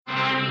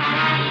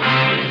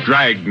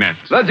Dragnet.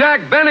 The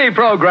Jack Benny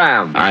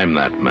Program. I'm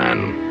that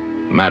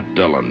man. Matt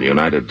Dillon,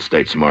 United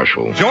States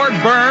Marshal.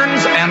 George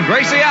Burns and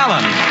Gracie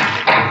Allen.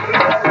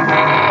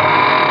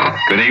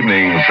 Good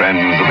evening,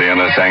 friends of the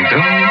Inner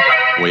Sanctum.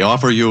 We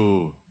offer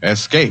you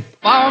Escape.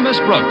 Follow Miss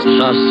Brooks.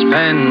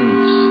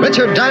 Suspense.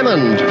 Richard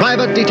Diamond,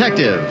 Private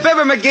Detective.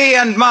 Fibber McGee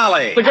and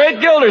Molly. The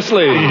Great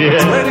Gildersleeve.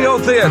 Radio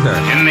Theater.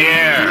 In the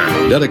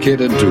air.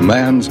 Dedicated to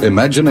man's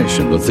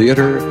imagination, the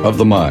theater of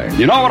the mind.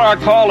 You know what our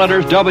call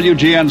letters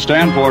WGN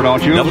stand for,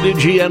 don't you?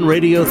 WGN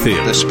Radio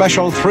Theater. The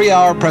special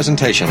 3-hour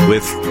presentation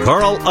With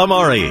Carl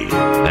Amari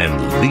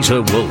and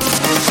Lisa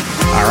Wolf.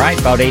 All right,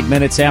 about 8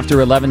 minutes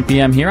after 11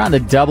 p.m. here on the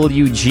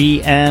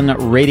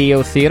WGN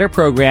Radio Theater,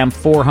 program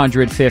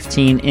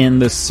 415 in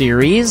the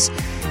series.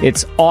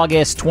 It's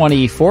August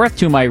 24th.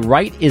 To my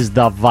right is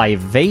the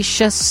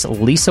vivacious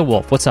Lisa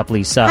Wolf. What's up,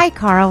 Lisa? Hi,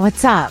 Carl.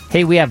 What's up?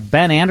 Hey, we have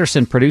Ben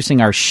Anderson producing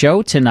our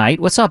show tonight.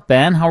 What's up,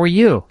 Ben? How are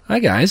you? Hi,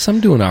 guys. I'm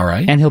doing all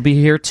right. And he'll be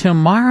here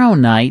tomorrow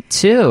night,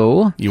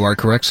 too. You are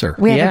correct, sir.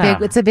 We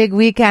have it's a big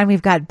weekend.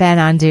 We've got Ben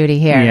on duty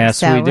here. Yes,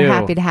 so we do. We're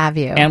happy to have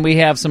you. And we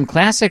have some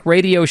classic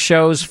radio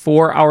shows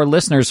for our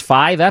listeners,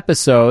 5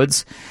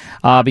 episodes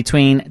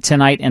between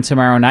tonight and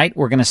tomorrow night.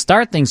 We're going to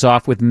start things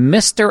off with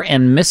Mr.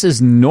 and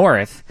Mrs.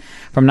 North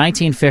from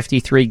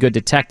 1953, Good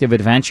Detective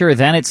Adventure.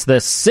 Then it's the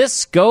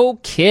Cisco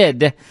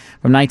Kid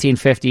from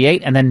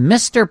 1958. And then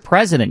Mr.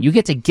 President. You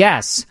get to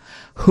guess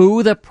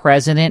who the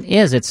president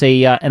is. It's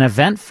an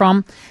event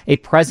from a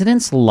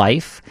president's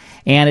life,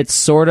 and it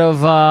sort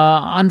of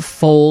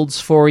unfolds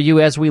for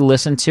you as we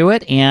listen to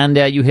it. And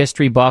you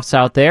history buffs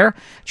out there,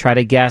 try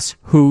to guess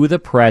who the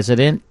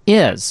president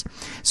is.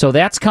 So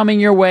that's coming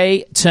your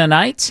way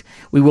tonight.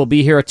 We will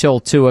be here till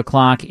 2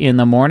 o'clock in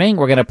the morning.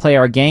 We're going to play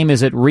our game,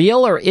 Is It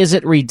Real or Is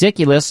It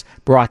Ridiculous?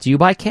 Brought to you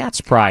by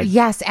Cat's Pride.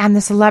 Yes, and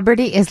the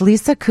celebrity is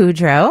Lisa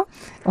Kudrow,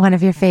 one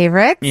of your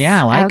favorites.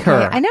 Yeah, I like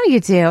her. I know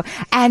you do.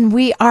 And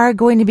we are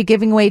going to be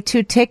giving away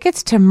 2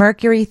 tickets to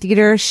Mercury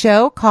Theater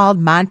show called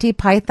Monty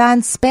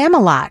Python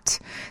Spamalot.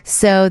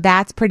 So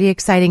that's pretty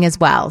exciting as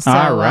well. So,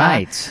 all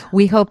right.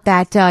 We hope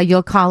that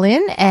you'll call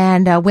in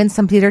and win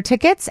some theater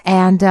tickets.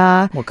 And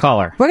what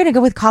caller? We're going to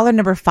go with caller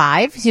number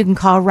 5. So you can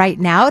call right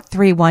now,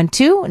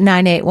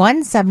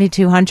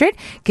 312-981-7200.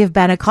 Give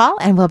Ben a call,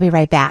 and we'll be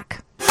right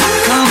back.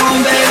 Come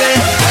on, baby.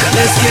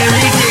 Let's get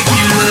ridiculous.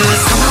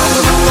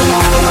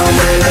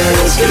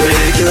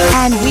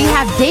 And we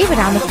have David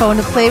on the phone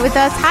to play with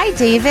us. Hi,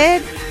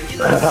 David.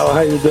 How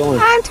are you doing?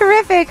 I'm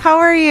terrific. How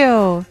are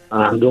you?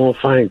 I'm doing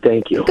fine,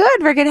 thank you.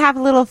 Good. We're going to have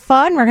a little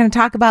fun. We're going to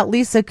talk about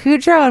Lisa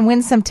Kudrow and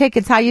win some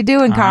tickets. How you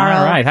doing, Carl?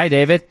 All right. Hi,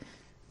 David.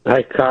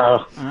 Hi,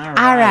 Carl.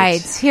 All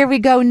right. Here we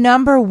go.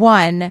 Number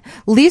 1.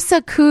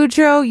 Lisa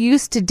Kudrow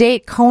used to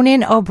date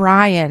Conan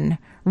O'Brien.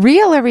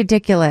 Real or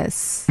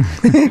ridiculous?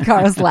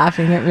 Carl's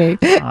laughing at me.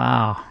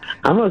 Wow.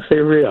 I'm going to say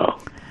real.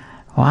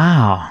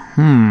 Wow.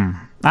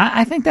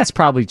 I think that's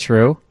probably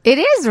true. It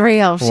is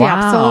real. She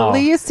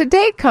absolutely used to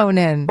date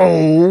Conan.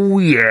 Oh,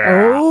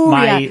 yeah. Oh,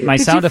 my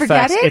Did sound you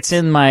forget effects, it? it's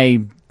in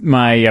my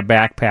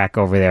backpack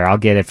over there. I'll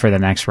get it for the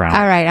next round.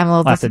 All right, I'm a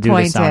little I'll have disappointed.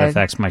 to do the sound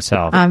effects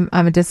myself.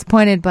 I'm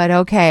disappointed, but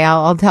okay,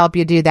 I'll help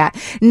you do that.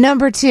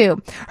 Number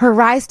 2, her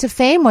rise to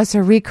fame was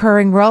her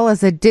recurring role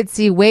as a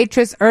ditzy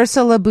waitress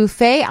Ursula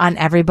Buffet on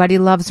Everybody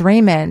Loves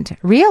Raymond.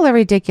 Real or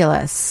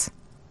ridiculous?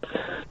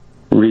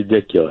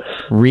 Ridiculous.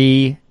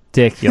 Ridiculous.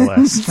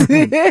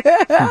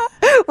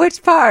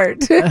 Which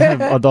part? You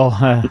are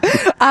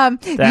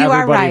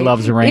right.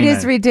 Loves Raymond. It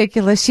is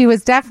ridiculous. She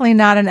was definitely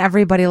not an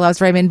Everybody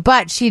Loves Raymond,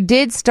 but she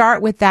did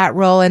start with that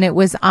role, and it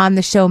was on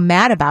the show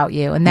Mad About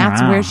You, and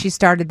that's where she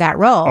started that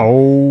role.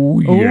 Oh,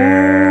 yeah. Oh,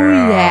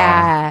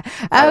 yeah.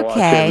 Okay. I watch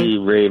every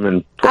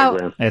Raymond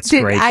program. It's a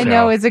great show. I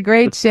know, it's a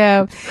great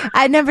show.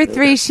 At number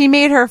 3, she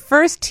made her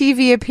first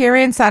TV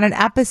appearance on an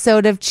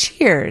episode of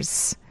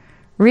Cheers.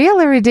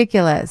 Real or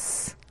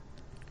ridiculous?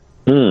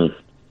 I'll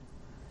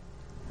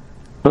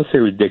say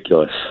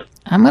ridiculous.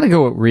 I'm going to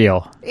go with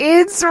real.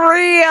 It's real.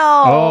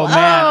 Oh,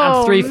 man.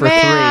 I'm 3 for 3.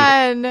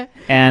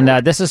 And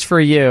this is for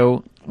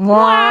you.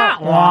 Wah,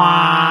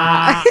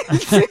 wah.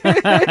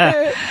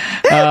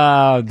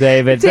 Oh,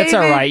 David, that's all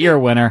right. You're a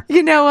winner.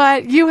 You know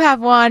what? You have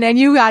won, and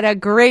you got a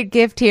great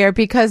gift here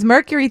because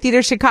Mercury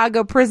Theater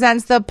Chicago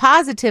presents the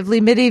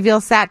positively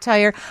medieval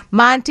satire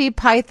Monty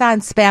Python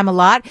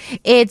Spamalot.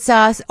 It's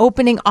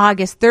opening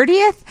August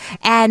 30th,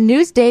 and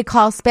Newsday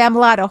calls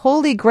Spamalot a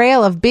holy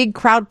grail of big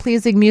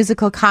crowd-pleasing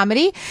musical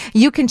comedy.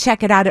 You can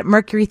check it out at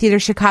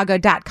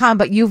mercurytheaterchicago.com,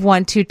 but you've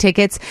won 2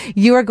 tickets.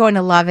 You are going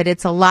to love it.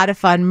 It's a lot of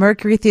fun.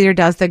 Mercury Theater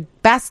does the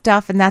best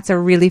stuff, and that's a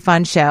really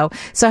fun show.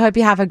 So I hope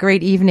you have a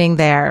great evening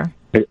there.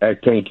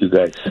 Thank you,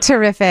 guys.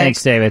 Terrific.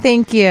 Thanks, David.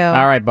 Thank you.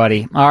 All right,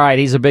 buddy. All right,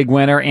 he's a big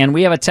winner. And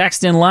we have a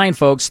text in line,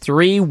 folks,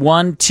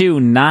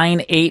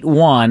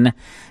 312-981.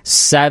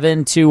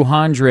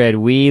 7200.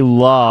 We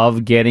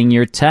love getting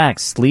your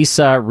texts.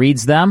 Lisa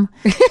reads them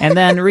and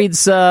then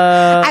reads...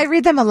 I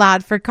read them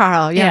aloud for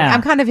Carl. Yeah.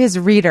 I'm kind of his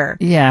reader.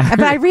 Yeah.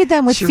 But I read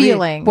them with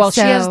feeling.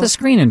 She has the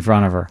screen in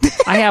front of her.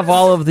 I have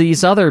all of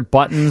these other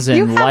buttons and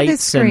you have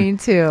lights. The screen,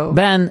 too.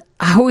 Ben,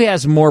 who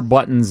has more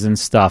buttons and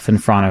stuff in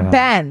front of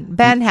him?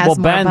 Ben has more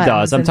buttons. Well, Ben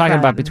does. I'm talking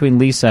about between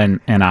Lisa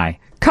and I.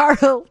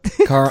 Carl,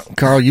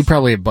 you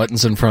probably have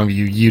buttons in front of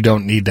you you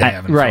don't need to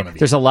have in front of you.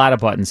 There's a lot of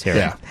buttons here.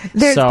 Yeah.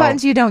 There's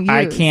buttons you don't use.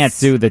 I can't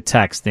do the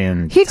text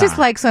in He just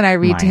likes when I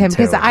read to him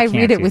because I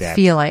read it with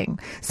feeling.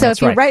 So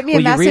if you write me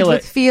a message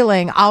with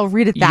feeling, I'll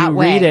read it that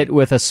way. You read it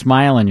with a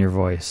smile in your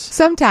voice.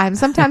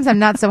 Sometimes I'm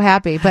not so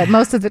happy, but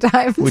most of the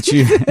time.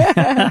 Depends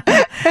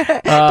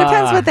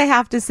what they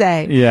have to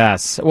say.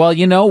 Yes. Well,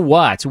 you know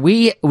what?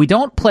 We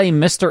don't play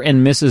Mr.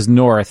 and Mrs.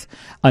 North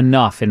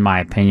enough, in my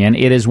opinion.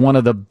 It is one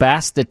of the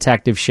best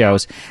detective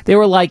shows. They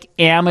were like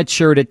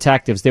amateur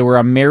detectives. They were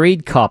a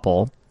married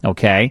couple,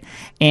 okay?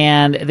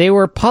 And they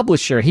were a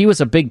publisher. He was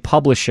a big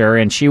publisher,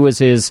 and she was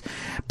his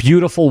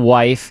beautiful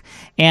wife.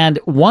 And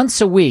once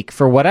a week,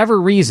 for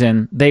whatever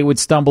reason, they would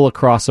stumble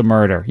across a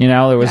murder. You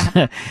know, there was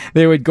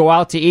they would go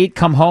out to eat,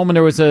 come home, and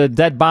there was a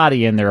dead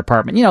body in their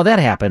apartment. You know, that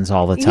happens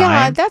all the time.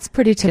 Yeah, that's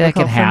pretty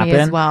typical for me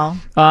as well.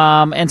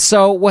 And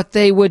so what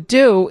they would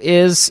do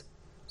is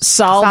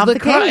solve the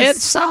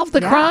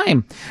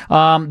crime.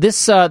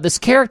 This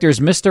characters,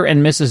 Mr.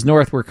 and Mrs.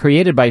 North, were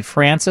created by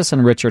Francis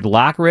and Richard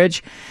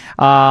Lockridge,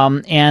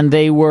 and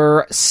they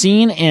were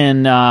seen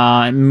in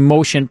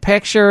motion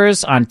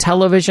pictures, on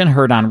television,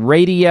 heard on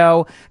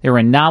radio. They were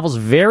in novels.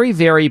 Very,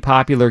 very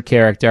popular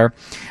character.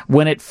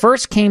 When it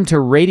first came to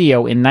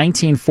radio in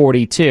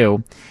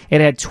 1942, it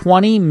had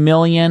 20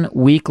 million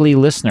weekly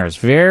listeners.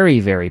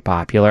 Very, very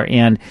popular.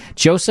 And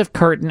Joseph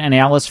Curtin and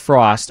Alice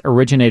Frost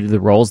originated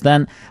the roles.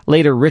 Then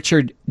later,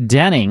 Richard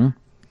Denning,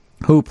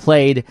 who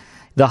played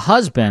the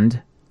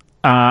husband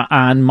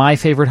on My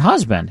Favorite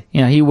Husband.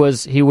 You know, he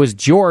was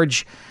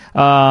George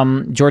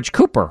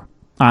Cooper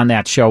on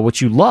that show,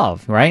 which you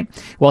love, right?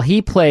 Well,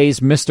 he plays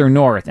Mr.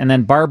 North, and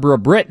then Barbara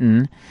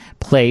Britton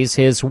plays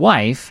his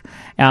wife,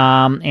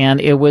 and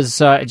it was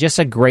just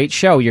a great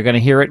show. You're going to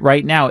hear it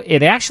right now.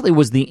 It actually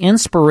was the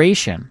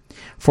inspiration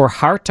for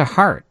Heart to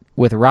Heart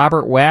with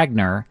Robert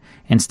Wagner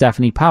and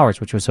Stephanie Powers,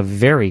 which was a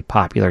very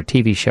popular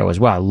TV show as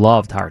well. I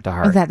loved Heart to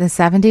Heart. Was that the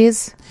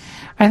 70s?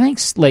 I think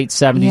late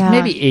 70s,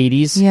 maybe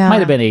 80s. Yeah. Might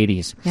have been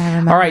 80s. Yeah, I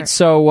remember. All right,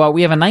 so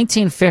we have a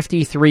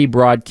 1953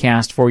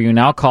 broadcast for you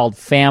now called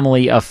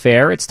Family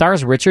Affair. It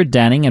stars Richard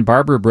Denning and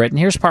Barbara Britton.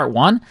 Here's part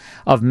one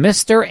of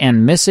Mr.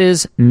 and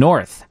Mrs.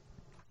 North.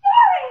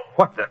 Jerry!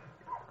 What the? Jerry,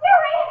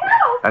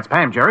 help! That's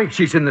Pam, Jerry.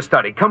 She's in the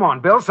study. Come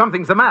on, Bill.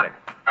 Something's the matter.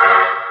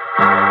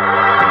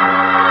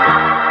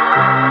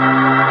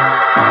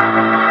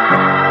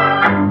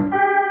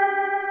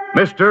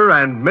 Mr.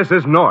 and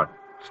Mrs. North,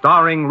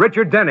 starring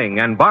Richard Denning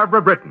and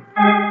Barbara Britton.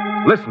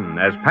 Listen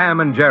as Pam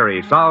and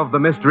Jerry solve the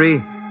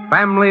mystery,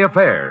 Family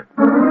Affair.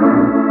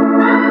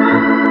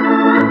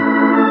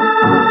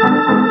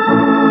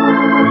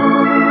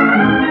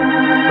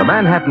 The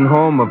Manhattan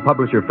home of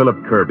publisher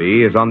Philip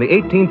Kirby is on the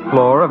 18th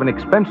floor of an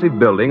expensive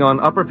building on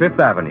Upper Fifth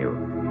Avenue.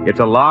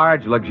 It's a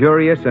large,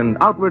 luxurious, and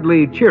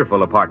outwardly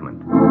cheerful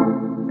apartment.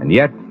 And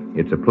yet,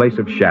 it's a place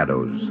of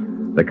shadows.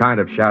 The kind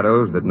of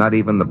shadows that not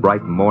even the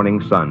bright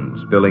morning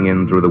sun spilling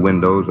in through the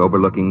windows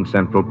overlooking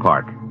Central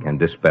Park can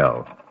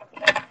dispel.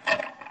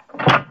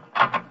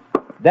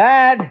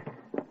 Dad?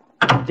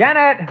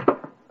 Janet?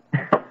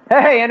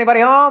 Hey, anybody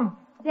home?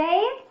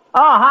 Dave?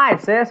 Oh, hi,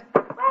 sis.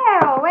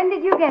 Well, when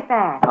did you get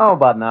back? Oh,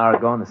 about an hour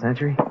ago in the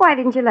Century. Why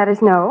didn't you let us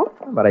know?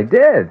 But I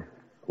did.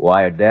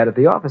 Wired Dad at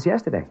the office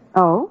yesterday.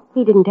 Oh,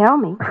 he didn't tell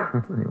me.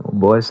 The old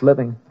boy's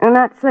slipping.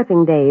 Not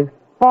slipping, Dave.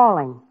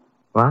 Falling.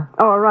 What?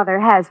 Or rather,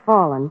 has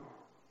fallen.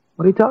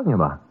 What are you talking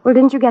about? Well,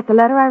 didn't you get the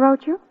letter I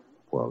wrote you?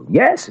 Well,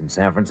 yes, in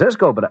San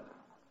Francisco, but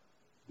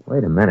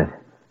Wait a minute.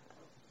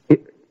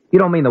 You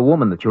don't mean the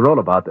woman that you wrote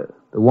about,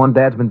 the one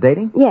Dad's been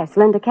dating? Yes,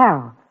 Linda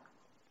Carroll.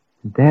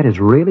 Dad is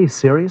really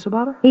serious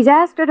about her? He's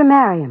asked her to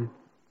marry him.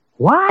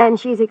 What? And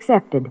she's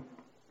accepted.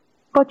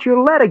 But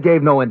your letter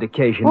gave no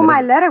indication. Well,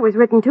 my letter was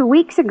written 2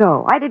 weeks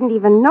ago. I didn't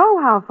even know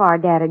how far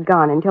Dad had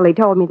gone until he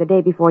told me the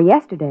day before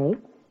yesterday.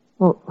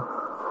 Well,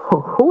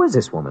 who is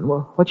this woman?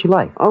 Well, what's she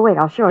like? Oh, wait,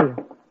 I'll show you.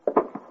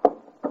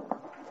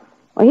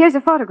 Well, here's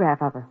a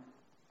photograph of her.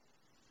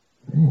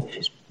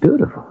 She's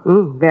beautiful.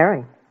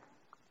 Very.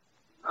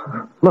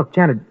 Look,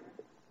 Janet,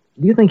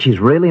 do you think she's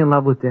really in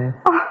love with Dad?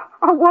 Oh,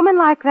 a woman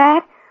like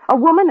that? A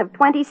woman of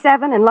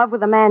 27 in love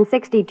with a man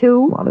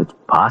 62? Well, it's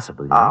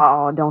possible. Yeah.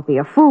 Oh, don't be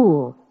a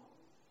fool.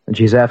 And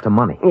she's after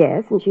money.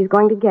 Yes, and she's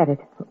going to get it.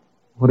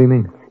 What do you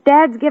mean?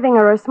 Dad's giving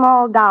her a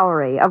small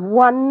dowry of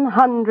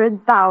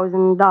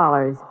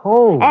 $100,000.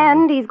 Oh.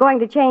 And he's going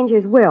to change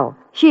his will.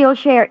 She'll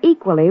share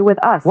equally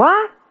with us.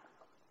 What?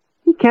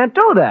 He can't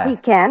do that. He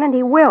can, and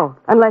he will,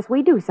 unless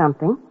we do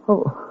something.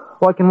 Oh,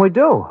 what can we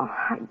do? Oh,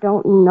 I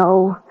don't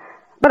know.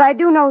 But I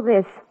do know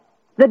this.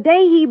 The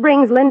day he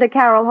brings Linda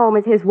Carroll home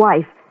as his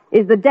wife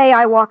is the day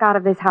I walk out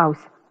of this house.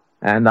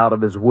 And out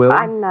of his will?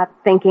 I'm not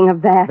thinking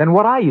of that. Then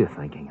what are you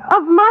thinking of?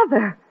 Of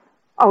Mother.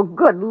 Oh,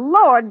 good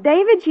Lord,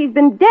 David, she's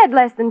been dead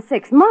less than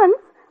 6 months.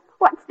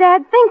 What's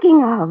Dad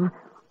thinking of?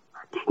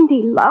 Didn't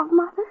he love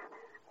Mother?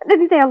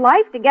 Didn't their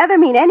life together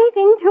mean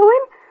anything to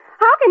him?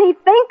 How can he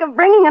think of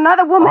bringing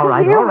another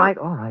woman here? All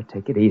right.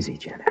 Take it easy,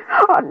 Janet.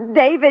 Oh,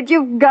 David,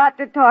 you've got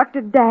to talk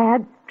to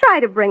Dad. Try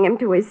to bring him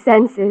to his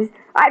senses.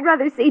 I'd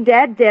rather see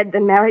Dad dead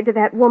than married to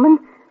that woman.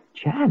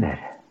 Janet.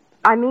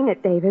 I mean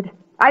it, David.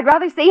 I'd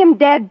rather see him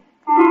dead.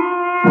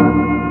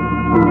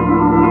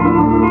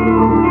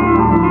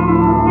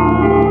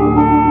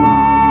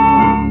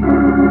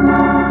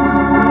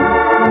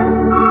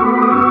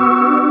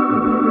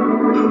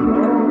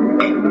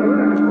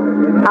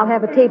 I'll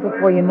have a table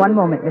for you in 1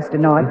 moment, Mr.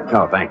 North.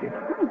 Oh, thank you.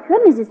 My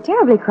goodness, it's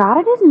terribly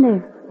crowded, isn't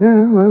it?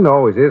 Yeah, well, it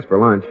always is for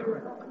lunch.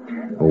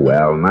 Oh,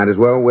 well, might as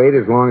well wait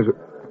as long as...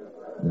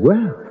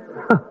 Well,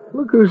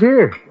 look who's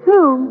here.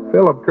 Who?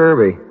 Philip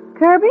Kirby.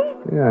 Kirby?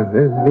 Yeah,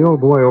 the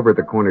old boy over at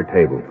the corner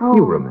table. Oh.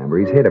 You remember,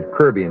 he's head of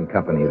Kirby and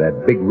Company,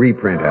 that big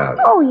reprint house.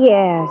 Oh,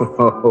 yes.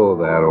 Oh,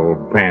 that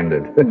old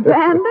bandit.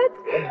 Bandit?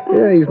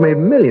 Yeah, he's made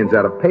millions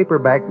out of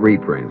paperback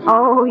reprints.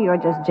 Oh, you're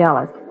just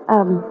jealous.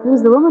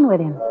 Who's the woman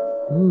with him?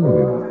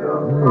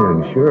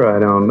 I'm sure I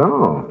don't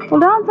know. Well,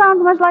 don't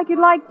sound much like you'd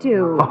like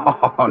to.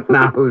 Oh,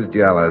 now who's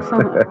jealous?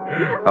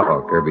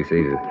 Oh, Kirby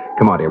sees it.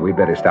 Come on, dear, we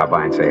better stop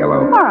by and say hello.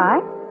 All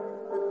right.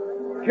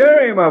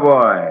 Jerry, my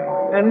boy.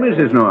 And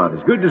Mrs. North,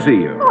 it's good to see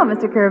you. Hello,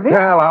 Mr. Kirby.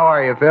 Well, how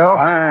are you, Phil?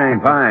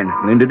 Fine.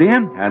 Linda,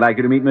 dear, I'd like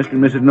you to meet Mr.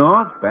 and Mrs.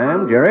 North.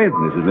 Pam, Jerry,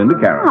 this is Linda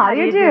Carroll. How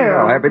do you do?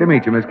 Well, happy to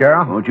meet you, Miss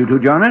Carroll. Won't you two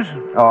join us?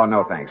 Oh,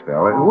 no, thanks,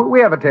 Phil.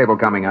 We have a table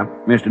coming up.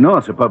 Mr.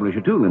 North's a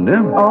publisher, too, Linda.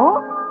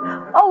 Oh?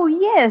 Oh,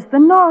 yes, the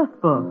North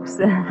books.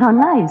 How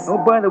nice. Oh,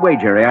 by the way,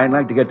 Jerry, I'd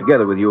like to get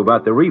together with you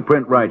about the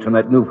reprint rights on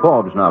that new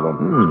Forbes novel.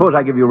 Suppose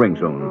I give you a ring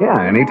soon.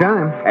 Yeah,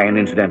 anytime. And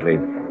incidentally,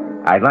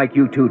 I'd like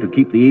you two to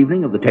keep the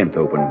evening of the 10th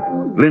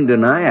open. Linda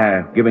and I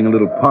are giving a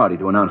little party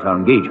to announce our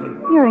engagement.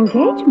 Your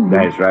engagement?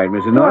 That's right,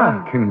 Mrs.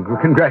 North. Well,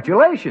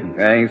 congratulations.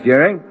 Thanks,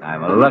 Jerry.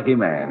 I'm a lucky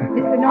man.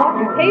 Mr.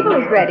 North, your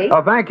table is ready.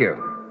 Oh, thank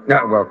you.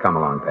 Well, come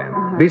along,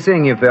 Pam. Be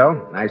seeing you, Phil.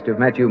 Nice to have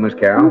met you, Miss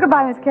Carroll.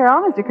 Goodbye, Miss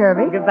Carroll, Mr.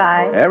 Kirby.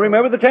 Goodbye.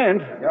 Remember the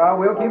 10th. Yeah,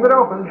 we'll keep it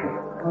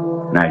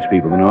open. Nice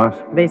people, the North.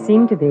 They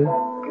seem to be.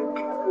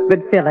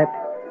 But, Philip,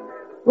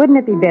 wouldn't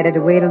it be better to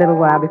wait a little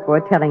while before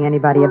telling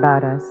anybody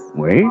about us?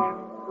 Wait?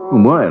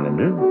 Why,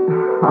 Linda?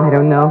 I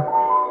don't know.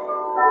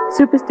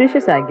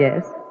 Superstitious, I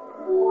guess.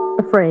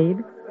 Afraid.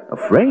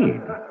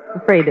 Afraid?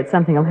 Afraid that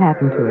something will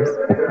happen to us.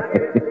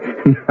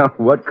 Now,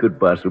 what could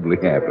possibly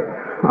happen?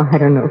 Oh, I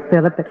don't know,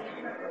 Philip, but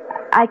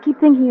I keep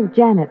thinking of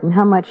Janet and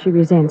how much she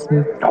resents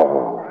me.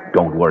 Oh,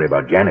 don't worry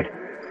about Janet.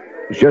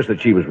 It's just that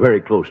she was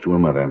very close to her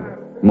mother.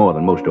 More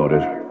than most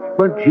daughters.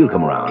 But she'll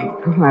come around.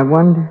 Oh, I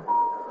wonder.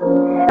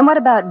 And what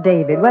about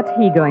David? What's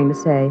he going to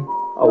say?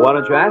 Oh, why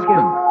don't you ask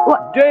him?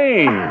 What?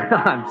 Dane!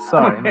 I'm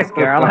sorry, Miss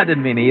Carroll. I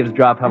didn't mean to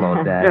eavesdrop.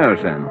 Hello, Dad. No,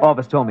 son.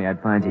 Office told me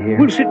I'd find you here.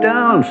 Well, sit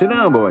down,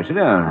 boy, sit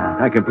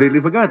down. I completely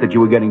forgot that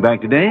you were getting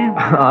back today.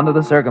 Under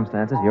the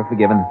circumstances, you're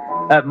forgiven.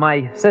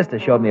 My sister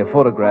showed me a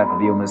photograph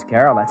of you, Miss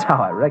Carroll. That's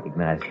how I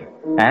recognized you.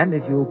 And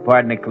if you'll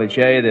pardon the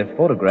cliche, the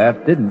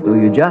photograph didn't do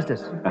you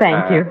justice.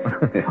 Thank you.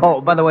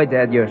 Oh, by the way,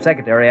 Dad, your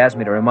secretary asked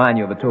me to remind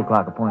you of a 2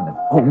 o'clock appointment.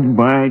 Oh,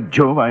 by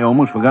Jove, I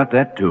almost forgot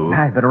that, too.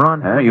 I better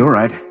run. You're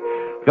right.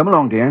 Come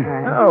along,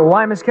 dear. Oh,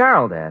 why Miss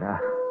Carroll, Dad?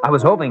 I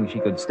was hoping she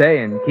could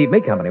stay and keep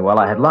me company while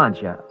I had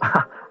lunch.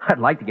 I'd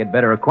like to get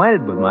better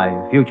acquainted with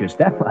my future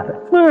stepmother.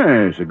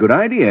 Well, it's a good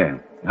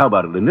idea. How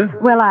about it, Linda?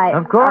 Well,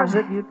 Of course,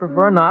 if you'd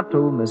prefer not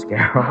to, Miss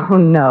Carroll. Oh,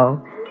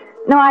 no.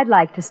 No, I'd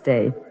like to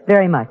stay.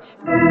 Very much.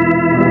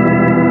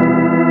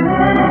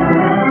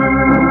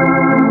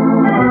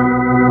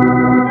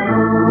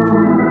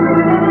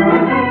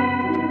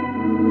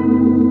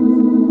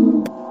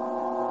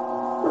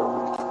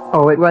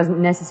 Oh, it wasn't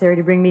necessary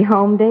to bring me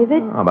home,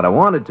 David? Oh, but I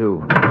wanted to.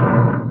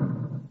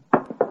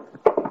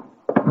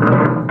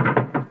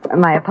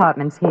 My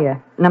apartment's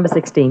here. Number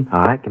 16.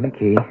 All right, give me a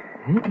key.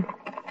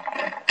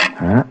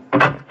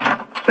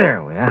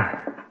 There we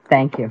are.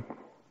 Thank you.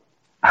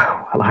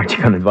 Oh, well, aren't you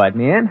going to invite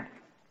me in?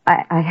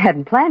 I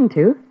hadn't planned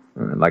to.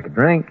 I'd like a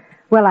drink.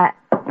 Well,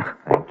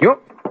 Thank you.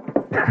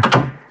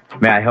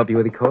 May I help you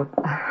with the coat?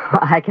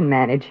 I can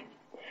manage.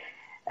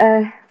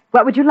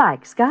 What would you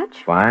like?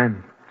 Scotch?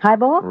 Fine.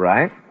 Highball?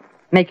 Right.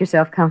 Make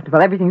yourself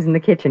comfortable. Everything's in the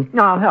kitchen.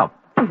 No, I'll help.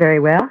 Very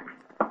well.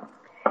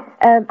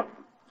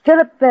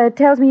 Philip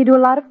tells me you do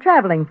a lot of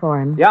traveling for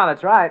him. Yeah,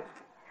 that's right.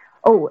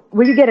 Oh,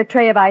 will you get a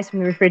tray of ice from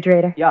the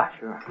refrigerator? Yeah,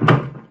 sure.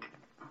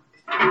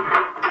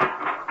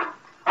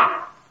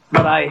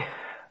 But I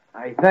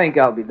think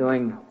I'll be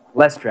doing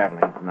less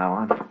traveling from now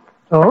on.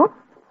 Oh?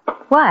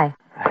 Why?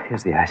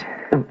 Here's the ice.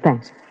 Oh,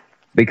 thanks.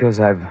 Because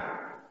I've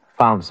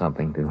found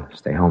something to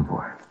stay home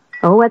for.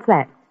 Oh, what's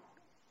that?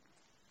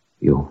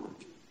 You.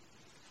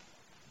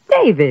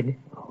 David.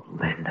 Oh,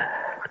 Linda.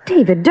 Oh,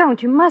 David,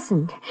 don't. You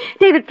mustn't.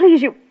 David,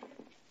 please, you...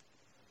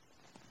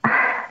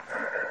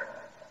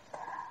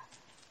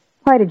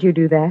 Why did you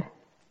do that?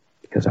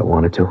 Because I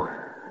wanted to.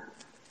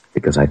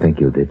 Because I think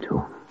you did,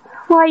 too.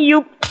 Why,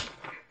 you...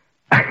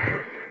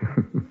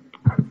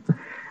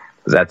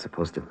 Was that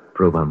supposed to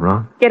prove I'm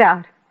wrong? Get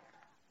out.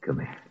 Come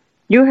here.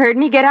 You heard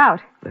me. Get out.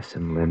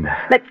 Listen, Linda.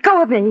 Let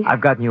go of me.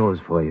 I've got news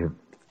for you.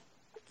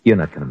 You're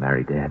not going to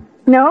marry Dad.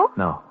 No?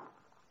 No.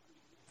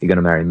 You're going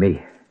to marry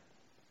me.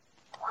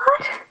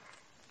 What?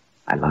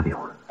 I love you.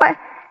 Why,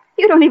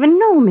 you don't even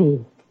know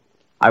me.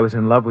 I was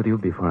in love with you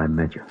before I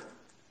met you.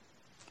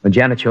 When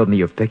Janet showed me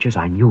your pictures,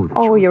 I knew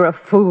that you're a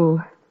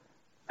fool.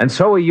 And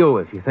so are you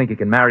if you think you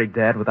can marry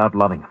Dad without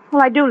loving him.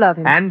 Well, I do love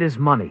him. And his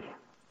money.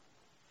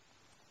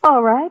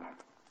 All right.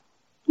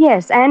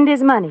 Yes, and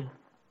his money.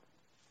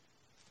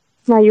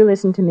 Now, you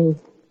listen to me.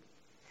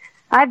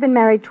 I've been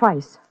married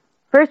twice.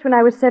 First when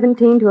I was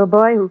 17 to a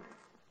boy who,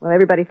 well,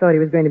 everybody thought he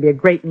was going to be a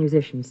great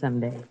musician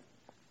someday.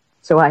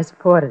 So I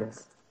supported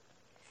us.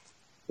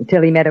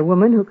 Until he met a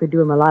woman who could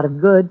do him a lot of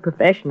good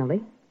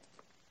professionally.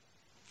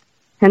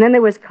 And then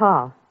there was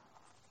Carl.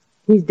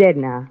 He's dead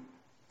now.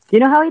 Do you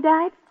know how he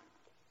died?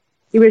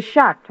 He was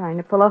shot trying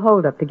to pull a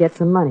holdup to get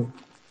some money.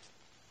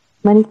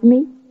 Money for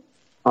me?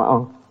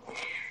 Uh-oh.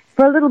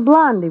 For a little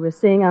blonde he was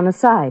seeing on the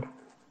side.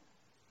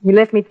 He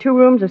left me 2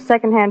 rooms of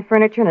second-hand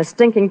furniture and a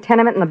stinking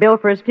tenement and the bill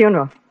for his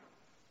funeral.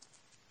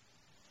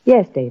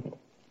 Yes, David.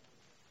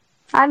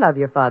 I love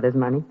your father's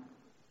money.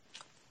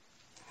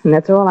 And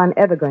that's all I'm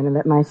ever going to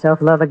let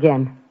myself love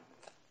again.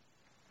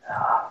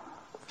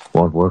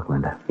 Won't work,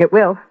 Linda. It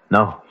will.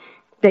 No.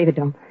 David,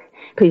 don't.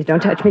 Please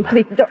don't touch me.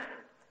 Please don't.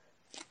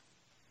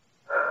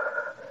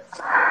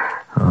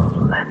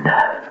 Oh,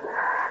 Linda.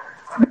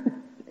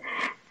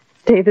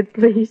 David,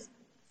 please.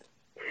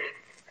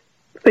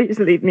 Please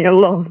leave me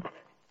alone.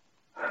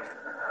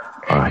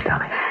 All right,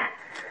 darling.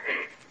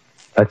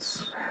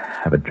 Let's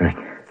have a drink.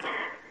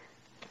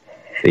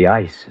 The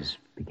ice is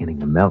beginning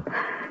to melt.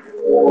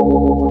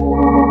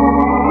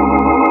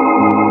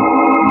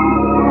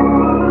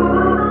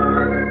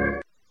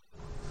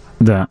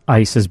 The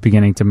ice is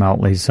beginning to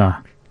melt,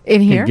 Lisa. In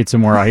here? Get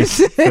some more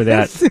ice for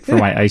that, for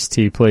my iced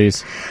tea,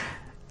 please.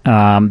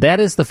 That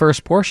is the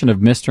first portion of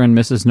Mr. and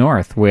Mrs.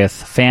 North with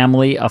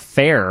Family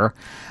Affair.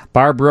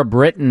 Barbara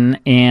Britton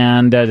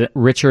and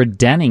Richard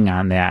Denning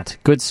on that.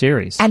 Good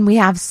series. And we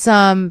have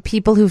some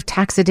people who've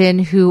texted in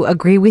who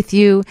agree with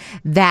you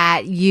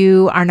that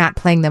you are not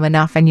playing them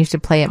enough and you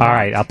should play it more. All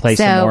right, I'll play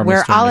some more. So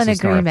we're Mr. all and in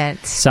Mrs. North.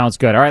 agreement. Sounds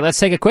good. All right, let's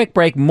take a quick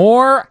break.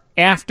 More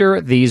after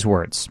these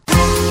words.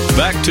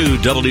 Back to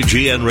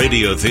WGN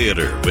Radio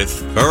Theater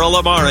with Earl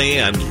Amari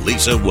and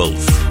Lisa Wolf.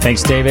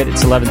 Thanks, David.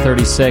 It's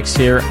 11:36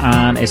 here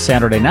on a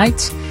Saturday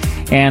night.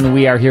 And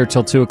we are here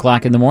till 2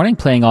 o'clock in the morning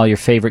playing all your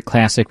favorite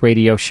classic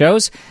radio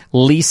shows.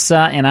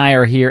 Lisa and I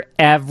are here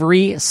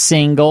every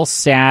single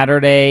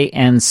Saturday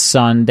and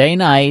Sunday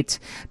night,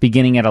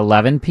 beginning at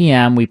 11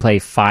 p.m. We play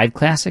 5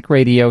 classic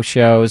radio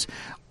shows,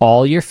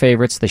 all your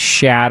favorites, The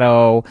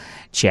Shadow,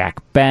 Jack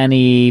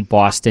Benny,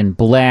 Boston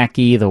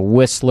Blackie, The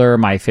Whistler,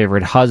 My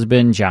Favorite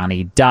Husband,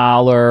 Johnny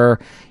Dollar.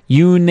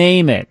 You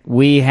name it,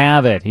 we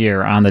have it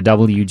here on the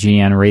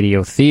WGN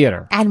Radio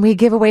Theater. And we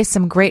give away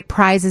some great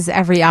prizes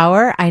every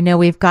hour. I know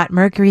we've got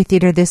Mercury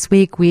Theater this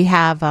week. We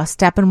have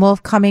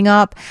Steppenwolf coming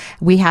up.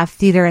 We have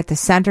Theater at the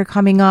Center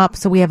coming up.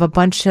 So we have a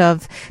bunch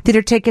of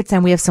theater tickets,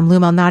 and we have some Lou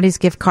Malnati's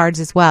gift cards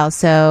as well.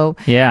 So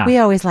yeah, we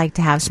always like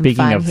to have some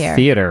fun here. Speaking of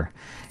theater.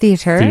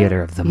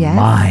 Theater of the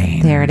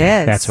mind. There it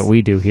is. That's what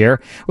we do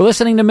here. We're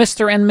listening to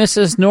Mr. and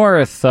Mrs.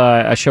 North,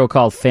 a show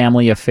called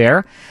Family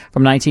Affair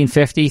from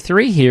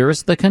 1953.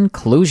 Here's the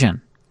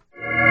conclusion.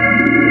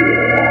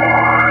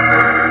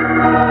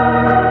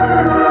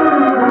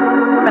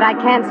 But I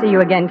can't see you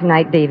again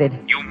tonight, David.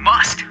 You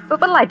must. But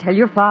what'll I tell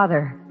your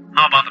father?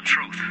 How about the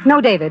truth?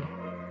 No, David.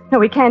 No,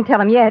 we can't tell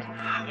him yet.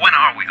 When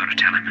are we going to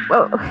tell him?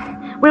 Well,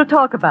 we'll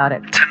talk about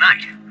it.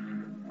 Tonight.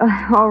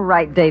 All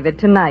right, David,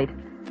 tonight.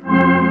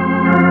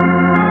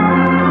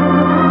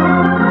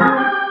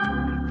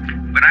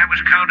 But I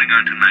was counting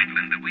on tonight,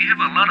 Linda. We have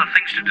a lot of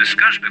things to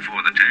discuss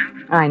before the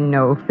 10th. I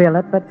know,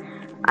 Philip, but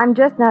I'm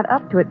just not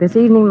up to it this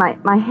evening.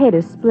 My head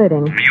is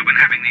splitting. You've been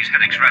having these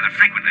headaches rather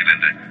frequently,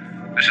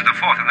 Linda. This is the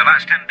 4th in the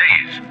last 10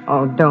 days.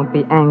 Oh, don't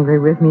be angry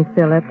with me,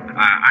 Philip. I'm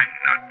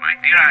not, my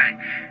dear.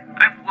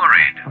 I'm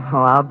worried.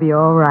 Oh, I'll be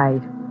all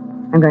right.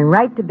 I'm going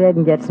right to bed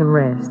and get some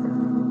rest.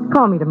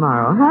 Call me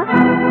tomorrow, huh?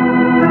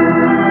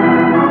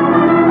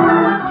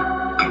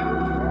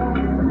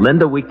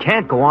 Linda, we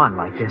can't go on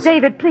like this.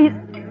 David, please.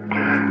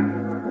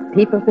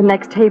 People at the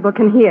next table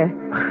can hear.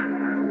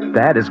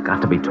 Dad has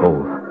got to be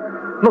told.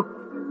 Look,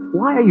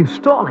 why are you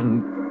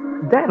stalling?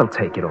 Dad'll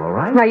take it, all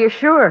right? Are you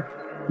sure?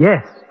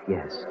 Yes.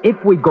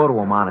 If we go to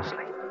him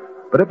honestly.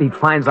 But if he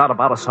finds out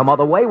about us some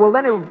other way, well,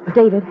 then he'll...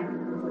 David.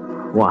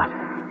 What?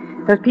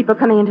 Those people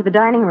coming into the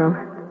dining room.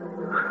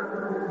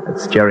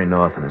 It's Jerry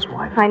North and his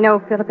wife. I know.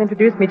 Philip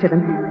introduced me to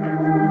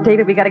them.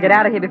 David, we got to get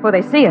out of here before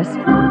they see us.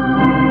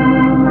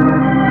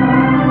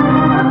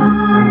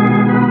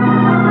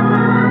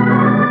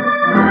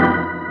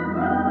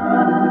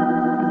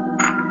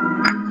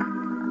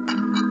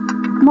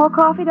 More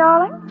coffee,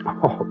 darling?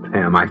 Oh,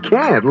 Pam, Pam. I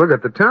can't. Look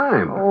at the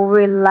time. Oh,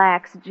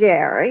 relax,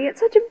 Jerry. It's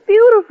such a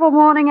beautiful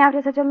morning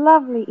after such a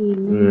lovely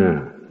evening.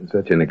 Yeah,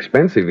 such an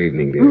expensive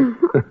evening, dear.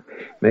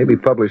 Maybe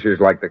publishers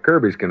like the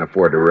Kirbys can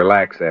afford to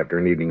relax after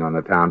an evening on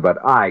the town, but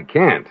I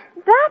can't.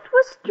 That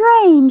was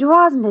strange,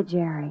 wasn't it,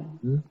 Jerry?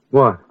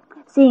 What?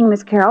 Seeing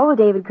Miss Carroll with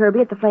David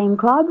Kirby at the Flame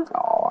Club.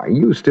 Oh, are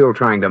you still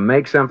trying to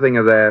make something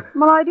of that?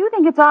 Well, I do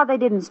think it's odd they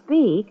didn't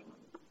speak.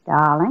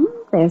 Darling,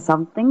 there's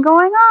something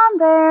going on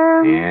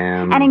there.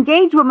 An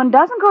engaged woman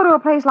doesn't go to a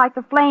place like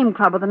the Flame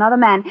Club with another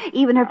man,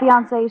 even her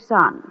fiancé's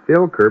son.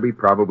 Phil Kirby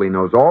probably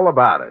knows all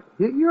about it.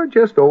 You're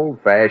just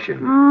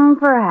old-fashioned.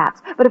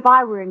 Perhaps. But if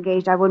I were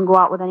engaged, I wouldn't go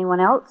out with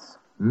anyone else.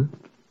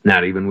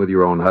 Not even with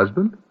your own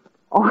husband?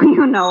 Oh,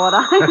 you know what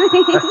I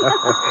mean.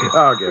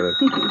 I'll get it.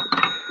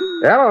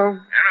 Hello.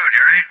 Hello,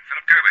 Jerry.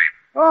 Philip Kirby.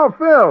 Oh,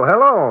 Phil,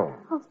 hello.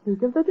 I'll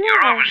speak of the day.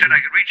 Your office said I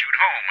could reach you at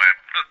home.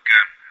 Look,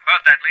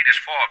 about that latest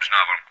Forbes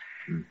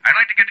novel. I'd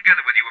like to get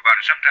together with you about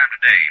it sometime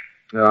today.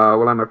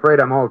 Well, I'm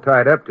afraid I'm all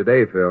tied up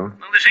today, Phil.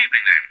 Well, this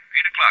evening, then.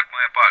 8 o'clock,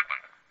 my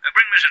apartment.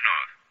 Bring Mrs.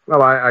 North.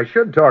 Well, I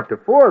should talk to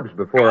Forbes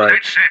before I...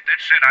 That's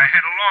it. I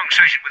had a long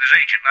session with his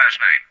agent last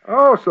night.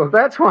 Oh, so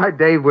that's why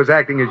Dave was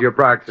acting as your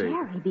proxy.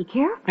 Jerry, be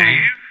careful.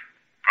 Dave?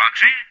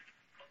 Proxy?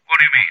 What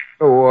do you mean?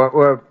 Oh,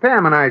 well,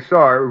 Pam and I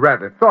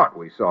thought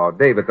we saw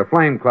Dave at the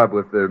Flame Club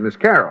with Miss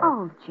Carroll.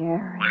 Oh,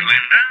 Jerry. With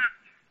Linda?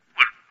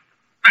 Well,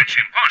 that's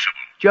impossible.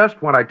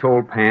 Just what I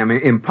told Pam.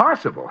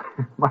 Impossible.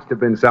 Must have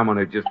been someone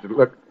who just...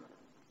 Look.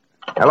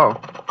 Hello,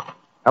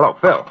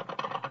 Phil.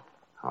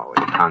 Oh,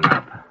 he hung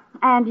up.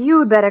 And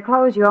you'd better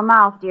close your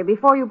mouth, dear,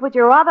 before you put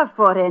your other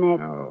foot in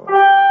it. Oh.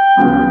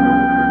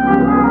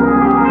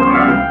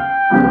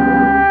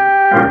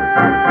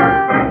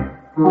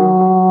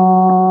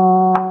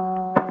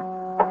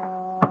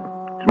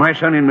 Is my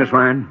son in, Miss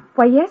Ryan?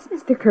 Why, yes,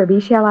 Mr.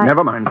 Kirby. Shall I...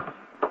 Never mind.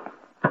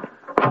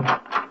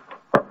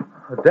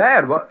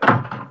 Dad, what...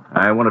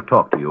 I want to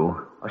talk to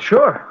you.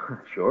 Sure.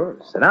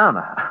 Sit down.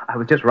 I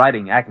was just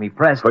writing Acme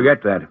Press.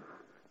 Forget that.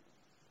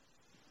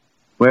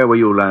 Where were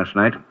you last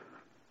night?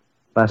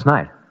 Last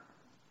night?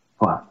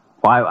 What?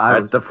 Why,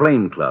 At the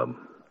Flame Club.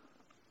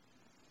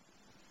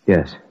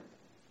 Yes.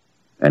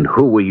 And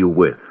who were you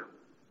with?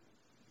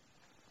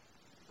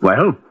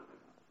 Well?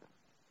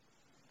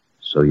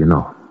 So you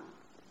know.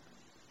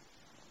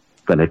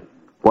 Then it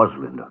was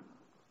Linda.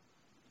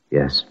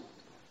 Yes.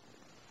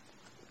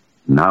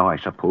 Now I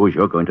suppose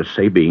you're going to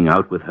say being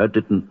out with her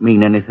didn't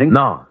mean anything?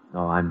 No,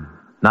 I'm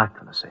not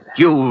going to say that.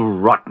 You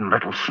rotten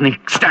little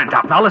sneak. Stand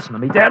up. Now listen to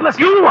me, Dad.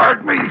 Listen. You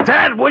heard me,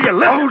 Dad. Will you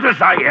listen? Old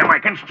as I am, I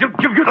can still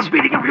give you the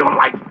beating of your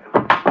life.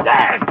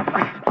 Dad,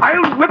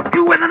 I'll whip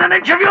you within an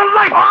inch of your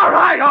life. All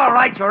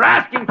right. You're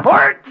asking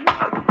for it.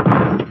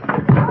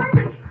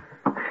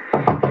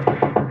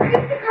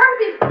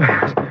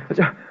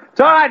 It's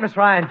all right, Miss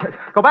Ryan.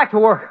 Go back to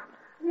work.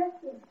 Yes,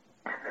 sir.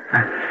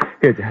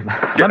 Here, Dad.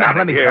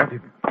 Let me help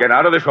you. Get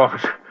out of this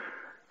office.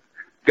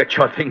 Get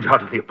your things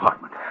out of the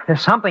apartment.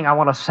 There's something I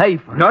want to say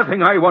first.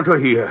 Nothing I want to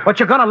hear. But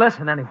you're going to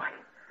listen anyway.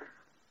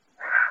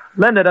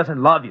 Linda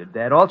doesn't love you,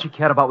 Dad. All she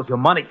cared about was your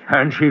money.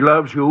 And she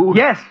loves you?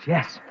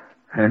 Yes.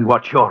 And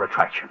what's your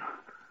attraction?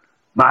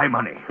 My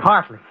money.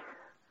 Partly.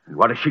 And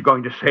what is she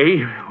going to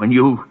say when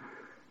you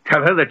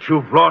tell her that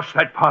you've lost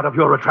that part of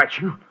your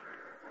attraction?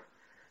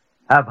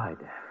 Have I,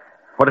 Dad?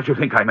 What did you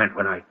think I meant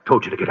when I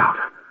told you to get out?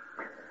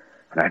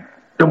 And I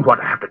don't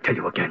want to have to tell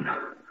you again.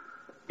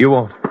 You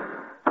won't.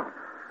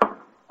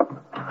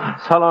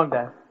 So long,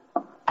 Dad.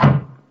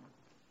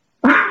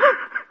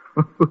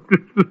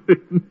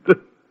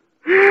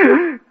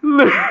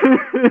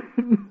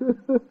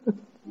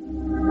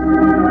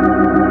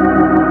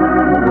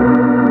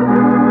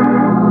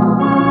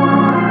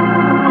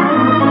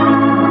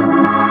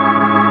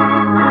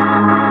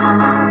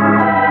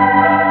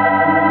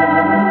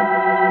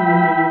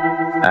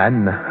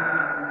 And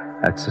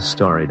that's the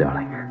story,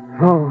 darling.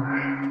 Oh.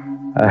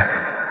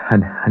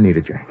 I need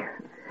a drink.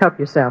 Help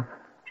yourself.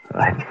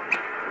 Right.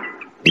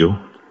 You?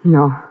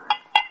 No.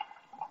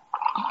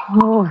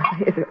 Oh,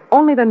 if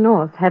only the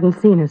North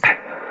hadn't seen us.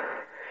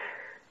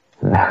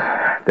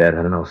 Dad, I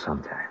don't know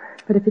sometime.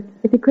 But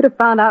if he could have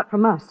found out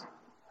from us.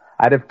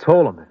 I'd have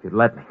told him if you'd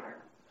let me.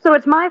 So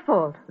it's my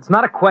fault. It's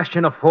not a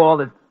question of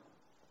fault.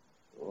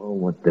 Oh,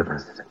 what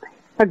difference does it make?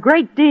 A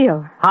great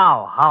deal.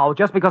 How?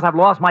 Just because I've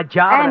lost my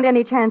job? And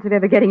any chance of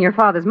ever getting your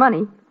father's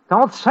money.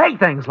 Don't say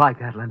things like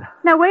that, Linda.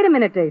 Now, wait a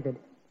minute, David.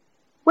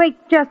 Wait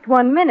just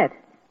 1 minute.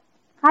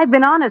 I've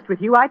been honest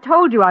with you. I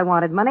told you I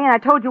wanted money, and I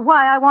told you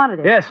why I wanted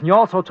it. Yes, and you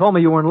also told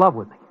me you were in love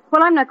with me.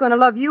 Well, I'm not going to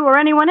love you or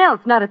anyone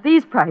else, not at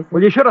these prices.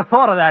 Well, you should have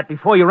thought of that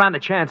before you ran the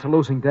chance of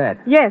losing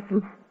Dad. Yes,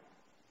 and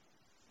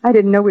I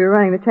didn't know we were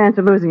running the chance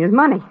of losing his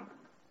money.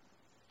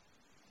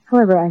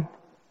 However, I'm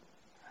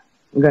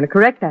going to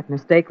correct that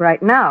mistake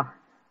right now.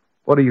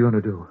 What are you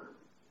going to do?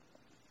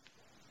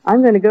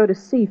 I'm going to go to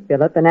see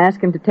Philip and ask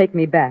him to take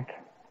me back.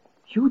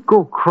 You'd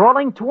go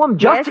crawling to him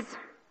just Yes.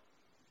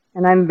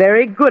 And I'm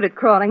very good at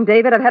crawling,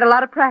 David. I've had a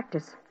lot of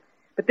practice.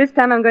 But this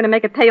time I'm going to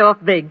make it pay off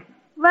big.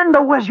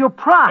 Linda, where's your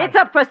pride? It's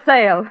up for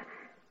sale.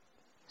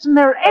 Isn't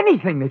there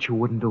anything that you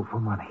wouldn't do for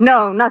money?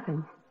 No,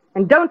 nothing.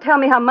 And don't tell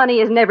me how money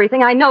isn't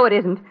everything. I know it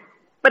isn't.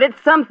 But it's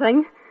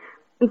something.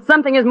 And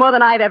something is more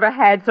than I've ever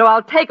had, so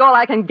I'll take all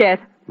I can get.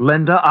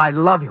 Linda, I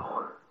love you.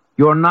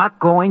 You're not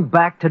going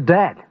back to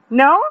Dad.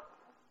 No?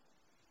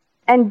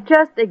 And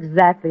just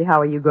exactly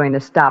how are you going to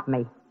stop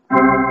me?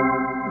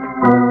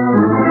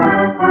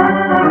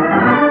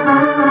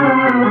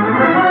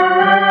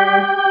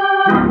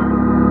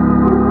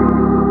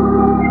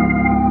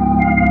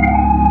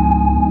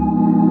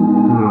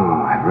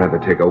 I'd rather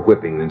take a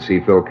whipping than see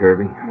Phil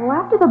Kirby. Well,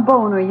 after the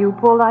boner you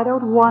pulled, I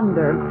don't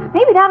wonder.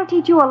 Maybe that'll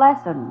teach you a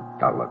lesson.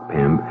 Oh, look,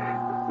 Pam.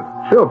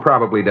 Phil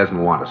probably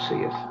doesn't want to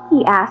see us.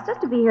 He asked us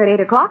to be here at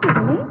 8 o'clock,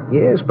 didn't he?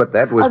 Yes, but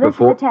that was this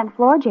before... is the 10th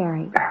floor,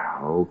 Jerry.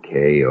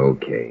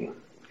 Okay.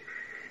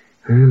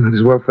 Might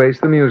as well face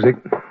the music.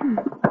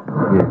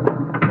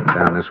 Yeah,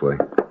 down this way.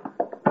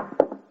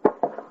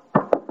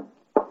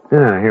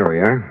 Here we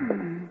are.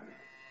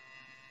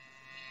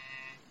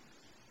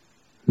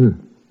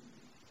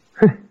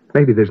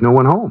 Maybe there's no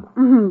one home.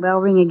 They'll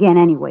ring again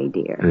anyway,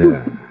 dear.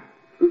 Yeah.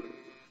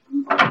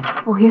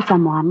 Oh, here's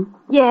someone.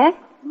 Yes?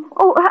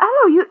 Oh,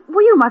 hello.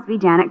 You must be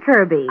Janet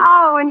Kirby.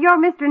 Oh, and you're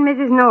Mr. and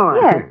Mrs. North.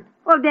 Yes.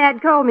 Well,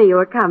 Dad told me you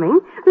were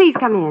coming. Please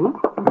come in.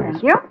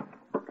 Thank you.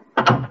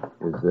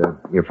 Is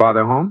your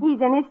father home?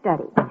 He's in his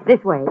study.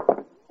 This way.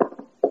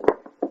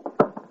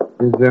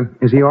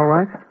 Is he all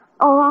right?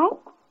 All right?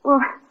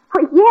 Well,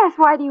 yes.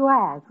 Why do you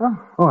ask?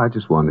 Oh, I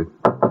just wondered.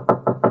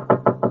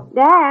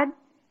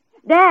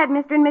 Dad,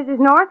 Mr. and Mrs.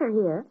 North are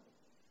here.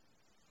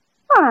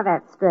 Oh, now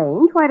that's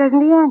strange. Why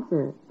doesn't he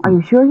answer? Are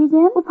you sure he's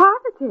in? Well,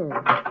 positive.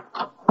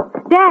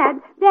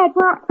 Dad,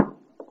 where...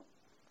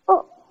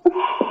 Oh,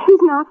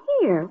 he's not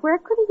here. Where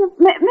could he have...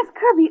 Miss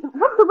Kirby,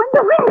 look the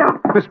window.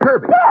 Miss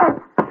Kirby.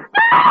 Dad!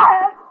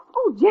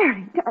 Oh,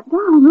 Jerry,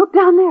 darling, look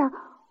down there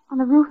on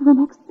the roof of the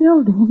next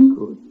building.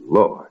 Good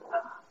Lord.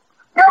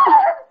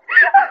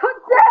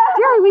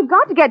 Jerry, we've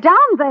got to get down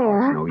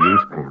there. It's no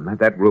use, Pam.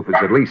 That roof is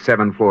at least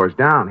 7 floors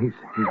down. He's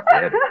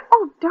dead.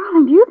 Oh,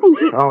 darling, do you think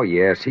he... Oh,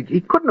 yes.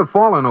 He couldn't have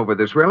fallen over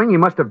this railing. He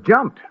must have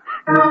jumped.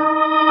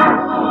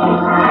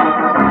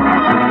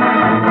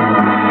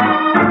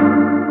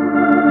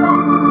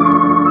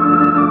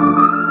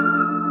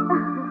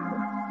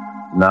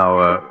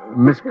 Now,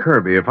 Miss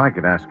Kirby, if I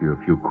could ask you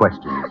a few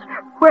questions.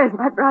 Where's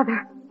my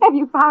brother? Have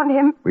you found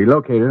him? We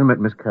located him at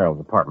Miss Carroll's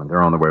apartment.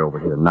 They're on the way over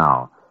here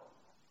now.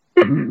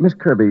 Miss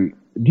Kirby,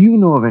 do you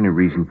know of any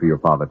reason for your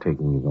father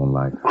taking his own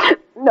life?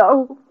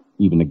 No.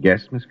 Even a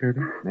guess, Miss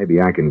Kirby? Maybe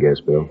I can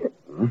guess, Bill.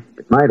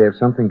 It might have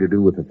something to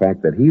do with the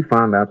fact that he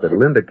found out that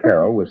Linda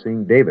Carroll was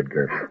seeing David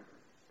Kirby.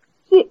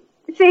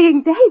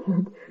 Seeing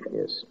David?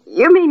 Yes.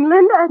 You mean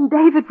Linda and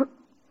David were...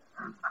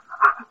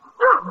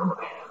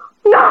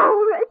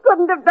 No, they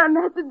couldn't have done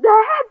that to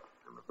Dad.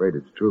 I'm afraid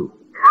it's true.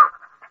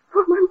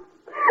 Woman.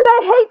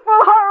 That hateful,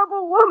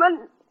 horrible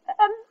woman.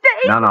 And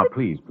David... Now,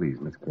 please,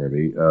 Miss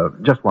Kirby.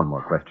 Just one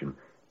more question.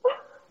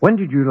 When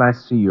did you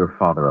last see your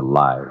father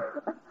alive?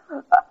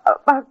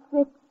 About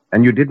 6.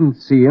 And you didn't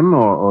see him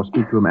or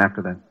speak to him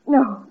after that?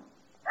 No.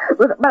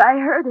 But I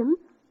heard him.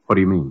 What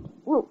do you mean?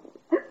 Well,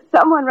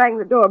 someone rang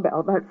the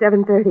doorbell about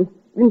 7:30,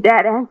 and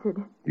Dad answered.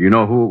 Do you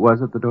know who it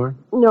was at the door?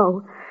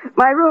 No.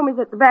 My room is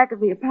at the back of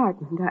the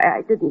apartment.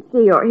 I didn't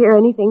see or hear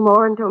anything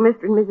more until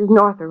Mr. and Mrs.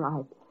 North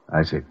arrived.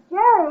 I see.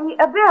 Jerry,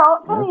 Bill,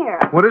 come here.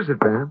 What is it,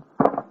 Pam?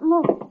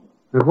 Look,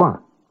 There's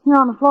what? here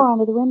on the floor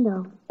under the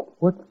window.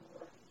 What?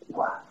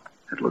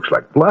 It looks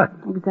like blood.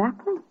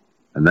 Exactly.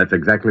 And that's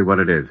exactly what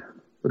it is.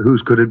 But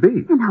whose could it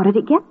be? And how did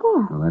it get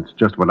there? Well, that's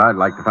just what I'd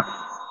like to find.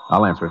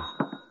 I'll answer it.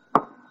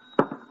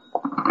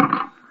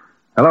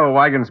 Hello,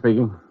 Wigan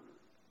speaking.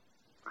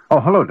 Oh,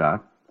 hello,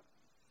 Doc.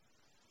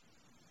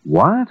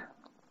 What?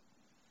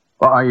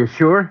 Well, are you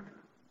sure?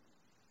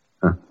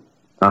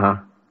 Uh-huh.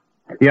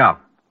 Yeah.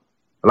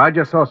 Well, I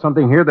just saw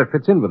something here that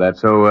fits in with that,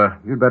 so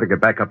you'd better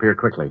get back up here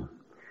quickly.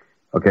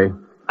 Okay.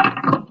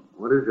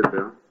 What is it,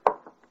 Bill?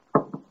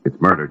 It's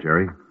murder,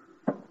 Jerry.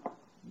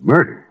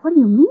 Murder? What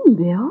do you mean,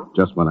 Bill?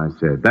 Just what I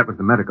said. That was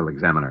the medical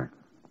examiner.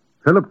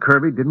 Philip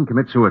Kirby didn't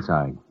commit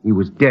suicide. He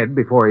was dead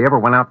before he ever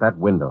went out that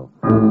window.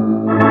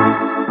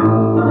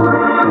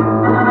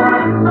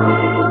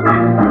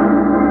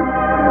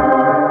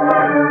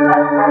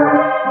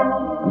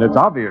 And it's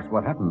obvious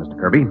what happened, Mr.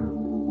 Kirby.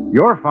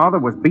 Your father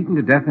was beaten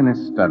to death in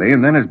his study,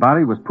 and then his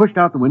body was pushed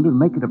out the window to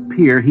make it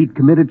appear he'd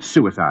committed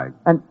suicide.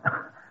 And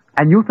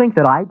you think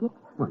that I did?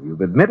 Well,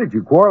 you've admitted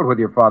you quarreled with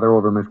your father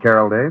over Miss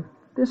Carroll, Dave.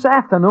 This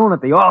afternoon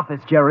at the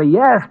office, Jerry,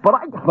 yes, but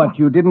I... But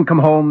you didn't come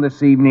home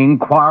this evening,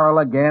 quarrel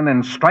again,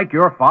 and strike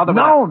your father...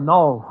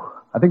 No.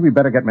 I think we'd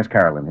better get Miss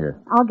Carroll in here.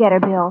 I'll get her,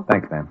 Bill.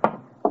 Thanks, Dan.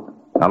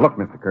 Now, look,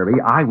 Mr.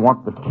 Kirby, I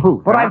want the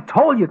truth. But I've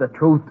told you the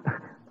truth.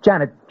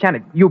 Janet,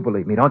 you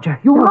believe me, don't you?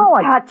 You know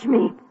I... Touch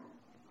me.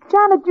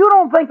 Janet, you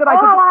don't think that I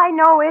could... All I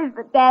know is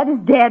that Dad is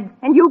dead,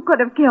 and you could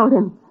have killed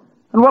him.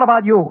 And what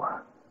about you?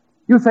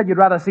 You said you'd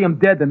rather see him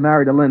dead than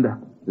married to Linda.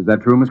 Is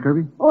that true, Miss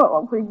Kirby?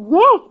 Oh,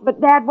 yes,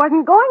 but Dad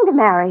wasn't going to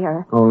marry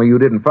her. Only you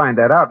didn't find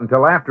that out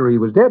until after he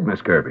was dead,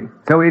 Miss Kirby.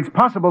 So it's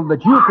possible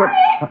that you could...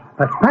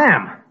 That's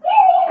Pam.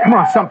 Come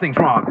on, something's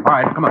wrong. All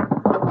right, come on.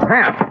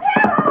 Pam.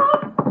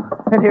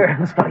 In here,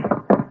 let's study.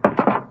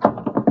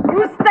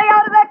 You stay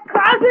out of that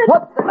closet.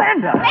 What?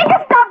 Linda. Make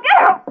her stop. Get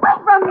her away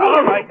from me.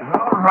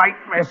 All right,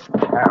 Miss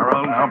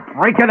Carroll. Now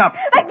break it up.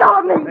 Let go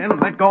of me. Then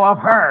let go of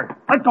her.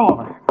 Let go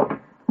of her.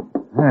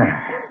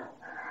 There.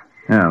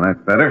 Yeah, that's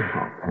better.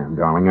 Pam,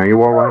 darling, are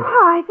you all right?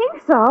 Oh, I think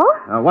so.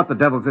 What the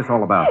devil's this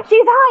all about?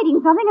 She's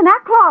hiding something in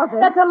that closet.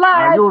 That's a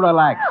lie. Now, you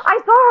relax. I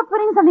saw her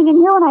putting something in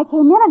here when I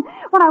came in, and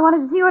when I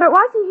wanted to see what it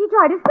was, she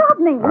tried to stop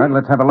me. All right,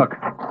 let's have a look.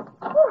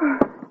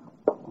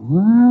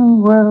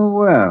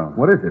 Well.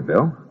 What is it,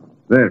 Bill?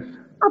 This.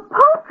 A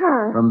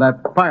poker. From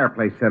that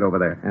fireplace set over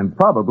there. And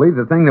probably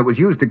the thing that was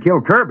used to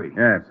kill Kirby.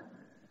 Yes.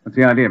 What's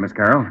the idea, Miss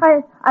Carroll?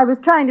 I was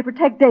trying to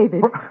protect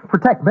David.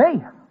 Protect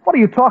me? What are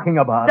you talking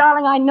about?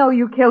 Darling, I know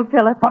you killed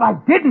Philip. But I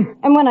didn't.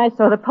 And when I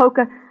saw the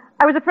poker,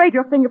 I was afraid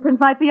your fingerprints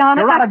might be on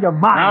it. You're out of your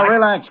mind. Now,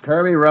 relax,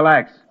 Kirby,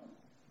 relax.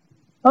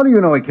 How do you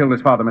know he killed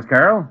his father, Miss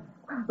Carroll?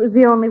 It was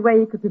the only way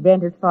he could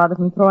prevent his father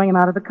from throwing him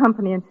out of the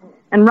company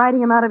and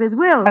writing him out of his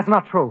will. That's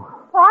not true.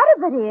 Part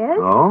of it is.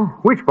 Oh?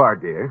 Which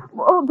part, dear?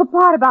 Well, the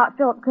part about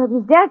Philip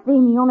Kirby's death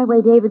being the only way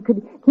David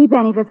could keep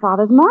any of his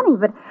father's money,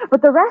 but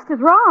the rest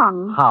is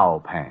wrong. How,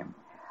 Pam?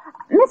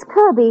 Miss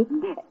Kirby,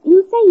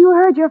 you say you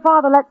heard your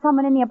father let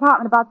someone in the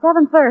apartment about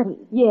 7:30.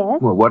 Yes?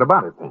 Well, what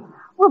about it, then?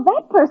 Well,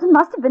 that person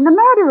must have been the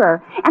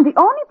murderer. And the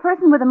only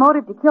person with a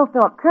motive to kill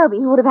Philip Kirby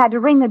who would have had to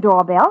ring the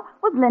doorbell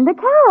was Linda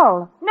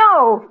Carroll.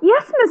 No.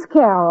 Yes, Miss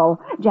Carroll.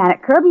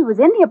 Janet Kirby was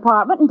in the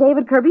apartment, and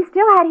David Kirby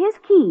still had his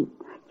key.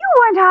 You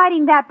weren't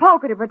hiding that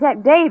poker to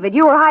protect David.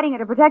 You were hiding it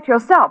to protect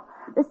yourself.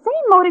 The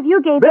same motive you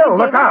gave Bill, David.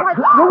 look out.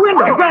 The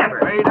window.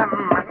 Wait a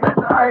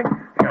minute.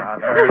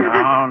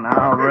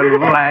 Now,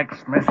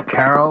 relax, Miss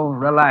Carroll.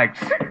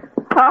 Relax.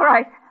 All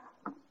right.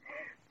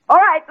 All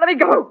right, let me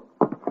go.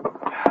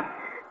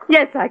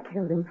 Yes, I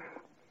killed him.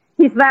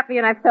 He slapped me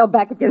and I fell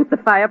back against the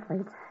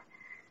fireplace.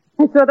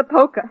 I saw the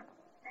poker.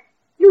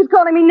 He was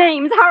calling me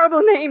names,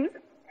 horrible names.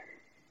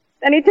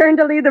 Then he turned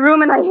to leave the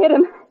room and I hit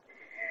him.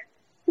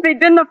 If he'd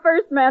been the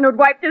first man who'd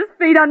wiped his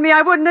feet on me,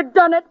 I wouldn't have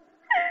done it.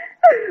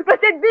 But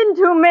there'd been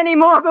too many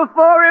more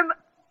before him.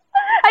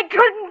 I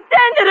couldn't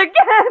stand it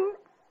again.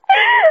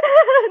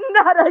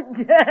 Not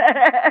again.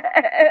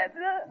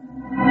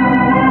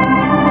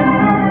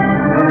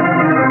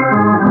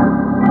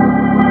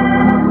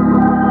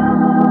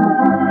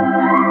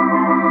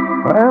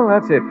 Well,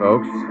 that's it,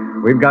 folks.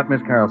 We've got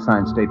Miss Carroll's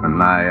signed statement,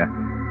 and I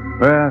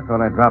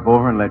thought I'd drop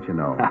over and let you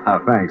know.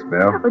 Thanks,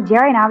 Bill. Well,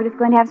 Jerry and I were just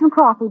going to have some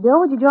coffee. Bill,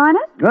 would you join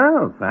us?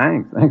 Oh,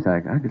 thanks. I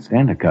could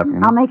stand a cup, you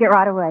know. I'll make it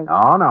right away.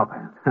 Oh, no,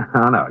 Pam.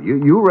 Oh, no.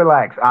 You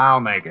relax. I'll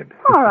make it.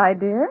 All right,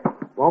 dear.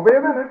 Won't be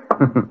a minute.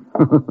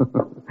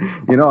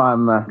 You know,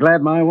 I'm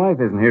glad my wife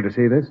isn't here to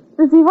see this.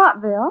 To see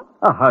what, Bill?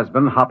 A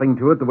husband hopping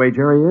to it the way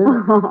Jerry is.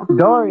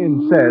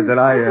 Dorian says that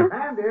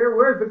Pam, dear,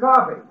 where's the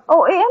coffee?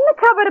 Oh, in the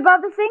cupboard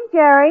above the sink,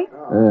 Jerry.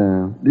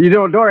 You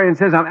know, Dorian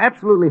says I'm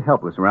absolutely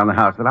helpless around the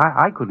house, that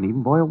I couldn't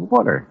even boil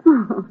water.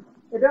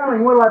 Hey,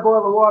 darling, what'll I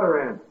boil the water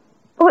in?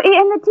 Oh,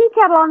 in the tea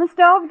kettle on the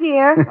stove,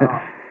 dear.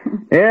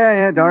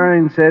 Yeah,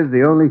 Dorian says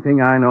the only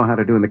thing I know how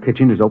to do in the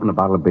kitchen is open a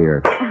bottle of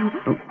beer.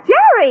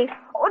 Jerry!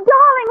 Oh,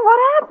 darling, what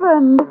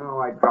happened? Oh,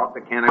 I dropped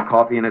the can of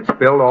coffee and it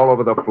spilled all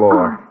over the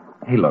floor.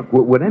 Hey, look,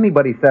 would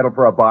anybody settle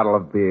for a bottle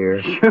of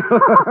beer?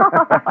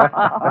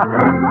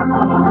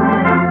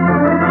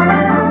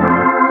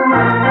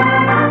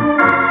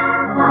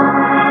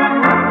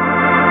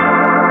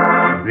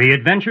 The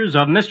adventures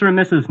of Mr. and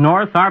Mrs.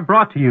 North are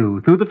brought to you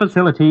through the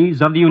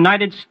facilities of the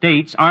United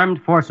States Armed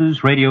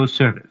Forces Radio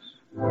Service.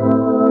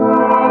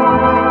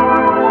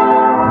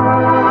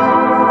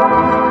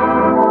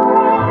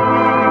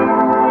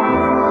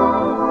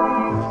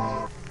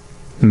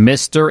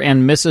 Mr.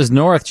 and Mrs.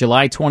 North,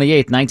 July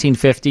 28,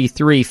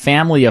 1953,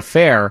 Family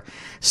Affair,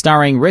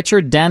 starring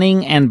Richard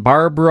Denning and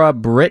Barbara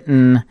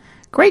Britton.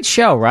 Great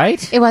show,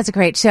 right? It was a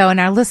great show, and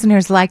our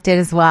listeners liked it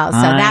as well, so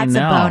that's a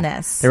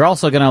bonus. They're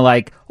also going to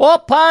like,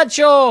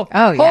 Pancho!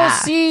 Oh, yeah.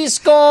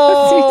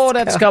 Cisco!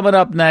 That's coming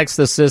up next,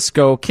 the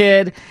Cisco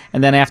Kid.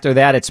 And then after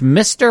that, it's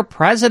Mr.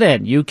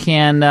 President. You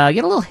can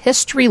get a little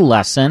history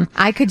lesson.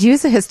 I could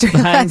use a history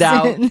lesson. Find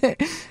out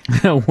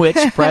which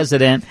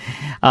president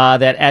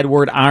that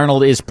Edward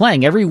Arnold is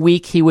playing. Every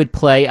week he would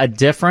play a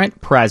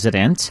different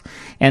president,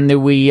 and they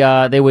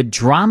would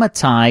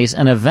dramatize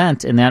an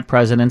event in that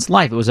president's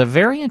life. It was a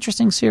very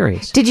interesting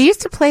series. Did you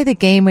used to play the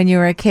game when you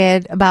were a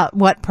kid about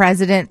what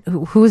president,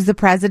 who's the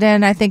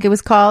president, I think it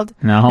was called?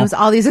 No. It was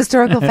all these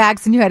historical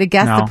facts, and you had to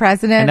guess the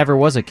president. I never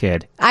was a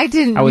kid. I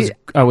didn't.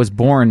 I was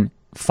born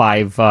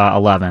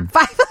 5'11".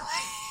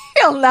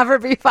 You'll never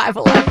be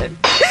 5'11".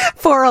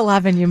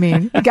 4'11", you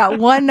mean? You got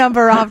one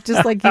number off,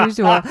 just like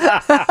usual.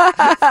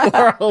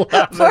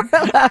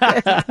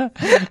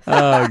 4'11".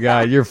 Oh,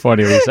 God, you're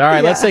funny, Lisa. All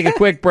right, let's take a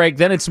quick break.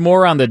 Then it's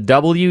more on the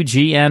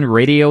WGN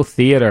Radio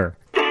Theater.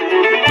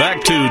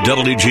 Back to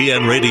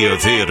WGN Radio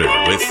Theater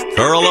with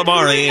Earl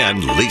Amari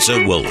and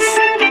Lisa Wolf.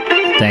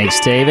 Thanks,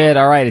 David.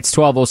 All right, it's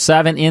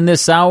 12:07 in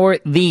this hour.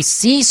 The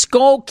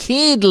Cisco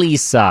Kid,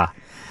 Lisa.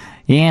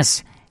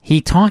 Yes, he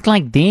talked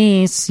like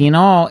this, you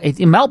know.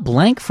 Mel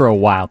Blanc for a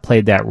while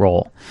played that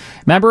role.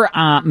 Remember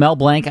Mel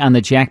Blanc on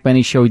the Jack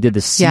Benny Show? He did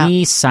the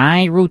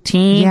C-Sigh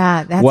routine.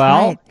 Yeah, that's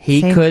right.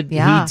 He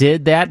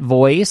did that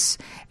voice,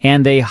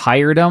 and they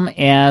hired him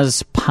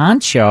as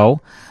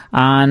Pancho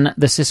on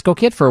the Cisco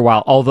Kid for a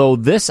while. Although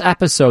this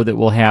episode that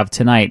we'll have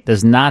tonight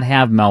does not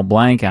have Mel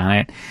Blanc on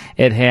it.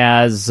 It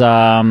has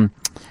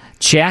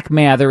Jack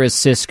Mather as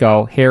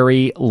Cisco,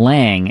 Harry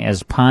Lang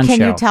as Pancho.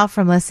 Can you tell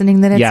from listening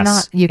that it's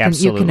yes, not?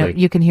 Absolutely.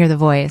 You can hear the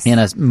voice. In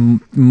a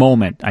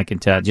moment, I can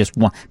tell. Just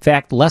one. In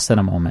fact, less than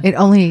a moment. It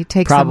only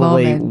takes a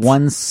moment. Probably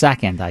 1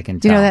 second, I can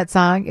tell. Do you know that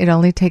song? It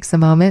only takes a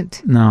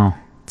moment. No.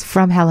 It's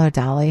from Hello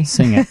Dolly.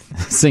 Sing it.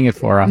 Sing it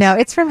for us. No,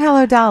 it's from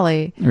Hello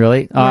Dolly.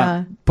 Really?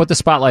 Yeah. Put the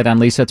spotlight on,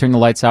 Lisa. Turn the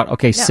lights out.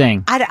 Okay,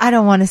 sing. I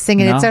don't want to sing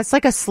it. No? It's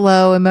like a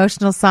slow,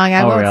 emotional song.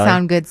 I won't really?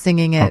 sound good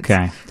singing it.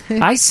 Okay.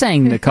 I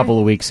sang a couple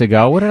of weeks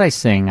ago. What did I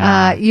sing?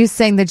 You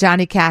sang the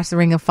Johnny Cash, The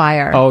Ring of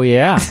Fire. Oh,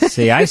 yeah.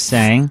 See, I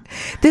sang.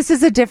 This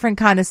is a different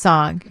kind of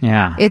song.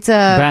 Yeah. It's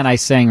a... Ben, I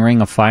sang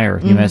Ring of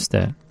Fire. You missed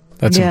it.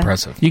 That's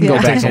impressive. You can go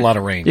back. It takes a lot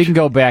of range. You can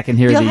go back and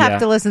hear You'll the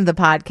have to listen to the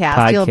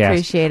podcast. You'll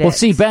appreciate it. Well,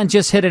 see, Ben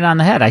just hit it on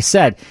the head. I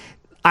said,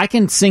 I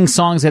can sing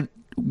songs that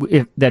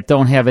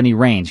don't have any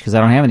range because I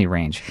don't have any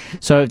range.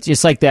 So it's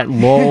just like that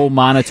low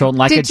monotone,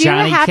 like a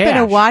Johnny Cash. Did you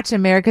happen to watch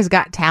America's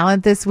Got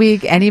Talent this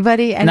week?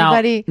 Anybody?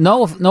 Now,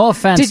 no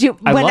offense. Did you?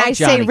 When I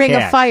say Johnny Ring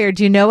Cash. of Fire,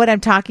 do you know what I'm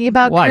talking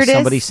about? Why? Curtis?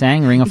 Somebody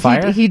sang Ring of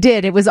Fire? He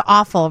did. It was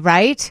awful,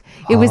 right?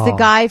 It was the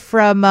guy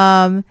from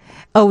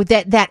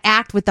that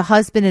act with the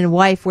husband and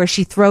wife where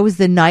she throws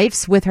the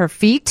knives with her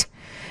feet.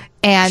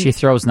 And she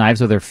throws knives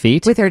with her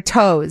feet? With her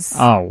toes.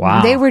 Oh,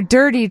 wow. They were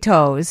dirty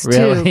toes,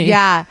 really? too.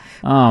 Yeah.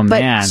 Oh,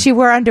 but man. But she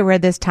wore underwear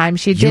this time.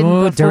 She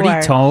didn't before.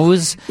 Dirty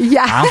toes?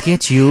 Yeah. I'll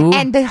get you.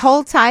 And the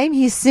whole time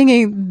he's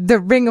singing the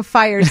Ring of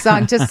Fire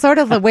song, just sort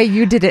of the way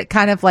you did it,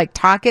 kind of like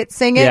talk it,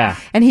 sing it. Yeah.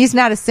 And he's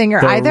not a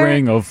singer either. The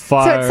Ring of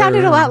Fire. So it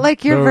sounded a lot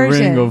like your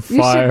version. Ring of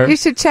Fire. You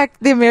should check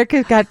the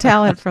America's Got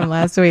Talent from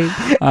last week.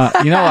 You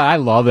know what? I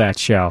love that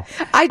show.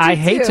 I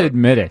hate to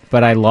admit it,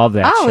 but I love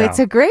that show. Oh, it's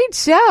a great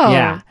show.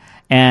 Yeah.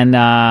 And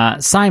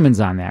Simon's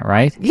on that,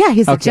 right? Yeah,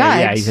 he's a judge.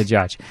 Yeah, he's a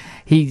judge.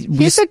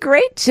 He's a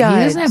great judge.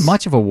 He doesn't have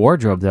much of a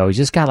wardrobe, though. He's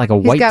just got like a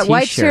white got T-shirt.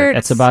 white shirts.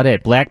 That's about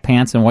it. Black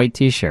pants and white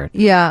T-shirt.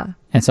 Yeah.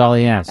 That's all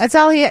he has. That's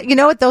all he. You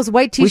know what? Those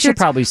white T-shirts we should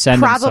probably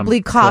send him some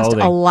cost clothing.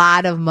 a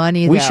lot of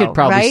money. We though, should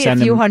probably right? send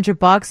a few him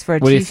 $100 for a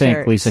T-shirt. What do you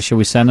think, Lisa? Should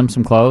we send him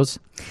some clothes?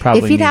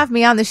 Probably. If he'd have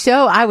me on the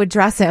show, I would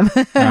dress him.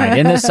 All right.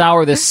 In this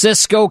hour, the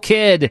Cisco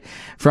Kid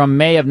from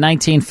May of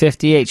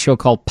 1958, show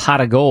called Pot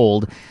of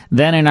Gold.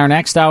 Then in our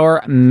next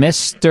hour,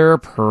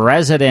 Mr.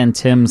 President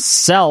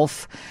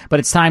himself. But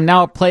it's time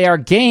now to play our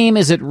game.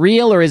 Is it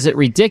real or is it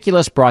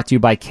ridiculous? Brought to you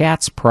by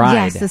Cat's Pride.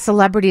 Yes, the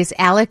celebrity is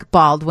Alec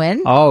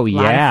Baldwin. Oh,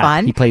 yeah. A lot of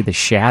fun. He played the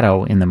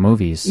Shadow in the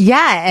movies.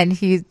 Yeah, and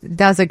he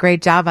does a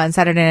great job on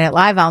Saturday Night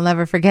Live. I'll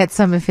never forget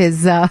some of his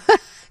skits on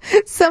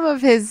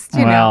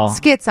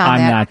that.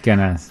 I'm not going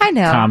to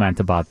comment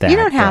about that. You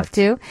don't have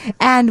to.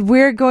 And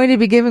we're going to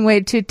be giving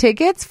away 2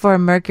 tickets for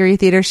Mercury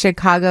Theater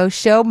Chicago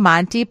show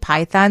Monty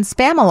Python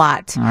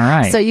Spam-A-Lot. All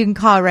right. So you can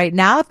call right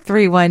now,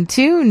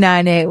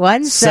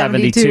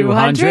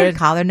 312-981-7200.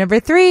 Caller number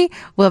 3.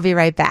 We'll be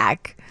right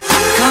back.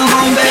 Come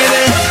on,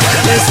 baby.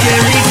 Let's get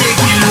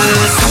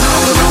ridiculous.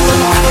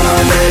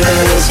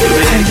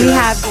 And we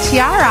have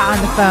Tiara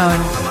on the phone.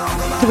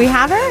 Do we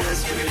have her?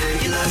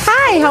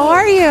 Hi, how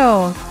are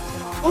you?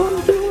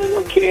 I'm doing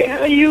okay. How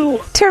are you?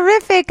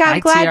 Terrific. I'm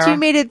glad Tiara. you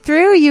made it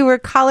through. You were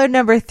caller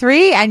number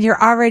 3, and you're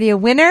already a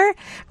winner.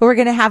 But we're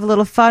going to have a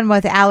little fun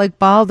with Alec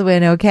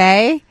Baldwin,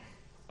 okay?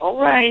 All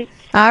right.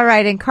 All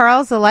right. And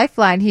Carl's the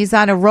lifeline. He's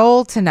on a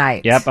roll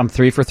tonight. Yep, I'm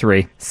 3 for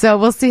 3. So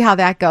we'll see how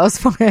that goes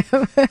for him.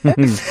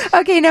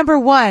 Okay, number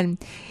 1.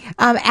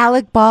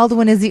 Alec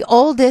Baldwin is the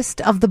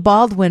oldest of the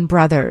Baldwin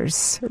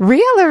brothers.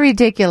 Real or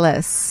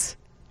ridiculous?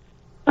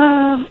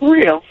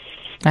 Real.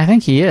 I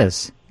think he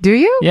is. Do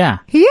you? Yeah.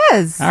 He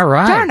is. All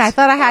right. Darn, I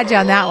thought I had you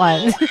on that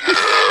one.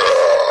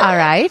 All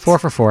right. 4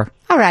 for 4.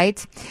 All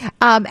right.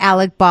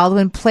 Alec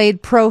Baldwin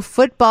played pro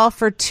football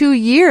for 2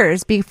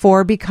 years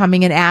before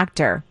becoming an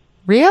actor.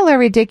 Real or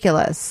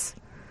ridiculous?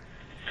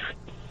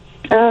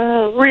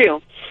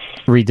 Real.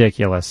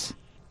 Ridiculous.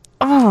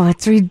 Oh,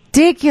 it's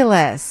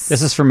ridiculous.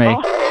 This is for me.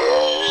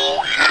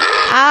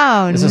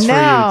 Oh, This is for you,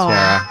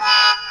 Tara.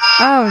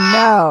 Oh,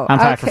 no. I'm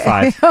 5 for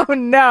 5. Oh,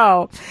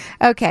 no.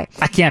 Okay.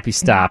 I can't be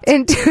stopped.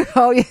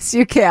 Oh, yes,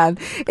 you can.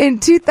 In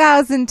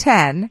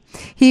 2010,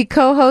 he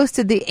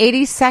co-hosted the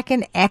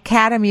 82nd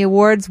Academy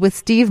Awards with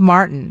Steve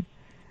Martin.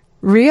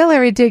 Real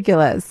or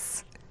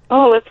ridiculous?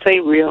 Oh, let's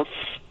say real.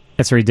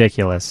 It's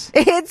ridiculous.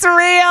 It's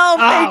real.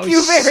 Thank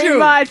you very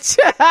much.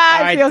 All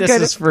right, this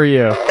is for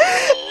you.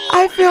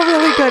 I feel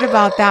really good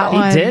about that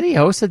one. He did? He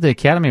hosted the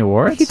Academy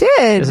Awards? He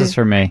did. This is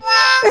for me.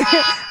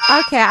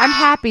 Okay, I'm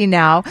happy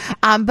now.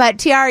 But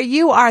Tiara,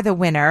 you are the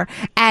winner,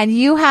 and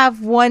you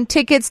have won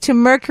tickets to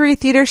Mercury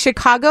Theater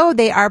Chicago.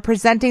 They are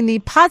presenting the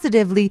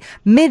positively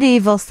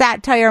medieval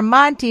satire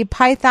Monty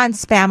Python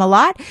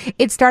Spamalot.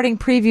 It's starting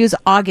previews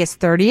August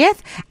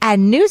 30th,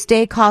 and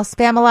Newsday calls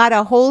Spamalot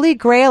a holy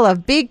grail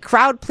of big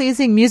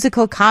crowd-pleasing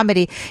musical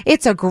comedy.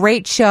 It's a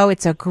great show.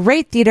 It's a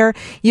great theater.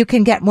 You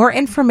can get more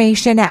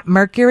information at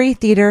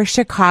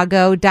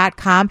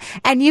mercurytheaterchicago.com,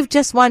 and you've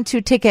just won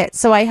 2 tickets,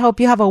 so I hope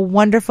you have a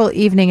wonderful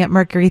evening at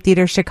Mercury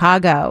Theater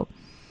Chicago.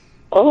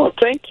 Oh,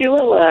 thank you a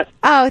lot.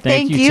 Oh,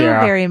 thank you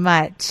Tara. very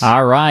much.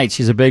 All right.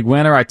 She's a big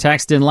winner. Our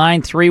text in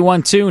line,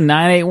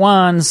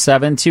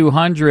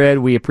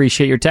 312-981-7200. We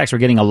appreciate your text. We're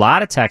getting a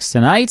lot of texts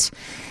tonight,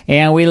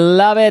 and we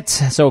love it.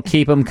 So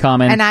keep them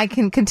coming. And I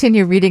can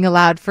continue reading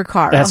aloud for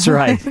Carl. That's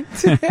right.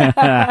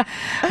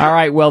 All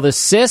right. Well, the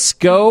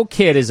Cisco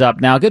Kid is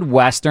up now. Good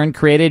Western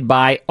created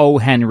by O.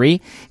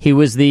 Henry. He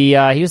was the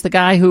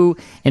guy who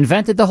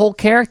invented the whole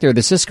character.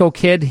 The Cisco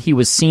Kid, he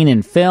was seen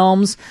in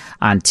films,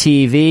 on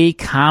TV,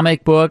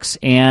 comic books,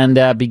 and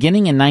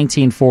beginning in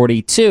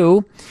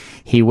 1942,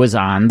 he was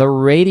on the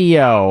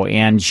radio.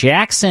 And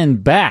Jackson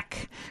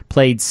Beck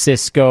played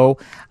Cisco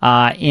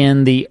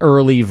in the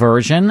early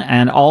version.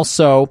 And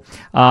also,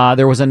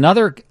 there was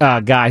another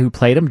guy who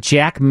played him,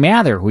 Jack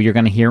Mather, who you're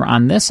going to hear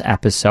on this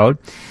episode.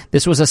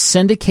 This was a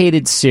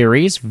syndicated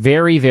series,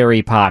 very,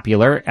 very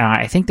popular.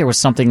 I think there was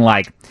something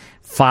like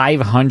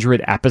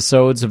 500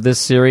 episodes of this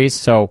series,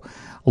 so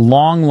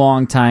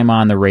long time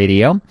on the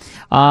radio.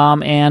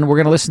 And we're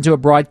going to listen to a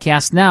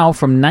broadcast now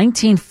from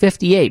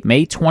 1958,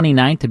 May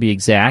 29th to be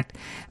exact.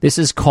 This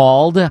is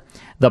called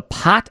The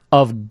Pot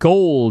of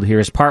Gold.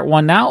 Here's part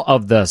 1 now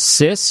of The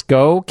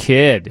Cisco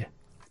Kid.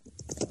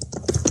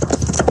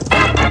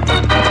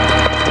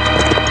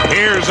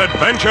 Here's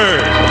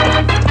adventure.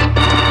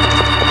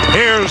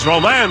 Here's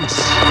romance.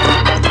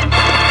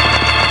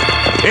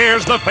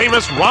 Here's the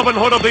famous Robin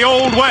Hood of the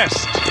Old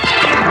West.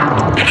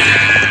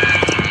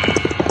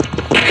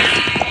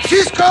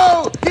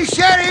 Cisco, the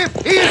sheriff,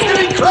 he is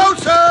getting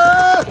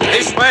closer.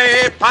 This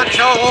way,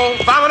 Pancho,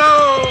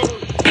 vámonos.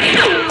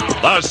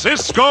 The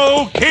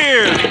Cisco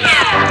Kid.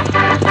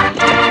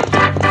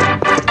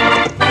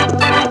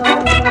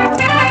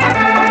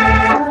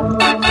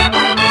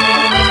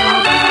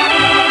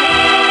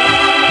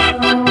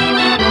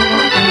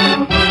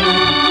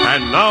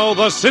 And now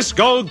the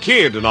Cisco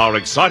Kid in our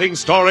exciting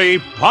story,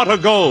 Pot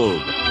of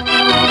Gold.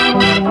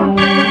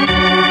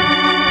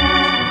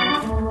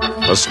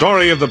 The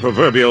story of the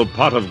proverbial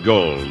pot of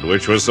gold,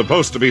 which was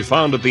supposed to be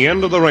found at the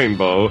end of the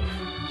rainbow,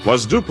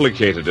 was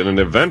duplicated in an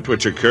event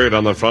which occurred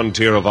on the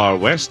frontier of our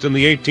West in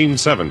the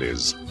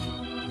 1870s.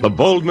 The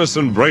boldness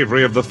and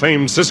bravery of the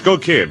famed Cisco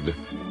Kid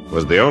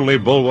was the only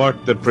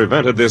bulwark that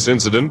prevented this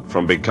incident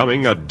from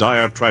becoming a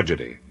dire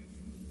tragedy.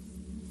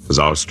 As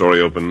our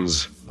story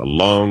opens, the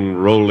long,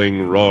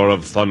 rolling roar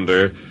of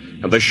thunder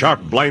and the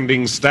sharp,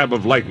 blinding stab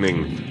of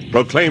lightning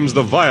proclaims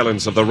the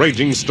violence of the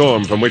raging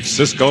storm from which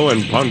Cisco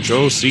and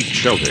Pancho seek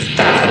shelter.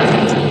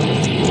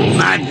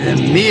 Madre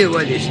mia,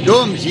 what a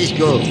storm,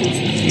 Cisco.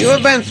 You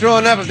have been through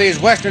enough of these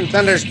western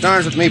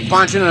thunderstorms with me,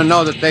 Pancho, and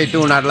know that they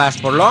do not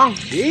last for long.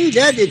 See,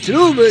 that is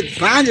true, but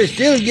Pancho's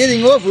still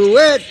getting awful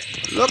wet.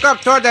 Look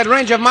up toward that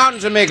range of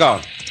mountains,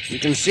 amigo. You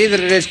can see that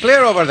it is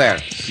clear over there.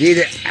 See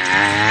the...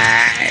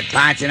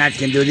 Pancho not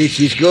can do this,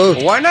 Cisco.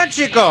 Why not,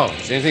 Chico?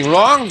 Is anything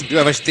wrong? Do you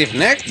have a stiff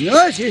neck?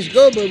 No,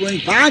 Cisco, but when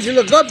Pancho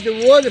look up,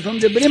 the water from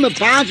the brim of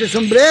Pancho's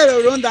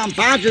sombrero run down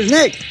Pancho's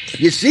neck.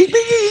 You see,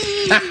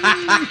 Piggy?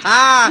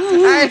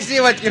 I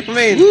see what you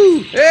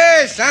mean.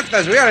 Hey,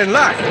 Santos, we are in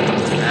luck.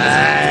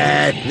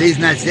 Please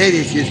not say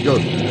this, Cisco.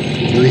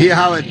 You hear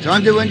how it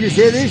thunder when you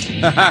say this?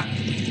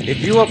 If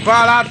you will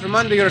crawl out from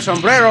under your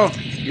sombrero,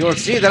 you'll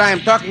see that I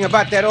am talking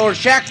about that old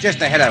shack just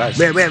ahead of us.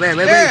 Wait. Where's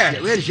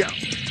the shack?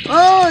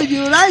 Oh,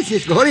 you're right,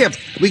 Cisco. Hurry up.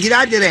 We get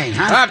out the rain,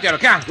 huh? Up there,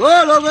 come.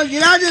 Go, loco,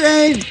 get out the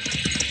rain.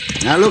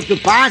 Now look to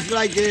Pancho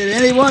like there's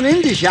anyone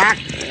in the shack.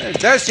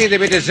 It does seem to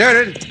be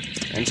deserted.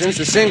 And since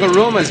the single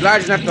room is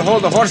large enough to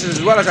hold the horses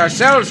as well as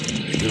ourselves,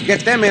 we'll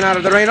get them in out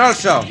of the rain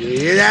also. You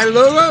hear that,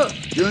 loco?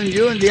 Soon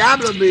you and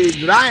Diablo be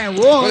dry and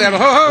warm.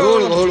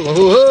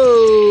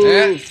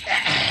 Yeah.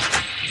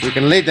 We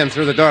can lead them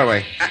through the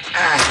doorway.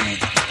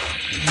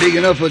 Big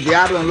enough for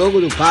Diablo and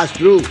Loco to pass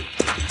through.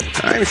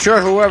 I'm sure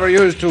whoever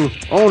used to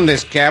own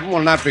this cabin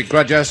will not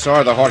begrudge us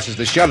or the horses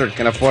the shelter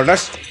can afford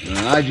us.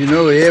 How'd you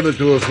know we're able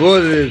to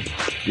afford it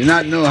if you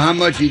not know how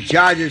much he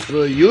charges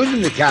for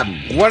using the cabin?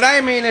 What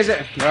I mean is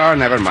that... Oh,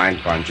 never mind,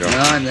 Pancho.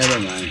 No,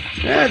 never mind.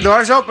 Yeah,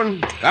 door's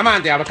open. Come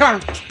on, Diablo, come.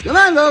 Come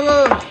on,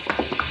 Loco.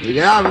 We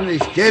get out from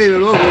this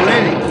terrible local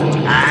raining.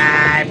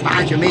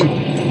 Pancho, we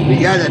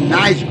got a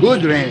nice,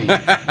 good raining.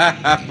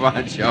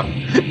 Pancho,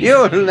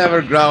 you'll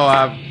never grow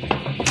up.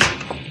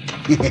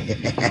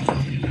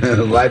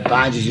 Why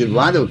Pancho should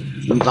want to?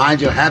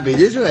 Pancho happy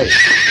this way.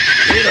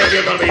 You know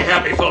you're going to be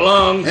happy for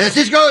long.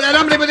 Cisco, that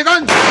hombre with the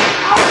gun.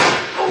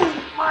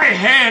 Oh, my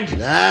hand.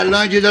 That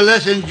learned you the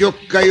lesson, you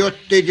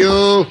coyote,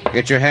 you.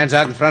 Get your hands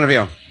out in front of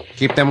you.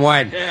 Keep them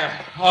wide.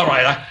 Yeah, all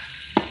right.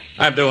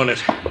 I'm doing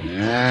it.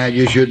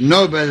 You should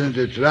know better than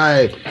to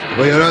try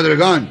for your other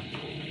gun.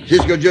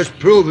 Cisco just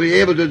proved he's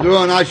able to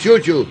draw and I'll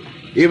shoot you,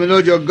 even though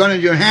your gun is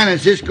in your hand and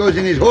Cisco's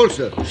in his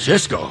holster.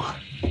 Cisco?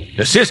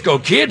 The Cisco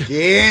Kid?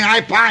 Sí,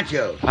 I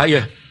Pancho.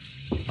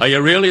 Are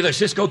you really the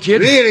Cisco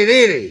Kid?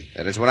 Really.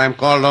 That is what I'm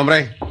called,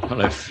 hombre.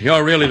 Well, if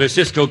you're really the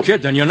Cisco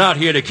Kid, then you're not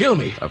here to kill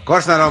me. Of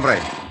course not, hombre.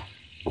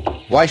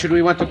 Why should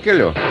we want to kill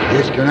you?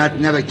 Cisco not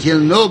never kill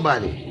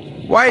nobody.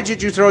 Why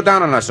did you throw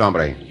down on us,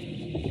 hombre?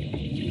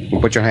 You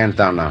put your hands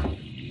down now.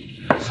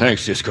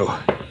 Thanks, Cisco.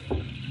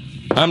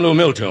 I'm Lou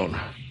Milton.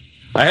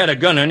 I had a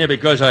gun on you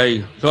because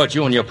I thought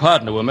you and your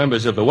partner were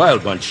members of the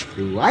Wild Bunch.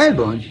 The Wild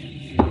Bunch?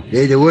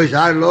 They're the worst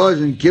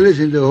outlaws and killers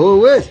in the whole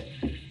West.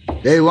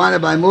 They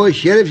wanted by more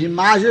sheriffs in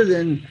Mazda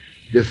than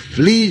the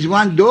fleas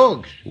want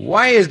dogs.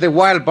 Why is the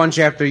Wild Bunch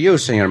after you,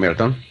 Senor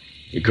Milton?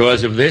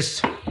 Because of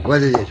this.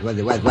 What is this?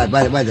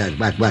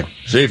 What?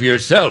 See for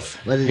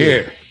yourself. What is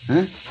here,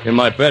 Huh? in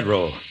my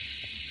bedroll.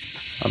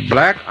 A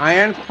black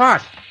iron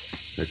pot.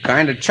 The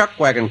kind a chuck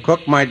wagon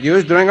cook might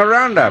use during a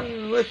roundup.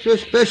 What's so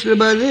special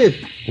about this?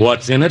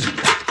 What's in it?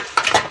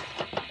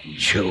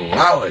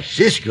 Chihuahua,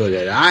 Cisco,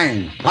 that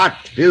iron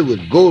pot filled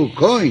with gold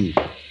coins.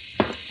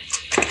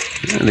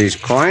 These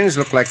coins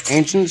look like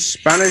ancient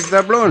Spanish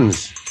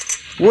doubloons.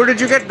 Where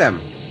did you get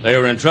them? They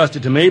were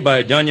entrusted to me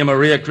by Doña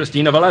Maria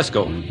Cristina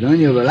Velasco.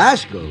 Doña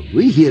Velasco?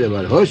 We hear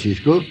about her,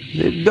 Cisco.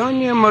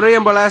 Doña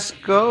Maria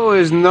Velasco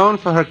is known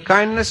for her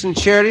kindness and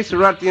charity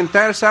throughout the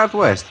entire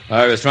Southwest.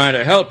 I was trying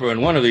to help her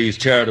in one of these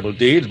charitable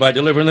deeds by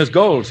delivering this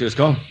gold,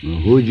 Cisco.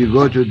 Who'd you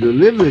go to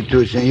deliver it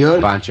to,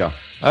 senor? Pancho.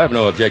 I have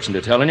no objection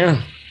to telling you.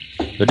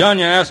 The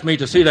Doña asked me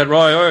to see that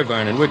Roy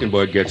Irvine in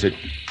Wickenburg gets it.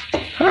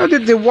 How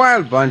did the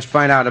Wild Bunch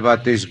find out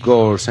about this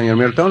gold, Senor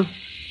Milton?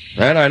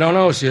 That I don't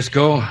know,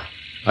 Cisco.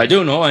 I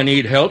do know I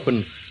need help,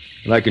 and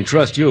I can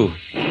trust you.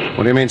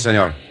 What do you mean,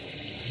 senor?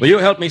 Will you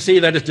help me see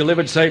that it's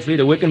delivered safely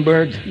to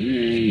Wickenburg?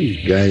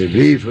 Gotta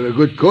be for a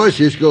good cause,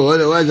 Cisco.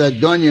 Otherwise, that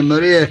Doña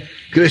Maria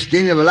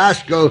Cristina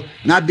Velasco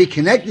not be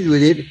connected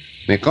with it.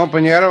 Mi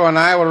compañero and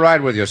I will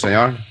ride with you,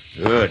 senor.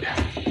 Good.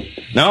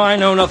 Now I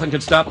know nothing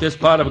can stop this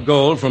pot of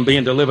gold from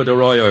being delivered to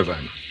Roy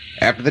Irvine.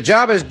 After the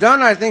job is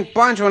done, I think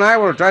Pancho and I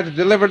will try to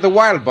deliver the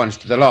Wild Bunch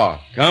to the law.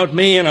 Count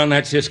me in on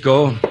that,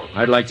 Cisco.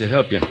 I'd like to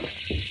help you.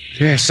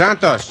 Yes,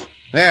 Santos.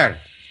 There,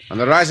 on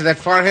the rise of that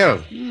far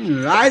hill.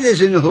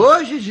 Riders and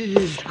horses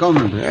is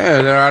coming.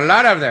 Yeah, there are a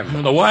lot of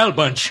them. The Wild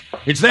Bunch.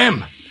 It's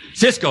them.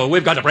 Cisco,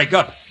 we've got to break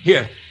up.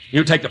 Here,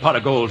 you take the pot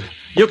of gold.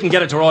 You can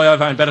get it to Roy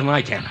Irvine better than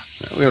I can.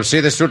 We'll see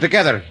this through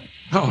together.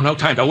 Oh, no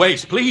time to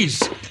waste,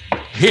 please.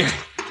 Here,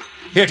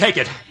 take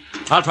it.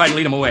 I'll try to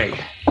lead him away.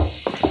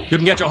 You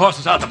can get your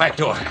horses out the back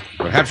door.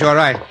 Perhaps you're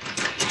right.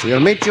 We'll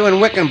meet you in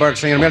Wickenburg,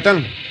 Senor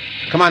Milton.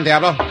 Come on,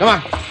 Diablo. Come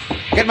on.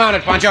 Get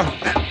mounted, Pancho.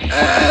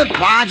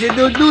 Pancho,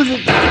 don't do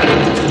it.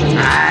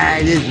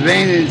 This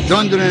rain is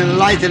thundering and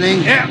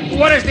lightning. Yeah,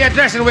 what is the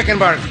address in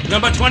Wickenburg?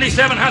 Number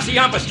 27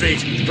 Hacienda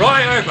Street.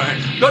 Roy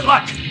Irvine. Good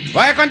luck.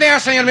 Vaya con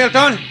Dios, Senor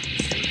Milton.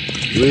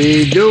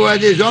 We do what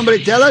this hombre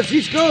tell us,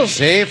 Cisco?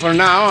 See, for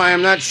now, I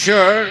am not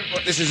sure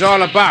what this is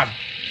all about.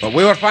 But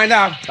we will find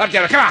out. Up,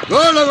 Diablo, come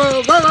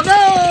on.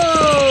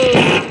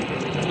 Go!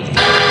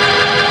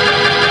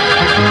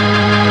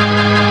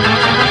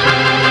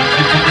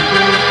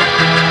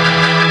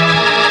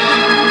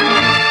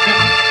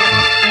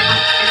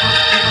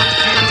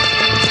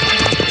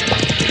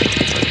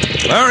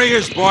 There he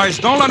is, boys.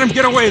 Don't let him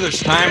get away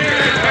this time.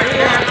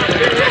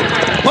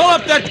 Pull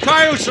up that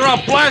cayuse or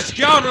I'll blast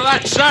you out of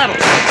that saddle.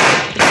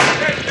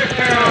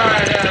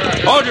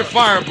 Hold your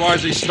fire,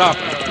 boys. He's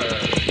stopping.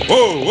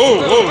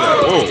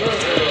 Whoa.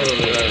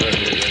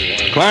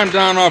 Climb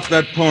down off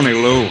that pony,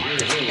 Lou.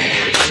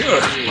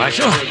 Sure,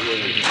 Marshal.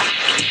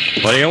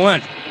 What do you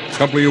want? A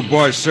couple of you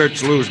boys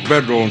search Lou's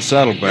bedroll and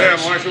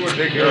saddlebags. Yeah, Marshal, we'll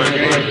take care of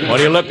it. What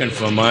are you looking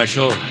for,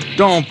 Marshal?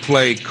 Don't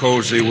play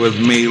cozy with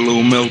me,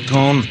 Lou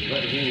Milton.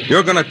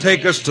 You're going to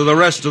take us to the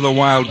rest of the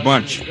Wild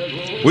Bunch.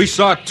 We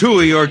saw two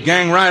of your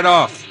gang right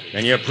off.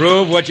 Can you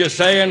prove what you're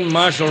saying,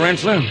 Marshal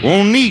Rensler?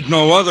 Won't need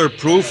no other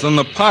proof than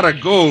the pot of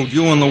gold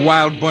you and the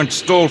Wild Bunch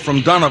stole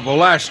from Donna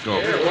Velasco.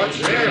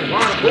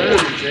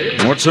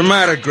 What's the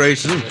matter,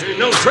 Grayson?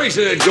 No trace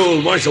of that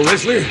gold, Marshal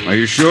Rensler. Are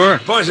you sure?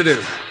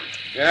 Positive.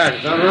 Yeah,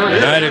 it's all right. The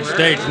United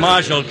States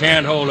Marshal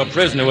can't hold a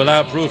prisoner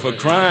without proof of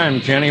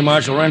crime, can he,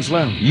 Marshal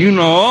Rensler? You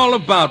know all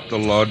about the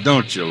law,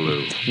 don't you,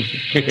 Lou?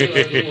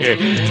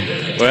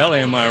 Well,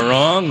 am I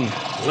wrong?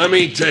 Let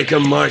me take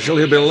him, Marshal.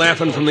 He'll be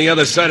laughing from the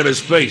other side of his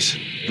face.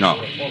 No.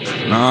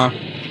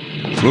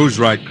 Lou's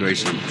right,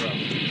 Grayson.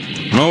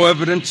 No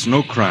evidence,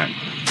 no crime.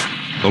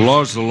 The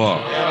law's the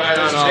law.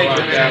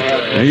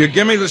 Now, you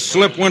give me the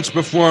slip once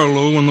before,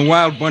 Lou, when the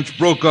Wild Bunch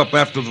broke up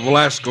after the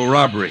Velasco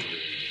robbery.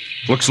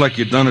 Looks like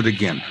you done it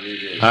again.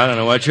 I don't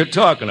know what you're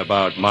talking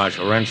about,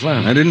 Marshal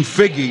Rensler. I didn't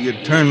figure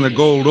you'd turn the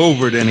gold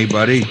over to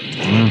anybody.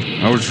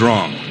 I was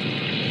wrong.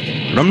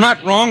 But I'm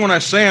not wrong when I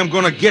say I'm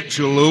going to get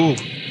you, Lou,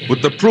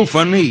 with the proof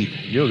I need.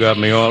 You got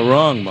me all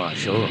wrong,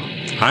 Marshal.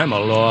 I'm a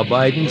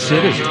law-abiding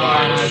citizen.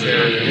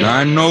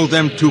 I know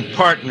them two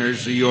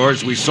partners of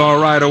yours we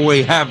saw right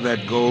away have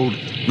that gold,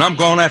 and I'm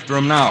going after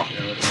them now.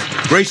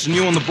 Grayson,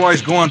 you and the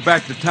boys go on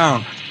back to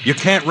town. You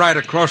can't ride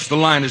across the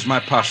line as my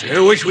posse. I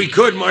wish we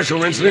could,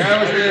 Marshal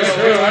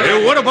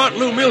Rensselaer. What about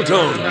Lou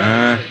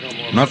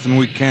Miltone? Nothing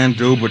we can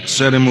do but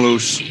set him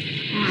loose.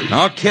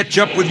 I'll catch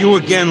up with you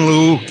again,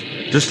 Lou,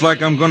 just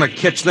like I'm going to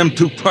catch them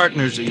two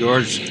partners of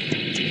yours.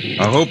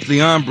 I hope the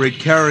hombre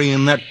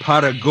carrying that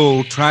pot of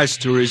gold tries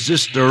to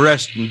resist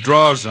arrest and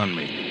draws on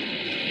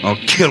me. I'll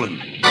kill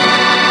him.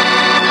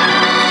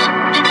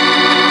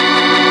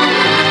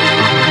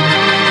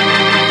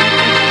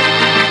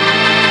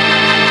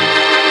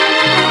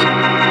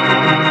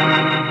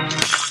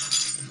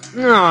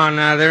 No,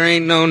 now, there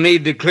ain't no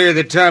need to clear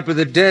the top of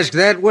the desk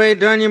that way,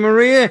 Doña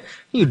Maria.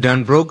 You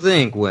done broke the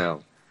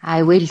inkwell.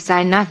 I will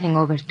sign nothing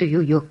over to you,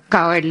 you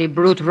cowardly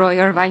brute, Roy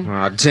Irvine.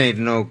 Oh, 'tain't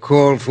no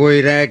call for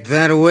you to act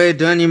that way,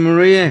 Doña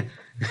Maria.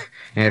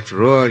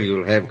 After all,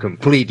 you'll have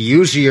complete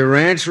use of your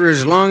ranch for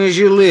as long as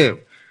you live.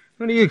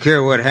 What do you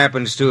care what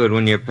happens to it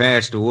when you're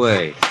passed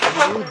away?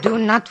 You do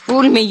not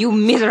fool me, you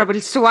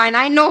miserable swine.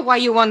 I know why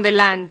you want the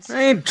land.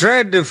 I ain't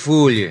tried to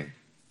fool you.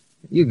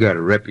 You got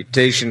a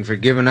reputation for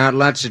giving out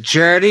lots of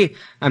charity.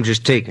 I'm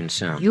just taking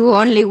some. You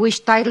only wish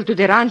title to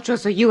the rancho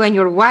so you and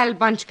your wild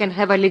bunch can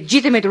have a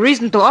legitimate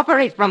reason to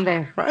operate from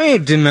there. I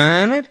ain't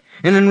denying it.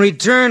 And in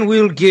return,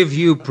 we'll give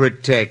you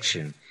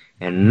protection.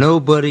 And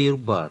nobody'll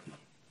bother you.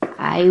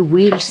 I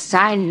will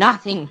sign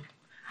nothing.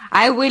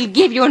 I will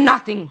give you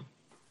nothing.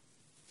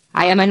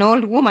 I am an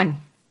old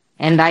woman,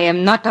 and I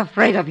am not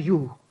afraid of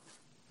you.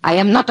 I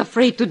am not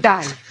afraid to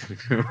die.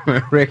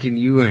 I reckon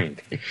you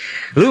ain't.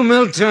 Lou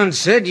Milton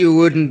said you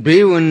wouldn't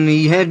be when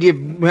he had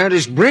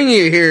us bring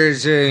you here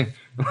as a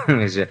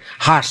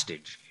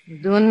hostage.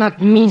 Do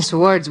not mince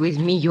words with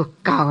me, you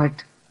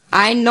coward.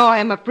 I know I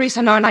am a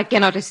prisoner and I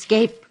cannot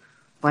escape.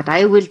 But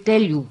I will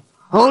tell you,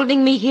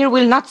 holding me here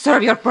will not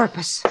serve your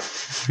purpose.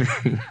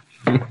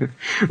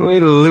 Wait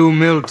till Lou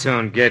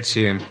Milton gets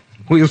here.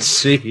 We'll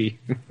see.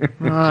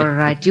 All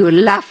right, you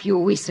laugh, you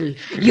whistle.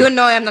 You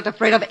know I'm not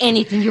afraid of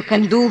anything you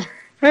can do.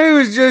 I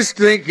was just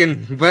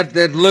thinking about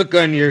that look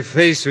on your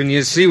face when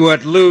you see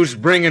what Lou's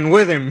bringing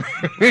with him.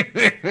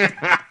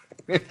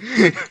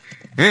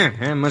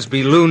 That must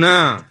be Lou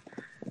now.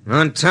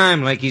 On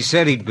time, like he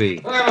said he'd be.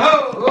 What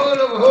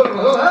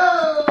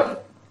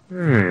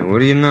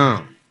do you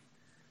know?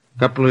 A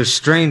couple of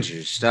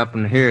strangers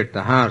stopping here at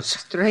the house.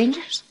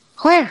 Strangers?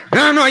 Where?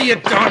 No, you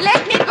don't.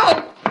 Let me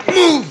go.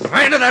 Move!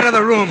 Right out of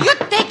the room. You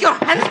take your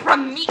hands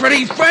from me.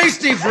 Pretty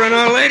feisty for an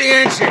old lady,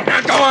 ain't you?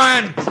 Now go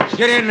on.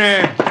 Get in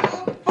there.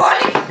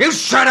 Bully! You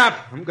shut up.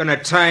 I'm going to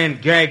tie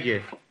and gag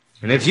you.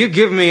 And if you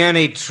give me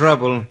any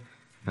trouble,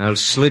 I'll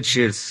slit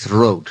your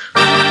throat.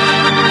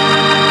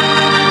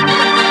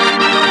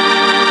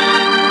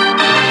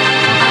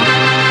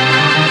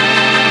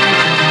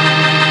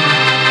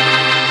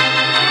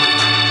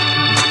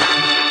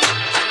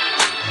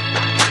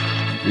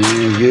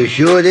 You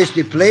sure this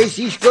the place,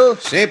 Cisco?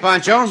 See,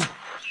 Pancho?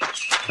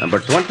 Number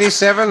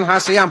 27,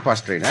 Haciampa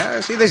Street.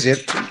 See, this is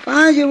it.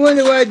 I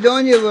wonder why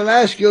Doña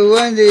Velasco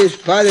when this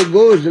pot of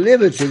gold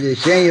delivered to the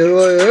Senor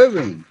Roy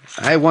Irving.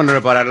 I wonder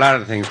about a lot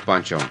of things,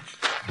 Pancho.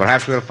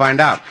 Perhaps we'll find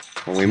out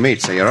when we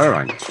meet Senor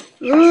Irving.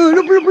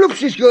 Oh, look,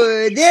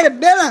 Cisco. There's a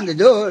bell on the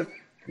door.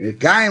 The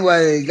kind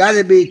where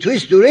gotta be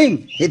twist to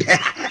ring.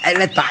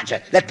 Let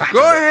Pancho.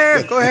 Go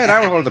ahead.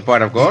 I will hold the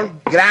pot of gold.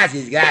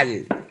 Gracias.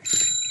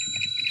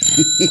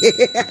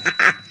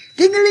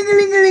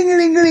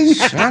 Ding-a-ling-a-ling-a-ling-a-ling-a-ling.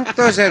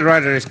 Santos, that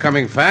rider is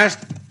coming fast.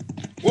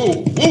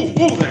 Whoa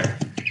there.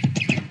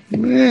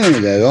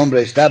 That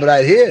hombre stop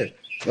right here.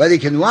 What he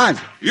can want?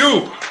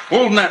 You,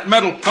 holding that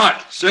metal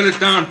pot, set it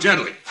down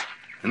gently.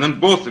 And then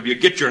both of you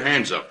get your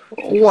hands up.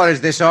 What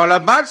is this all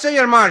about,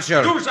 Senor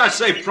Marshal? Do as I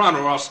say,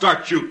 pronto, or I'll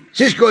start shooting.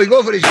 Cisco, he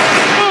go for his... Well,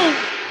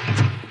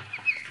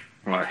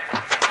 I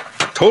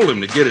told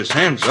him to get his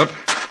hands up.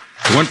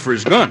 He went for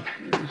his gun.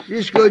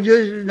 Cisco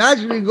just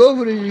naturally go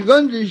for his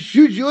gun to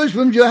shoot yours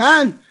from your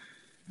hand.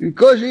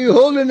 Because he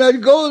holding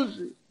that gold,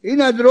 he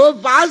not draw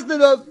fast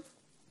enough.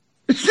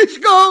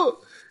 Cisco!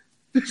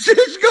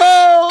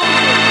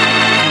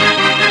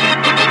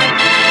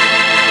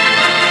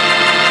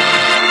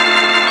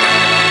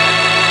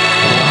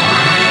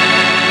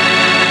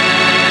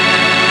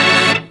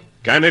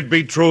 Can it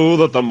be true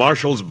that the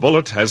Marshal's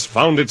bullet has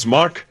found its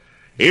mark?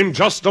 In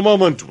just a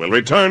moment, we'll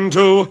return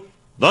to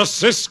the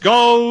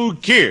Cisco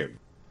Kid.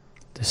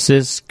 The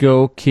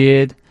Cisco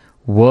Kid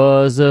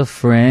was a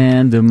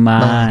friend of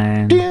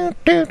mine.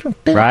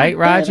 Right,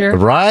 Roger?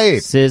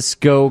 Right.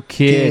 Cisco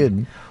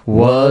Kid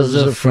was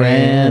a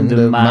friend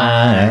of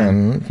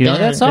mine. You know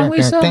that song,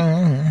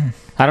 Lisa?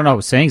 I don't know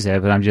who sings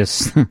it, but I'm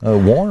just...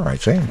 War, I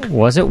think.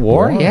 Was it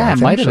War? Yeah, it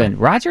might have so. been.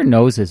 Roger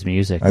knows his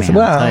music, man.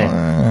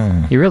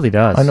 Well, he really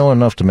does. I know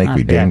enough to make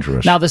me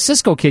dangerous. Now, the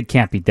Cisco Kid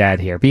can't be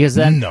dead here, because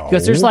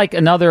there's like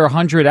another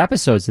 100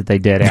 episodes that they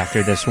did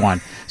after this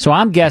one. So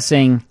I'm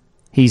guessing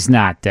he's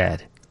not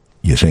dead.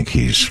 You think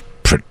he's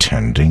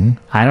Pretending?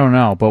 I don't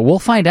know, but we'll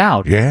find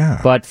out. Yeah.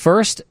 But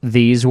first,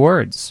 these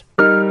words.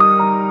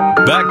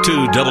 Back to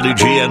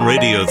WGN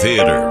Radio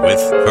Theater with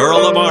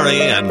Earl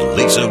Amari and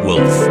Lisa Wolf.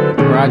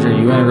 Roger,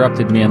 you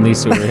interrupted me and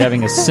Lisa. We were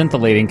having a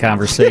scintillating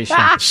conversation.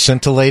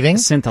 Scintillating?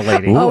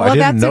 Scintillating. Ooh, I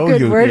didn't know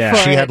you.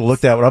 She had to look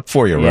that up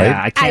for you, right?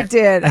 Yeah, I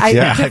did. I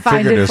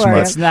defined figured it as for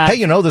much. you.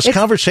 Hey, this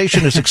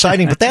conversation is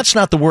exciting, but that's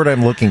not the word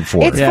I'm looking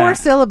for. It's 4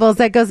 syllables.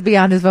 That goes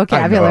beyond his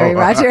vocabulary,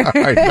 Roger.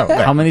 I know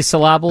that. How many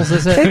syllables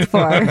is it? It's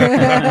 4.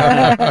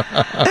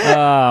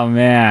 Oh,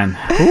 man.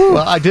 Well,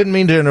 I didn't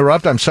mean to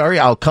interrupt. I'm sorry.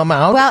 I'll come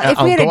out. Well, if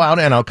I'll go out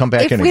and I'll come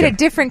back in If we again. had a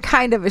different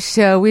kind of a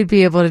show, we'd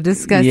be able to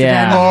discuss it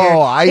on here.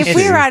 Oh, I if see.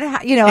 we were on,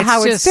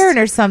 Howard just- Stern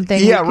or something,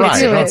 Yeah, we could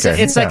right. do it.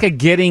 Okay. It's like a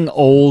getting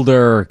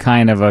older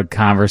kind of a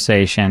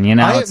conversation,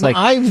 It's like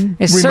I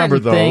it's remember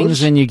certain things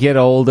those. when you get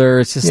older.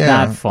 It's just Yeah.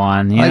 not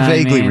fun. You know I what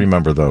vaguely mean?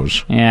 remember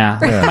those. Yeah,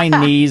 Yeah. my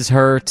knees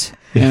hurt.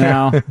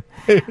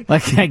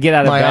 Like I get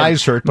out of My bed,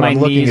 eyes hurt, but my I'm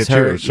looking knees at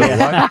you. hurt. So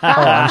what? Oh,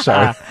 I'm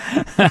sorry.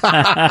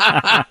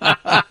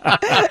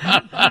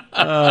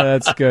 Oh,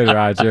 that's good,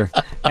 Roger.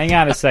 Hang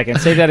on a second.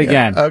 Say that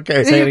again.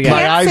 Okay. Say it again.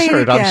 My eyes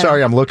hurt. I'm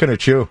sorry. I'm looking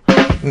at you.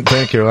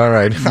 Thank you. All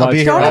right. I'll be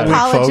here Don't all week,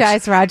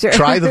 apologize, folks. Roger.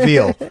 Try the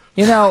veal.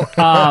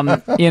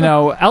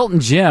 Elton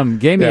Jim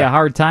gave me a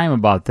hard time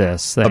about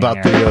this thing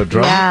About here. the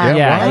drum?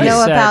 Yeah, I he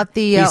know said- about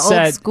the he old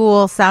said-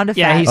 school sound effect.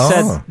 Yeah, he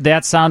said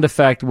that sound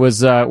effect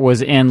was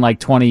in like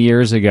 20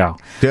 years ago.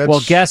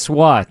 Well, guess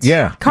what?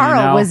 Yeah.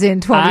 Carl was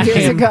in 20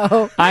 years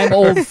ago. I'm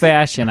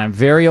old-fashioned. I'm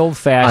very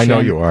old-fashioned. I know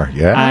you are,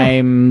 yeah.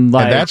 I'm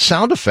like... And that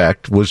sound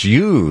effect was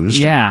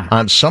used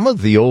on some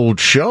of the old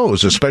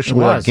shows,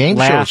 especially like game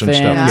shows and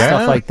stuff.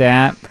 Stuff like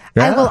that.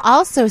 I will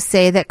also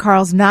say that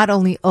Carl's not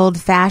only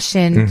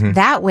old-fashioned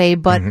that way,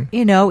 but,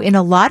 in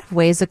a lot of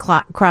ways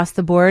across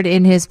the board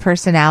in his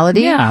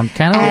personality. Yeah, I'm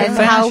kind of and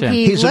how old-fashioned.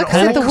 he looks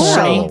at the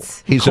world.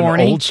 He's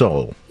Corny. an old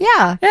soul.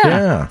 Yeah.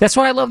 Yeah. That's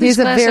why I love these He's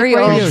a classic very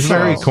radio old He's shows.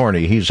 very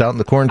corny. He's out in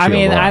the cornfield. I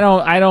mean, a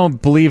lot. I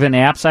don't believe in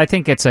apps. I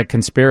think it's a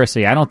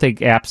conspiracy. I don't think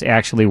apps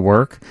actually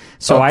work.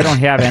 So I don't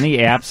have any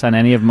apps on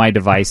any of my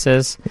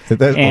devices. A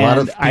lot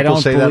of people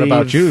say that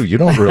about you. You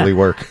don't really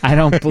work. I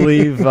don't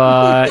believe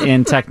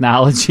in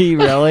technology,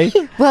 really.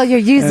 Well, you're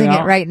using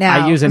it right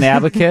now. I use an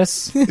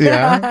abacus.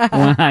 Yeah.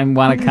 When I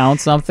want to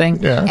count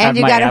something. Yeah. And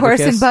you got a horse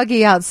and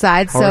buggy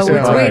outside, so Horse it's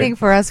and buggy. waiting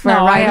for us for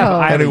a ride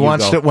home.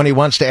 And when he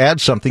wants to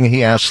add something,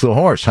 he asks the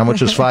horse, "How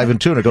much is 5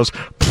 and 2?" And it goes,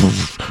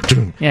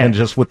 and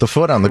just with the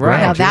foot on the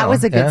ground. Now, that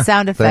was a good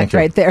sound effect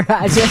right there,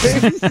 Roger.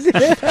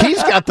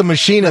 He's got the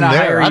machine in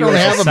there. I don't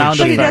have a machine.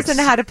 But he doesn't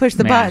know how to push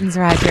the buttons,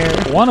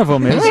 Roger. One of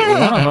them is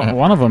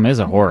one of them is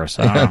a horse.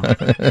 I don't know.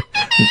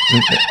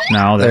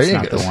 No, that's There you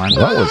not go. the one.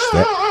 What was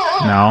that?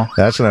 No,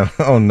 that's not.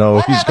 Oh no,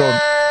 he's going.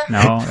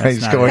 No, that's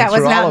he's not going it. That was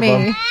through all not of me.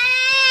 them.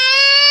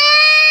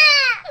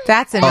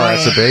 That's annoying.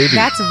 that's a baby.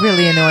 That's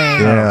really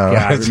annoying. Yeah,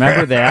 God,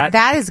 remember that?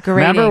 That is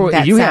grating, Remember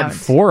that you sound. had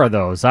 4 of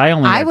those. I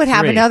only. I had would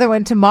have 3. another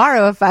one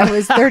tomorrow if I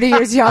was 30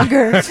 years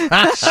younger.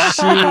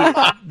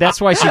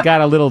 That's why she got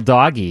a little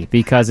doggy,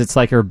 because it's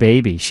like her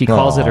baby. She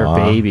calls it her Aw.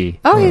 baby.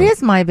 Oh, it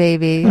is my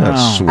baby.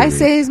 That's sweet. I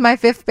say he's my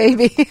 5th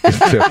baby.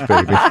 Fifth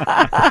baby.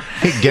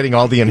 Getting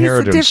all the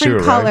inheritance It's a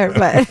different too, color,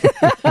 right? but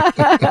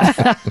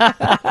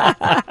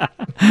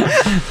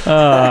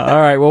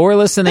All right. Well, we're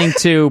listening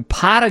to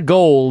Pot of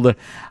Gold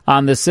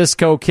on the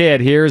Cisco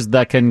Kid. Here's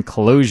the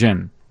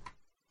conclusion.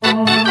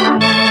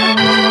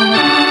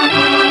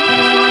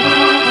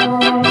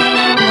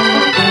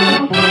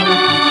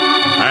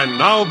 And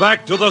now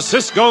back to the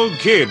Cisco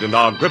Kid and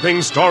our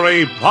gripping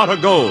story, Pot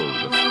of Gold.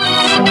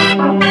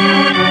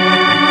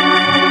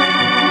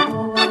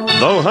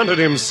 Though hunted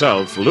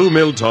himself, Lou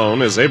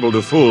Miltone is able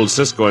to fool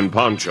Cisco and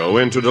Pancho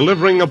into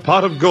delivering a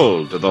pot of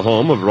gold to the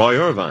home of Roy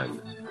Irvine.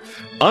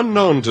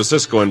 Unknown to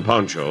Cisco and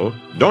Pancho,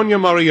 Doña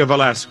Maria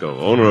Velasco,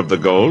 owner of the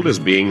gold, is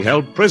being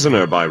held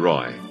prisoner by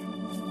Roy.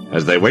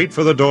 As they wait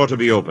for the door to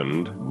be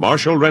opened,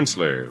 Marshal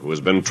Rensselaer, who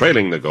has been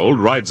trailing the gold,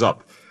 rides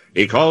up.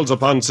 He calls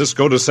upon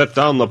Cisco to set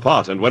down the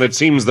pot, and when it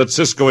seems that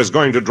Cisco is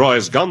going to draw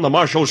his gun, the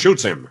Marshal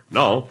shoots him.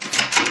 No.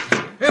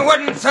 Hey,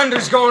 what in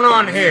thunder's going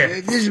on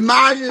here? This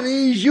Marshal,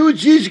 he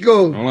shoots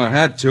Cisco. Well, I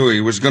had to.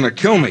 He was going to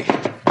kill me.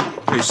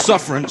 He's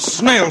suffering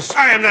snails.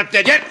 I am not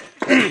dead yet.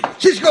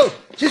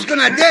 Cisco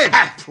not dead.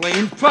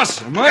 Plain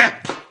fuss, am I?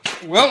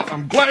 Well,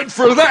 I'm glad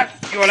for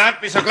that. You will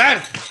not be so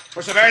glad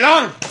for so very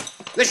long.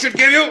 This should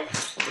give you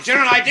a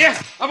general idea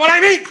of what I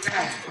mean.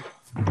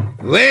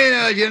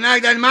 Well, you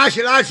knocked that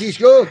Marshal out,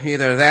 Cisco.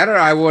 Either that or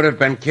I would have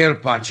been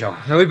killed, Pancho.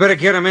 Now, we better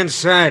get him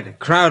inside. The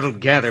crowd will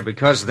gather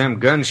because of them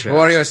gunshots. Who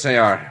are you,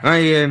 senor?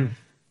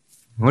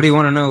 What do you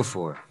want to know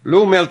for?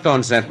 Lou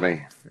Milton sent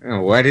me.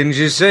 Oh, why didn't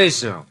you say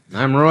so?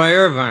 I'm Roy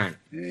Irvine.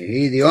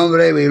 He the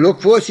hombre we look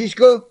for,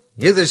 Cisco?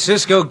 You the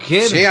Cisco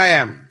Kid? See, I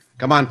am.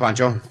 Come on,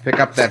 Pancho. Pick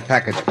up that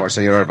package for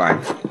Senor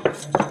Irvine.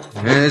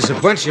 There's a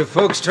bunch of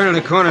folks turning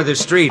the corner of the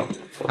street.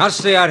 I'll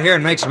stay out here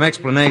and make some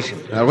explanation.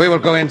 We will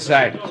go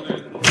inside.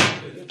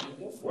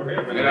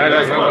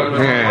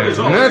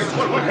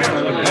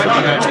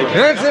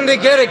 Nothing to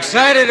get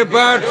excited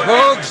about,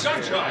 folks.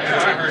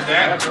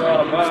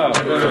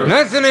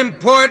 Nothing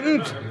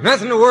important.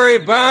 Nothing to worry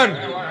about.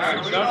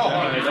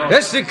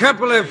 Just a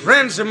couple of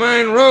friends of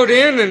mine rode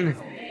in and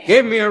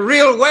gave me a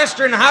real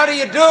Western how do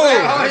you do.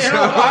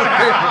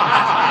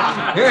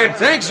 Yeah,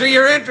 thanks for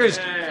your interest.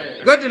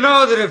 Good to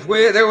know that if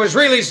there was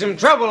really some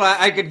trouble,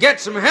 I could get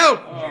some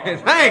help.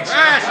 Thanks.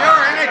 Yeah,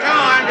 sure,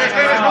 anytime. Just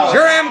let us know.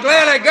 Sure am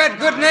glad I got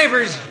good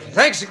neighbors.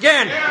 Thanks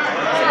again.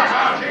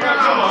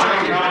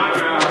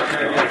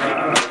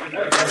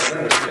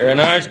 Yeah,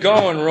 nice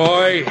going,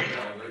 Roy.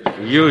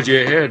 You used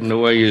your head in the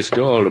way you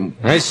stalled him.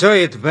 I saw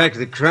you at the back of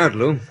the crowd,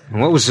 Lou.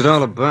 What was it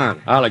all about?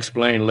 I'll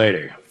explain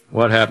later.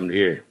 What happened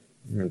here?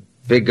 A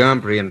big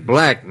hombre in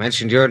black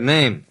mentioned your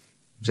name.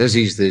 Says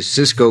he's the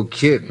Cisco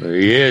Kid.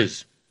 He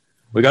is.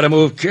 We gotta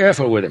move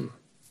careful with him.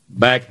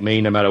 Back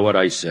me no matter what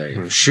I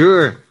say.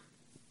 Sure.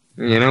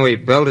 You know, he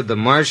belted the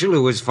marshal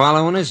who was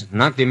following us,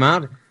 knocked him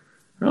out.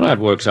 Well, that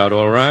works out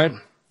all right. As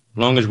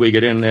long as we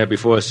get in there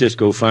before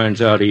Cisco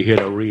finds out he hit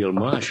a real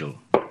marshal.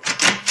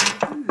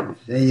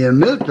 Say,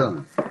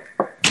 Milton.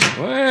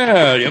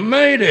 Well, you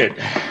made it.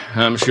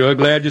 I'm sure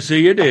glad to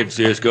see you did,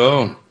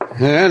 Cisco.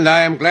 And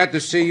I am glad to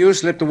see you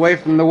slipped away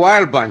from the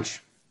wild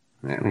bunch.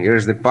 And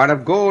here's the pot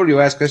of gold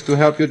you asked us to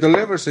help you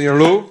deliver, Senor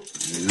Lou.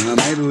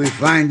 Maybe we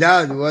find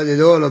out what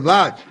it's all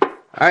about.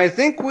 I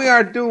think we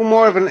are due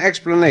more of an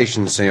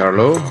explanation, Senor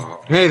Lou.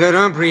 Hey, that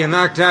hombre you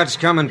knocked out's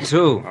coming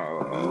too.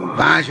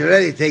 Panch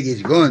already take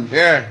his gun.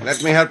 Here,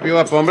 let me help you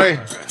up,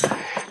 hombre.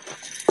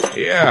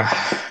 Yeah.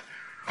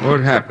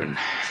 What happened?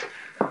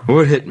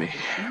 What hit me?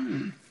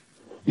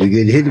 You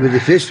get hit with the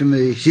fist from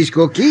the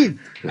Cisco Kid.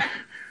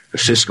 The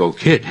Cisco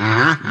Kid? You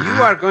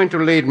are going to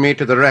lead me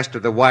to the rest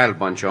of the wild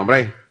bunch,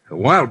 hombre. The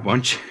wild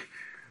bunch?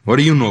 What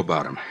do you know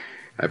about them?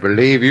 I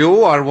believe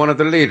you are one of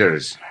the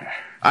leaders.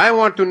 I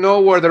want to know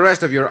where the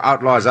rest of your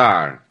outlaws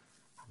are.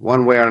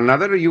 One way or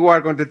another, you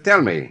are going to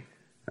tell me.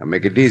 Now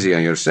make it easy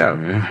on yourself.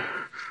 Yeah.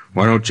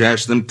 Why don't you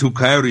ask them two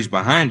coyotes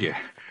behind you?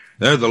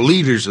 They're the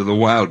leaders of the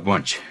wild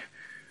bunch.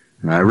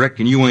 And I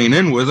reckon you ain't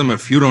in with them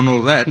if you don't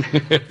know that.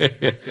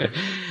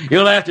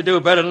 You'll have to do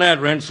better than that,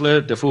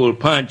 Rensselaer, to fool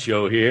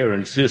Pancho here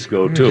and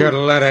Cisco, too. You gotta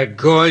let her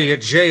go, you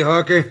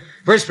jayhawker.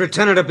 First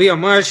pretending to be a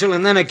marshal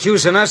and then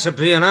accusing us of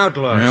being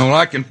outlaws. Well,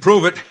 I can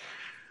prove it.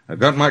 I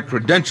got my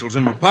credentials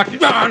in my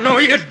pocket. Oh, no,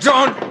 you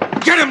don't.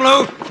 Get him,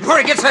 Lou, before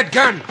he gets that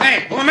gun.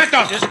 Hey, un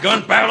momento. This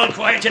gun barrel will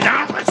quiet you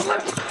down.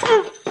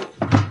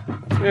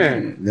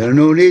 There's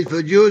no need for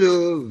you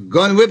to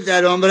gun whip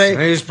that hombre.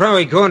 He's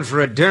probably going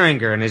for a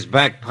Derringer in his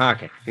back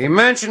pocket. He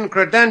mentioned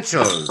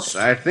credentials.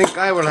 I think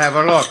I will have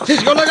a look.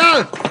 Cisco, look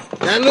out!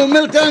 That little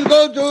Milton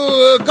go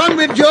to gun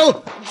whip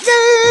Joe.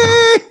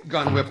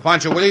 Gun whip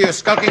Pancho, will you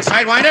skulking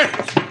sidewinder?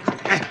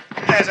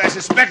 As I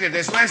suspected,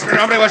 this Rensselaer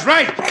hombre was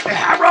right.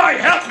 Roy,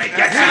 help me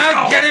get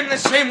I'll get him the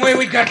same way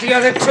we got the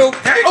other two.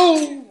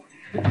 Oh!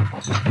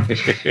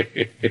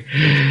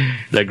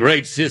 The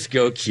great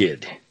Cisco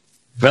Kid.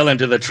 Fell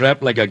into the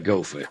trap like a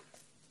gopher.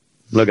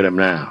 Look at him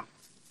now.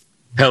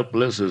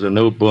 Helpless as a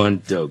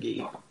newborn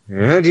doggy.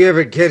 How'd you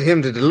ever get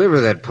him to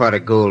deliver that pot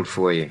of gold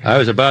for you? I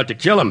was about to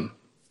kill him.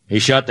 He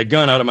shot the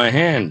gun out of my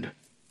hand.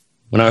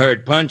 When I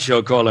heard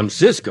Pancho call him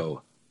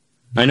Cisco,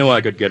 I knew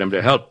I could get him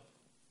to help.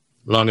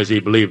 Long as he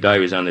believed I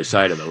was on the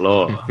side of the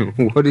law.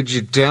 What did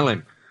you tell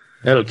him?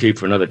 That'll keep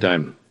for another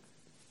time.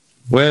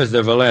 Where's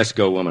the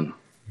Velasco woman?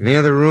 In the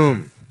other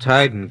room,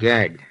 tied and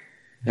gagged.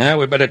 Now,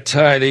 we better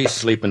tie these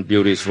sleeping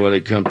beauties before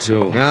they come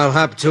to. I'll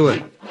hop to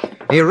it.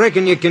 You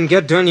reckon you can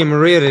get Doña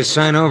Maria to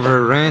sign over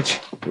her ranch?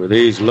 With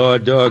these law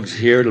dogs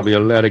here, it'll be a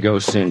Latigo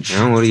cinch.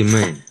 Now, what do you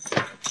mean?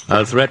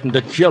 I'll threaten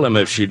to kill him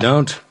if she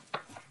don't.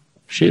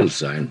 She'll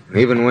sign.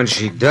 Even when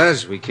she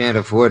does, we can't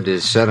afford to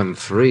set him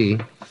free.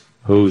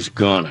 Who's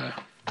gonna?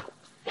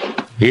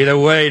 Either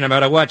way, no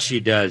matter what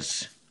she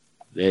does,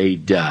 they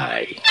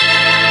die.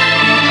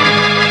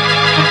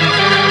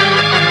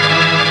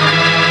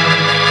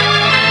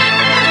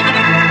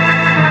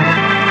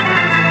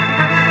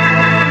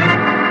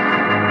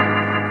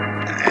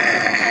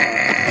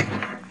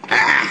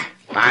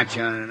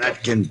 Pancho,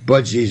 that can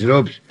budge these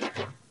ropes.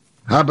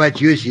 How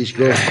about you,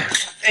 Cisco?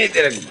 They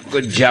did a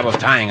good job of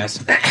tying us.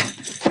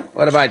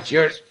 What about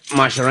yours,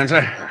 Marshal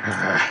Rensselaer?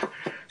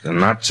 The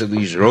knots of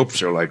these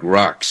ropes are like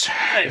rocks.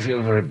 I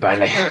feel very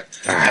badly.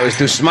 I was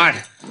too smart.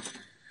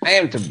 I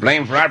am to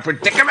blame for our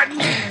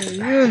predicament.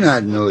 You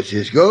not know,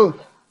 Cisco.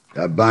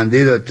 That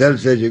bandito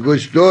tells such a good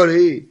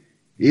story.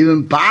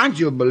 Even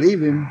Pancho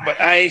believe him. But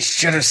I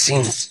should have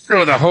seen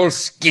through the whole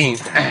scheme.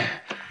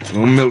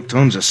 Well,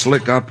 Milton's a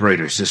slick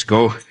operator,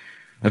 Cisco.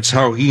 That's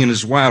how he and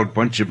his wild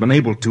bunch have been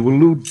able to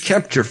elude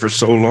capture for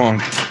so long.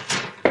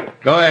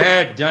 Go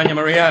ahead, Doña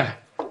Maria.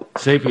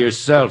 See for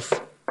yourself.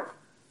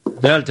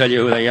 They'll tell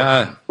you who they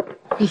are.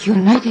 The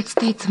United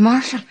States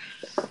Marshal.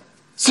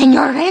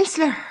 Senor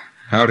Rensselaer.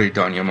 Howdy,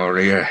 Doña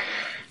Maria.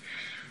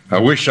 I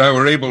wish I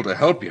were able to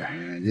help you.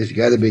 This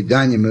gotta be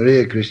Doña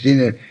Maria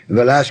Cristina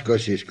Velasco,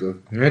 Cisco.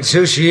 That's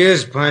who she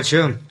is,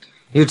 Pancho.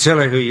 You tell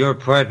her who your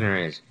partner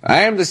is.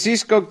 I am the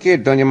Cisco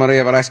Kid, Doña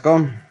Maria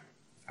Velasco.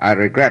 I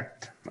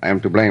regret I am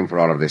to blame for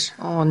all of this.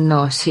 Oh,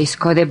 no,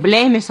 Cisco. The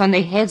blame is on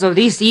the heads of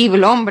these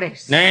evil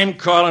hombres. Name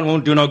calling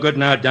won't do no good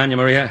now, Doña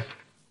Maria.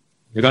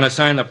 You're going to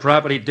sign the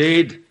property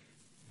deed?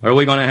 Or are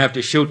we going to have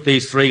to shoot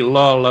these three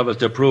law lovers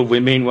to prove we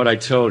mean what I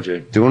told you?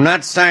 Do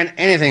not sign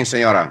anything,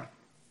 Senora.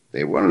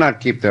 They will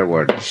not keep their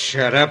word.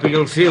 Shut up, or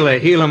you'll feel the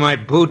heel of my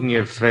boot in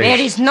your face. There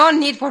is no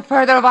need for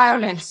further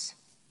violence.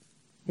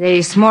 There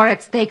is more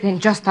at stake than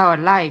just our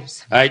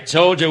lives. I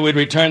told you we'd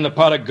return the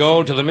pot of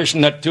gold to the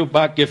mission at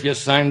Tupac if you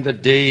signed the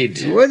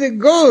deed. What the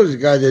gold's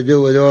got to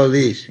do with all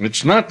this?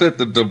 It's not that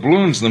the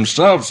doubloons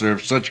themselves are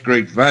of such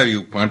great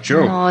value,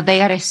 Pancho. No,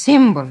 they are a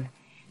symbol.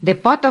 The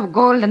pot of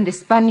gold and the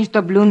Spanish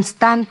doubloon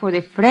stand for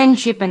the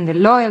friendship and the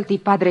loyalty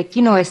Padre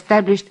Quino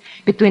established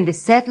between the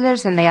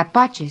settlers and the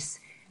Apaches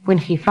when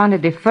he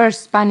founded the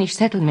first Spanish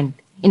settlement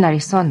in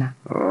Arizona.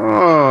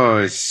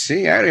 Oh,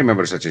 see, I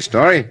remember such a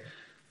story.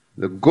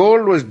 The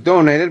gold was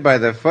donated by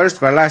the first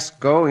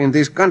Velasco in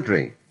this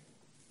country.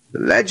 The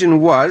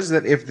legend was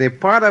that if the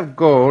pot of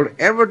gold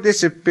ever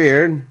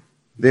disappeared,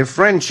 the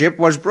friendship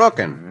was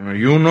broken.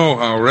 You know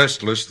how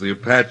restless the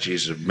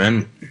Apaches have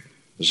been.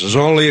 This is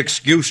all the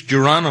excuse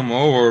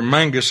Geronimo or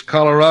Mangus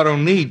Colorado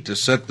need to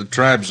set the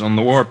tribes on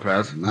the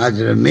warpath.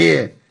 Madre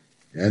mia.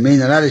 I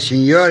mean, a lot of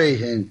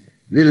senores and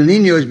little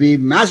niños be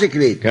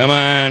massacred. Come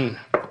on.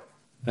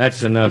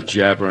 That's enough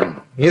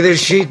jabbering. Either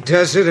she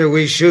does it or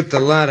we shoot the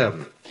lot of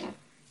them.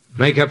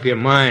 Make up your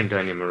mind,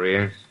 Doña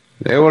Maria.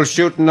 They will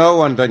shoot no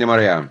one, Doña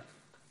Maria.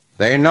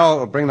 They know it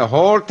will bring the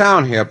whole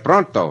town here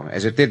pronto,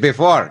 as it did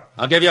before.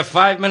 I'll give you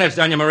 5 minutes,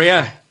 Doña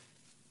Maria.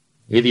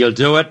 Either you'll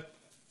do it,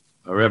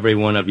 or every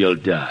one of you'll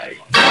die.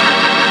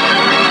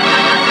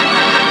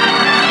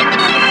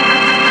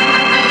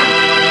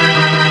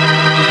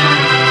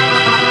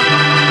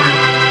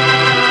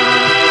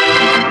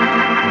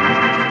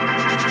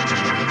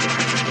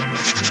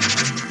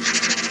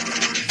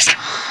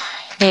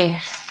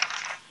 There.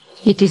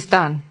 It is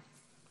done.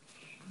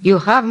 You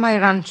have my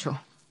rancho.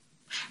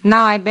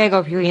 Now I beg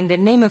of you, in the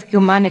name of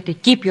humanity,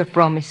 keep your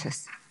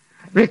promises.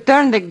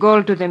 Return the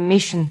gold to the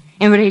mission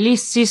and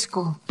release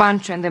Cisco,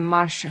 Pancho, and the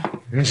marshal.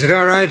 Is it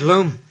all right,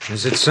 Lou?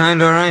 Is it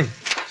signed all right?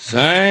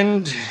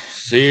 Signed,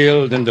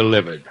 sealed, and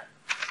delivered.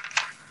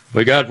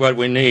 We got what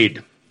we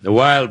need. The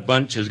Wild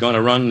Bunch is going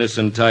to run this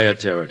entire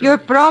territory. Your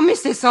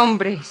promises,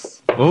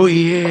 hombres. Oh,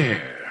 yeah.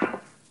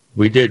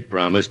 We did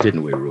promise,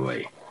 didn't we,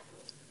 Roy?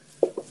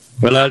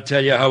 Well, I'll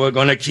tell you how we're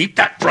going to keep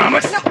that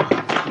promise.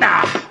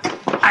 Nah,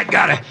 I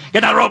gotta. Get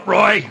that rope,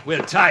 Roy.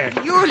 We'll tie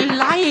it. You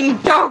lying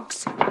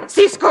dogs.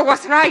 Cisco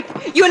was right.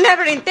 You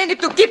never intended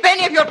to keep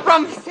any of your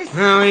promises.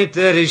 Now, ain't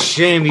that a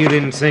shame you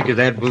didn't think of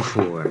that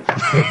before?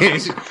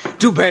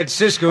 Too bad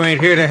Cisco ain't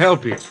here to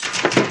help you.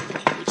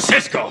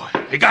 Cisco,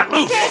 he got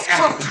loose.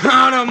 Cisco!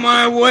 Out of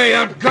my way,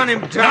 I'll gun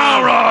him down.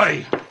 Now,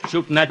 Roy.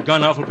 Shooting that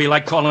gun off will be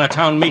like calling a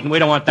town meeting. We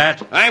don't want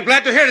that. I'm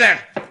glad to hear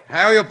that.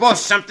 How you both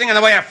something in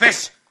the way of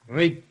fists?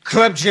 We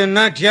clubbed you and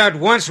knocked you out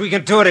once. We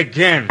can do it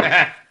again.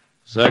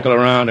 Circle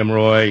around him,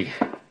 Roy.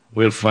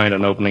 We'll find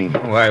an opening.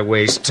 Why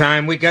waste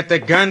time? We got the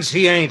guns.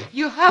 He ain't.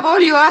 You have all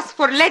you asked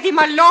for. Let him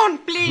alone,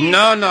 please.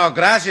 No,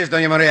 gracias,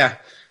 Doña Maria.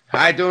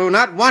 I do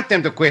not want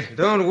them to quit.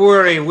 Don't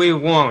worry, we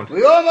won't.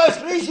 We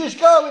almost reached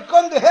Cisco. We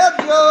come to help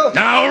you.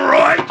 Now,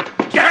 Roy,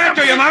 get him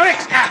to you,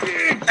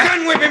 Maverick.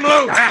 Gun whip him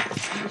loose.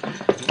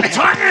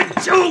 Talking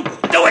to.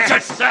 Do it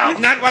yourself.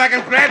 Not while I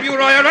can grab you,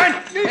 Roy, all right?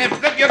 And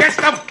flip you against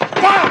the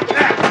wall.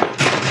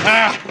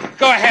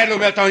 Go ahead, Lou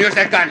Milton. Use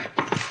that gun.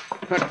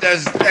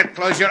 Does that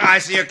close your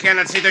eyes so you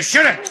cannot see the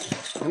shooter?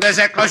 And does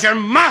that close your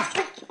mouth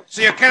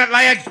so you cannot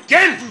lie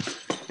again?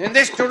 And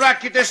this to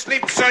rock you to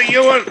sleep so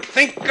you will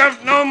think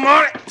of no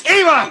more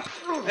evil.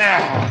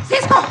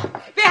 Cisco,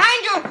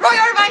 behind you, Roy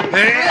Irvine.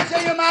 Yes,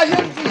 Senor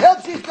Marshal. We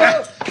help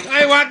Cisco.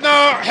 I want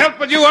no help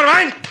with you,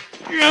 Irvine.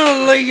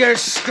 You'll lay your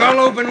skull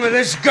open with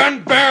this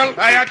gun barrel.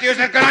 I ought to use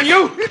that gun on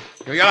you,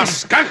 you yellow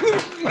skunk.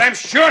 But I'm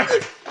sure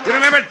you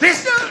remember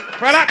this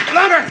for a lot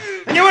longer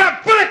than you will a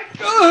bullet.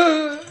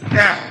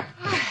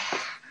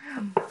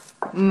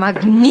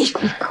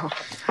 Magnifico.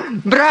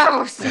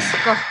 Bravo,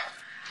 Cisco.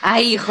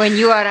 Ay, when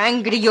you are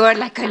angry, you are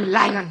like a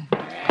lion.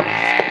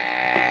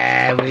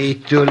 We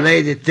too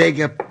late to take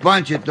a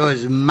punch at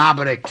those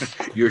mavericks.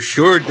 You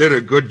sure did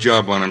a good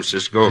job on him,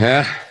 Cisco.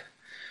 Yeah.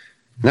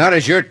 Now it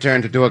is your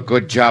turn to do a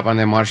good job on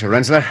them, Marshal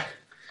Rensler.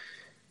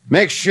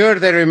 Make sure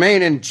they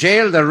remain in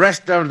jail the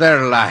rest of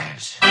their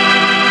lives.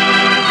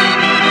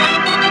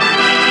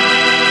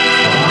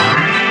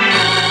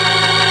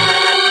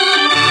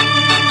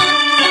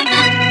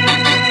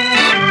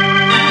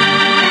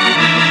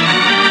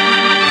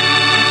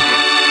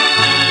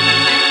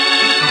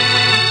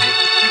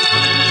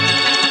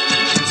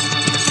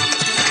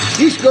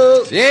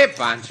 Cisco. Si,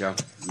 Pancho.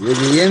 With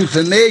the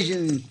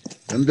information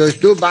from those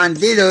two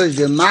bandidos,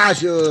 the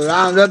marshal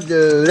round up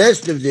the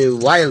rest of the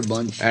Wild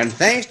Bunch. And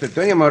thanks to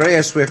Doña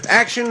Maria's swift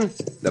action,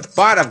 the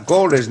pot of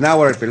gold is now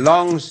where it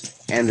belongs,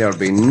 and there'll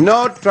be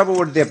no trouble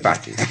with the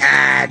Apaches.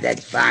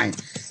 That's fine.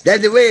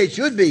 That's the way it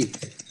should be.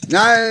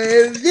 Now,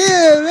 if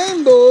there's a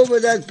rainbow over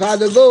that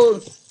pot of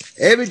gold,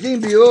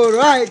 everything be all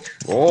right.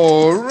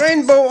 Oh,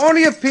 rainbow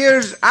only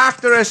appears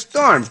after a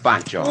storm,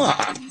 Pancho.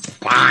 Oh,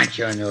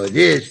 Pancho know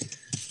this.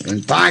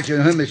 When Pancho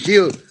and him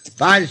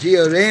see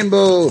a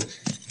rainbow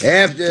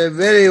after a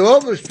very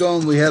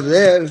overstorm we have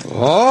there.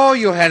 Oh,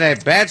 you had a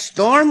bad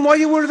storm while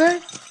you were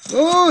there?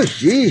 Oh,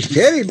 she's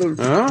terrible.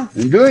 Huh?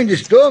 And during the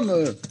storm,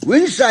 a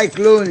wind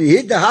cyclone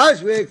hit the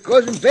house where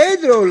Cousin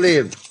Pedro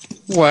lived.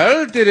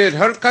 Well, did it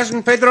hurt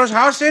Cousin Pedro's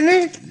house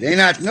any? They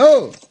not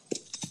know.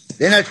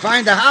 They not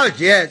find the house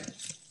yet.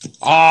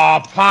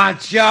 Oh,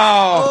 Pancho!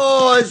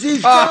 Oh,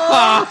 Cisco!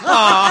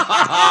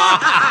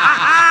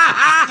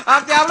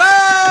 ¡Al diablo!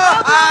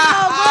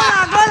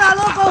 ¡Gola,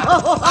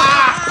 loco!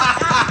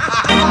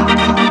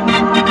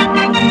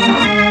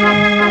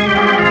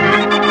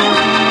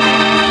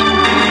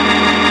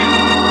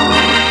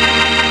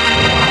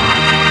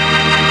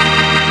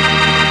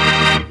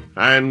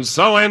 And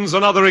so ends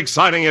another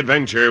exciting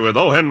adventure with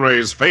O.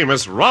 Henry's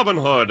famous Robin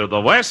Hood of the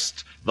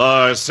West,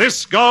 the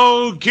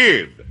Cisco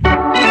Kid.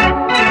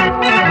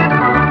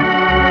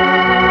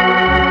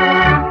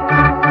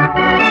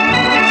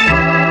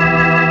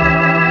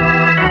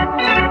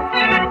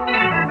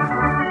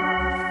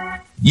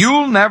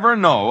 You'll never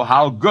know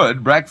how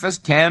good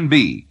breakfast can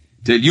be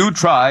till you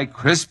try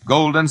crisp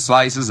golden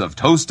slices of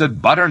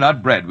toasted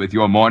butternut bread with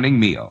your morning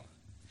meal.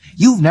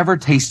 You've never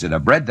tasted a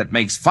bread that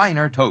makes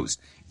finer toast,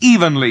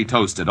 evenly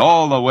toasted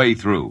all the way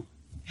through.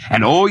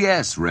 And oh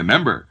yes,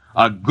 remember,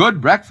 a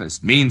good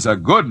breakfast means a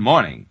good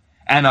morning.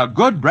 And a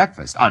good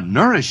breakfast, a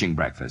nourishing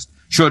breakfast,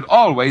 should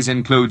always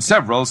include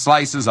several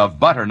slices of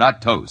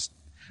butternut toast.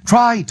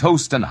 Try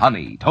toast and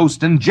honey,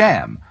 toast and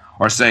jam,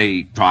 or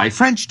say, try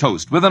French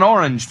toast with an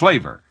orange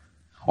flavor.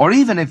 Or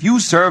even if you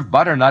serve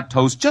butternut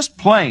toast just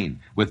plain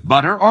with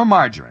butter or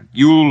margarine,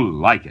 you'll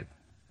like it.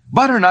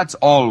 Butternut's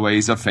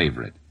always a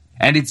favorite.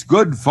 And it's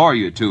good for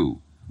you, too.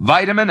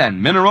 Vitamin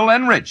and mineral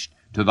enriched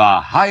to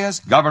the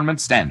highest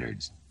government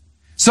standards.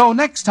 So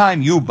next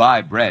time you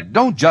buy bread,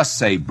 don't just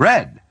say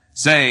bread.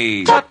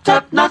 Say, Tut,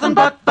 tut, nothing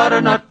but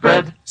butternut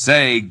bread.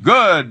 Say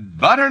good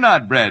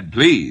butternut bread,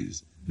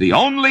 please. The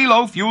only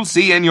loaf you'll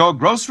see in your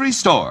grocery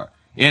store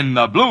in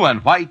the blue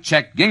and white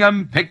checked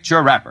gingham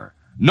picture wrapper.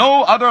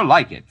 No other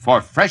like it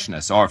for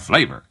freshness or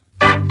flavor.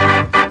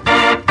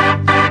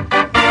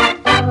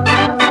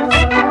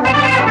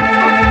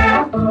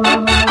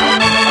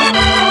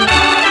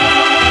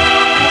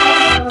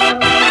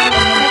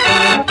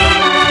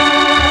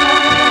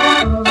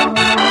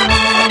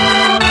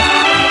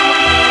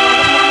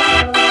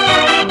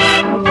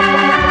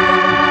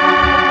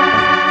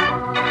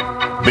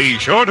 Be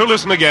sure to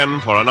listen again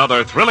for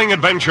another thrilling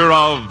adventure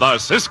of the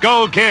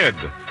Cisco Kid.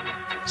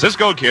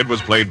 Cisco Kid was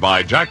played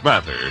by Jack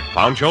Mather,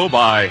 Pancho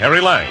by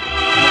Harry Lang.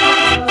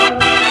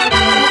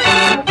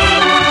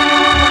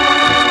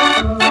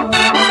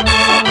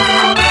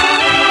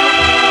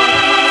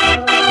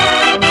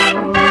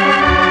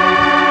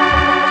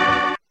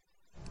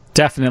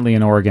 Definitely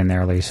an organ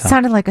there, Lisa.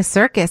 Sounded like a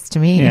circus to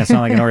me. Yeah, it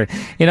sounded like an organ.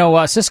 You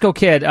know, Cisco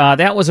Kid,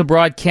 that was a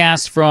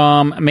broadcast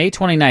from May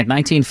 29th,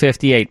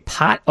 1958.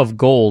 Pot of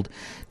Gold,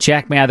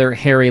 Jack Mather,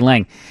 Harry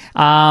Lang.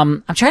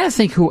 I'm trying to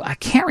think I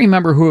can't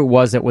remember who it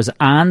was that was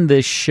on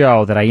this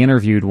show that I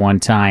interviewed one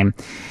time,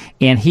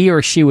 and he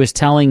or she was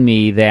telling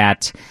me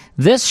that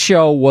this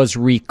show was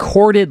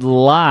recorded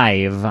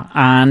live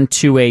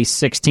onto a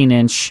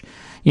 16-inch,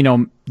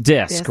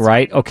 disc,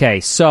 right?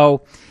 Okay,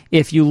 so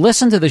if you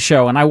listen to the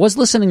show, and I was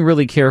listening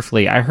really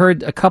carefully, I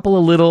heard a couple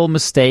of little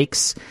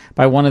mistakes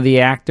by one of the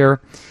actor.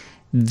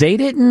 They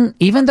didn't,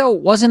 even though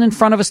it wasn't in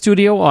front of a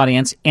studio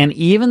audience, and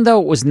even though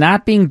it was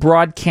not being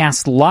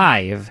broadcast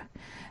live,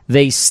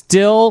 they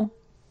still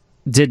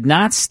did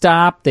not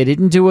stop. They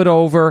didn't do it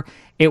over.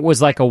 It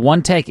was like a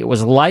one take. It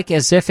was like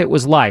as if it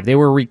was live. They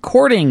were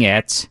recording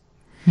it,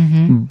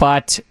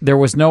 but there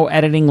was no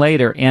editing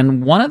later.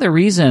 And one of the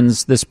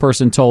reasons this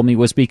person told me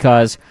was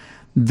because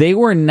they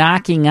were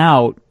knocking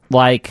out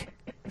like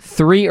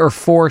 3 or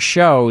 4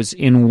 shows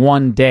in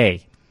one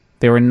day.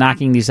 They were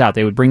knocking these out.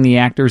 They would bring the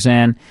actors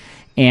in,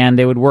 and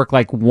they would work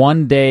like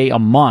one day a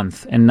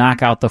month and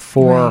knock out the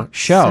 4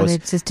 shows.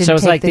 So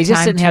it's like they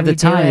just didn't have the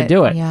time to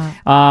do it. Yeah.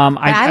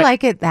 I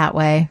like it that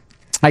way.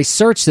 I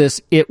searched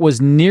this. It was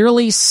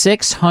nearly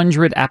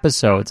 600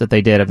 episodes that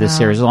they did of this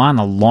series. On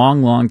a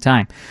long, long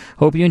time.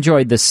 Hope you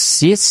enjoyed the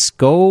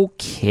Cisco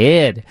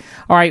Kid.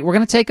 All right, we're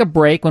going to take a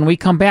break. When we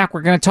come back,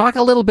 we're going to talk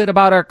a little bit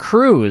about our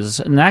cruise.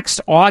 Next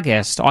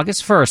August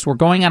 1st, we're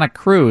going on a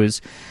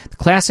cruise, the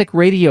Classic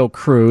Radio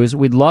Cruise.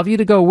 We'd love you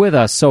to go with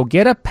us, so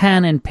get a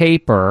pen and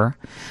paper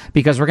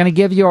because we're going to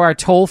give you our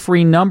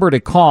toll-free number to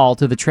call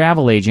to the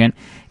travel agent.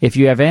 If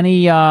you have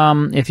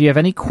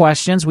any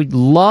questions, we'd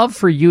love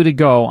for you to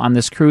go on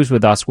this cruise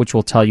with us, which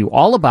we'll tell you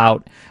all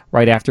about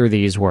right after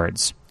these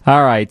words.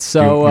 All right,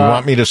 so you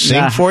want me to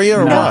sing for you,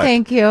 or no, what?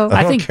 Thank you.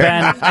 I think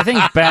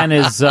Ben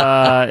is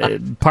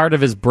part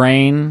of his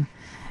brain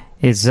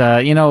Is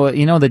you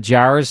know the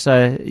jars?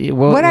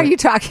 What are you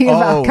talking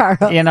about,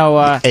 Carl? You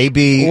know,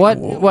 AB.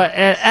 What?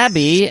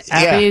 Abby?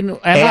 Abby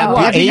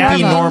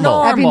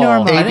normal. Abby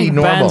normal. I think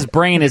Ben's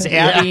brain is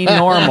Abby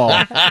normal.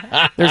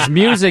 There's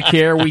music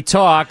here. We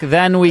talk,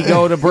 then we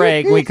go to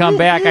break. We come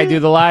back. I do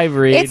the live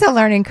read. It's a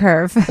learning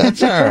curve.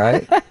 That's all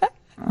right. All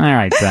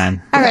right,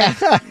 Ben. All right.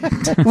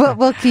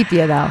 We'll keep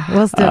you though.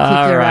 We'll still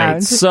keep you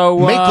around. So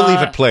make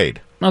believe it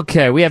played.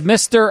 Okay, we have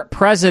Mr.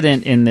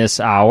 President in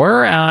this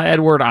hour,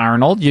 Edward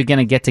Arnold. You're going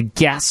to get to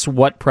guess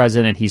what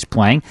president he's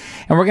playing.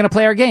 And we're going to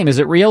play our game. Is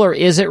it real or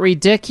is it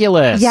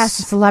ridiculous? Yes,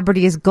 the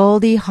celebrity is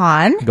Goldie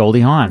Hawn.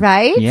 Goldie Hawn.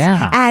 Right?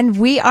 Yeah. And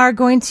we are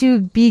going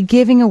to be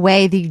giving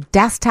away the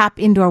desktop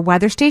indoor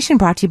weather station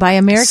brought to you by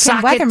American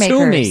Sock Weather it Makers.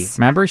 to me.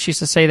 Remember, she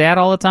used to say that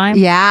all the time?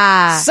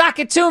 Yeah. Sock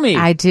it to me.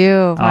 I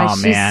do.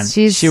 Oh, man.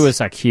 She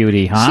was a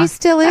cutie, huh? She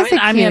still is a cutie.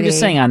 I mean, I'm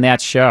just saying on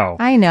that show.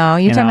 I know.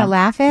 You're talking about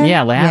Laughing?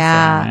 Yeah, Laughing.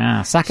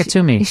 Yeah. Sock it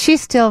to me. She's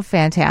still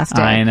fantastic.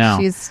 I know.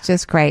 She's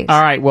just great. All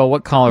right. Well,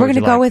 what caller We're would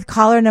you going to go like? with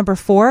caller number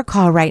 4.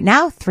 Call right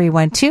now,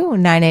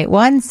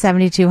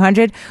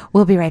 312-981-7200.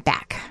 We'll be right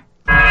back.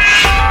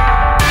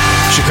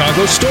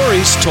 Chicago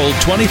stories told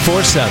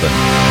 24/7.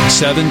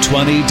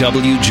 720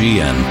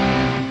 WGN.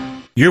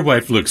 Your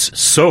wife looks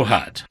so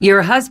hot.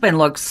 Your husband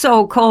looks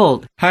so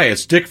cold. Hi,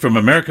 it's Dick from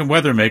American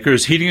Weather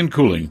Makers Heating and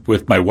Cooling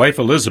with my wife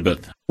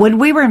Elizabeth. When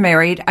we were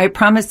married, I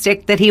promised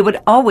Dick that he would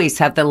always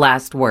have the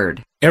last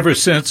word. Ever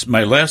since,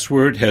 my last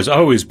word has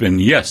always been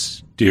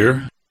yes,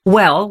 dear.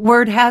 Well,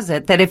 word has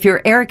it that if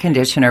your air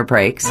conditioner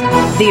breaks,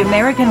 the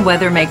American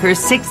Weather Makers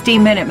 60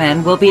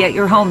 Minutemen will be at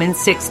your home in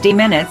 60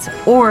 minutes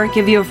or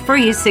give you a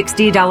free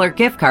 $60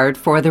 gift card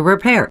for the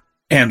repair.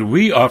 And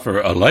we offer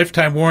a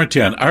lifetime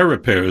warranty on our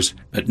repairs,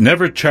 but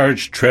never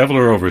charge travel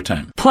or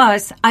overtime.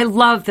 Plus, I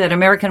love that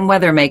American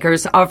Weather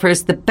Makers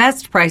offers the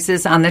best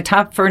prices on the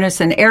top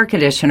furnace and air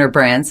conditioner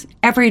brands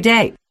every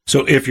day.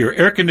 So if your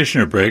air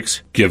conditioner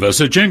breaks, give us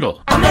a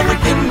jingle.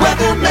 American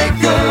Weather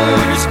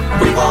Makers,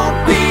 we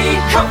won't be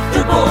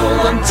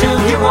comfortable until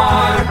you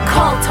are.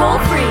 Call toll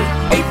free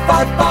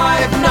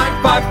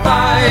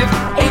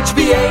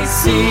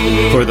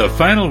 855-955-HVAC. For the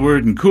final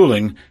word in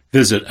cooling,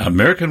 visit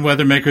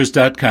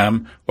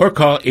AmericanWeathermakers.com or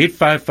call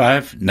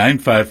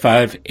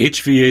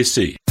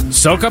 855-955-HVAC.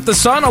 Soak up the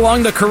sun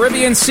along the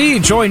Caribbean Sea.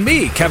 Join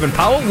me, Kevin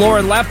Powell,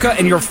 Lauren Lapka,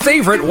 and your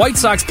favorite White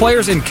Sox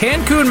players in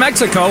Cancun,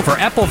 Mexico for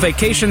Apple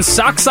Vacation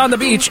Socks on the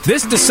Beach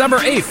this December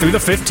 8th through the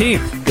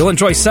 15th. You'll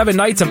enjoy 7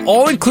 nights of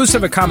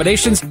all-inclusive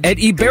accommodations at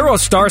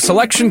Iberostar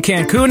Selection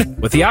Cancun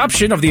with the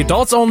option of the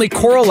adults-only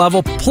Coral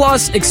Level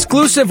plus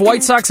exclusive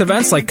White Sox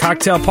events like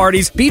cocktail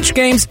parties, beach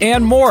games,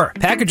 and more.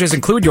 Packages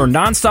include your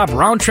nonstop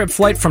round-trip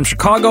flight from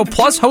Chicago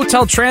plus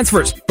hotel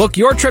transfers. Book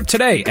your trip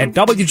today at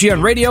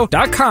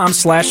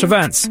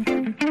WGNradio.com/events.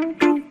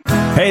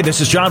 Hey, this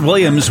is John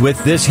Williams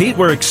with this heat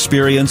we're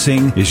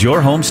experiencing. Is your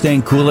home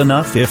staying cool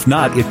enough? If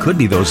not, it could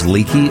be those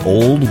leaky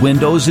old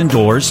windows and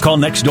doors. Call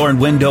Next Door and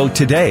Window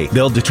today.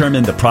 They'll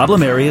determine the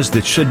problem areas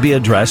that should be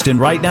addressed. And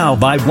right now,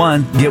 buy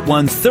one, get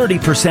one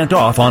 30%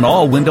 off on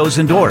all windows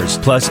and doors.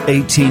 Plus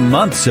 18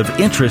 months of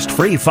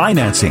interest-free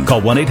financing.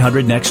 Call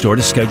 1-800-NEXT-DOOR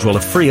to schedule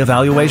a free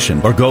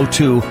evaluation. Or go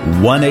to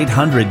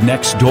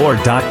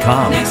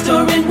 1-800-NEXTDOOR.com. Next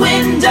Door and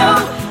Window,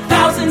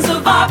 thousands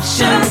of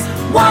options,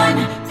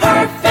 one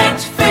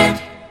perfect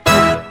fit.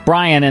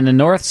 Brian and the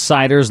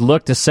Northsiders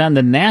look to send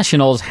the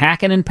Nationals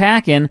hacking and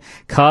packing.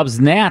 Cubs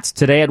Nats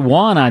today at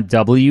 1 on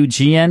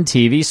WGN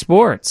TV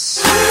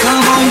Sports. Come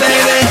on,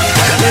 baby,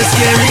 let's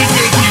get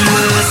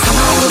ridiculous.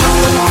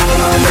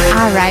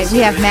 All right, we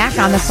have Mac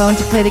on the phone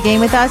to play the game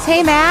with us.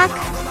 Hey, Mac.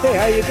 Hey,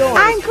 how you doing?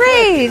 I'm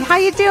great. How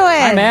you doing?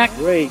 Hi, Mac.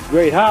 Great.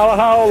 How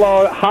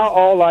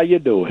all are you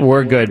doing?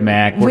 We're good,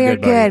 Mac. We're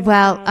good.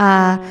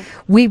 Well,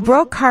 we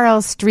broke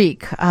Carl's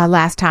streak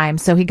last time,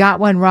 so he got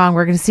one wrong.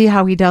 We're going to see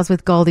how he does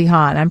with Goldie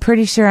Hawn. I'm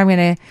pretty sure I'm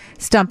going to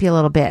stump you a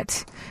little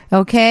bit.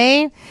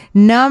 Okay?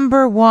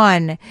 Number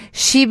 1,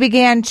 she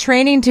began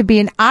training to be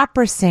an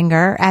opera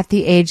singer at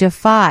the age of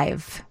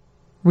 5.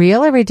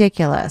 Real or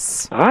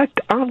ridiculous?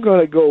 I'm going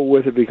to go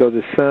with it because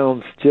it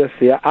sounds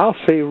I'll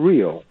say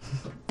real.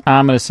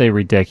 I'm going to say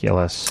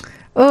ridiculous.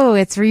 Oh,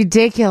 it's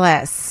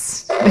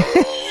ridiculous.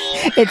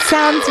 It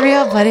sounds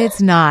real, but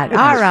it's not.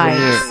 All right.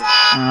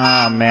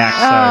 Oh, Max,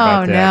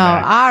 sorry about that.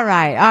 Max. All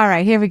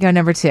right. Here we go.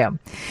 Number 2.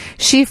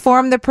 She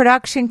formed the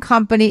production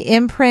company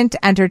Imprint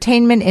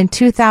Entertainment in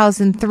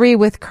 2003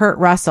 with Kurt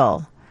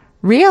Russell.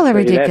 Real or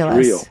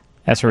ridiculous?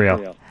 That's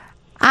real.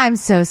 I'm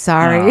so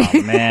sorry.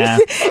 Oh, man.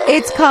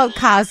 It's called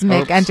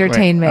Cosmic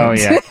Entertainment.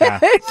 Wait. Oh, yeah.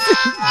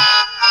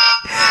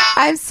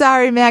 I'm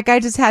sorry, Mac. I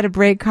just had to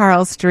break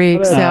Carl's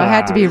streak, so I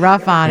had to be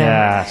rough on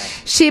him.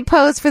 She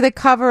posed for the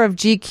cover of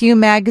GQ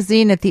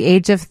magazine at the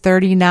age of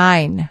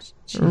 39.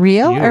 GQ.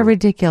 Real or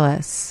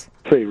ridiculous?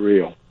 Say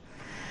real.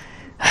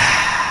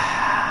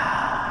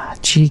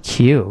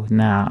 GQ.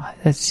 No,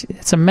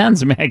 it's a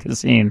men's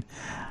magazine.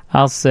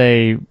 I'll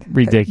say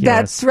ridiculous.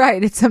 That's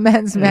right. It's a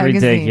men's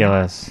magazine.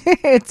 Ridiculous.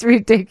 It's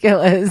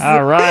ridiculous.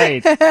 All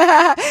right.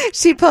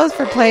 She posed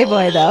for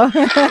Playboy, though.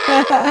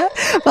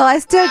 Well, I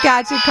still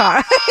got you,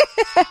 Carl.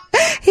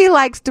 He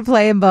likes to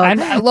play them both.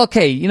 Look,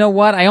 hey, you know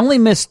what? I only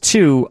missed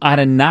 2 out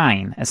of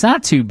 9. It's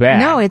not too bad.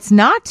 No, it's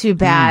not too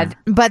bad.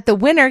 But the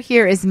winner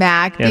here is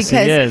Mac, Yes,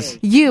 because it is.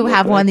 you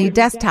have won the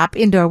desktop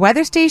indoor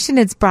weather station.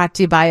 It's brought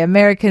to you by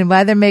American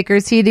Weather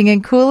Makers Heating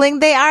and Cooling.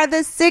 They are the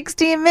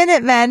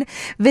 60-minute men.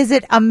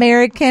 Visit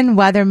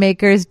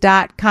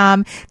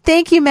AmericanWeathermakers.com.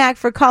 Thank you, Mac,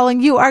 for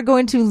calling. You are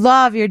going to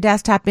love your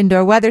desktop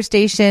indoor weather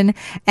station,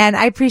 and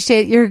I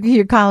appreciate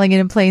your calling in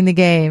and playing the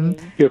game.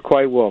 You're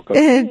quite welcome.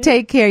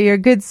 Take care. You're a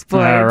good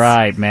sport. All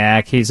right,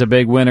 Mac. He's a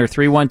big winner.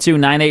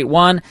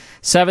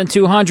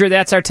 312-981-7200.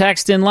 That's our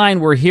text in line.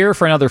 We're here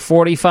for another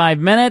 45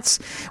 minutes.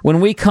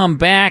 When we come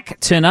back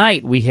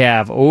tonight, we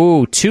have,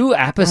 2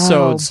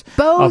 episodes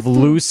of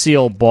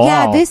Lucille Ball.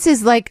 Yeah, this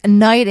is like a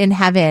night in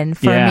heaven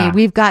for me.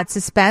 We've got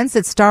Suspense,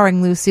 it's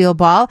starring Lucille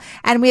Ball,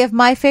 and we have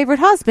My Favorite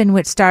Husband,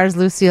 which stars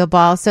Lucille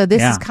Ball. So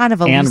this is kind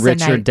of a and Lisa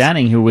Richard night.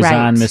 Denning, who was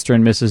on Mr.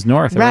 and Mrs.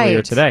 North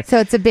earlier today. So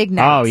it's a big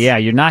night. Oh, yeah.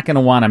 You're not going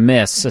to want to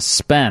miss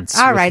Suspense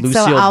All with right,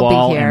 Lucille so I'll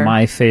Ball be here. and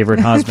My Favorite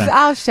Husband.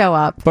 I'll show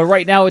up. But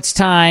right now it's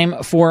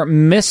time for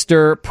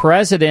Mr.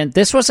 President.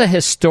 This was a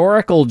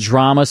historical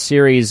drama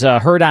series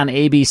heard on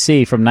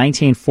ABC from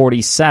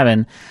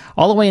 1947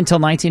 all the way until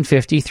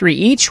 1953.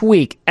 Each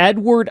week,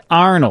 Edward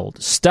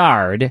Arnold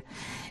starred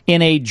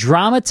in a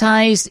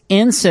dramatized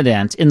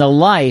incident in the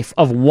life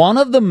of one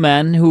of the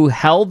men who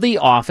held the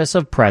office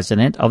of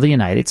President of the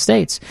United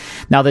States.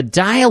 Now, the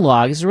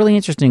dialogue is really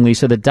interesting,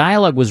 Lisa. The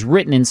dialogue was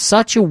written in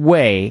such a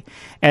way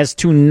as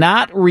to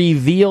not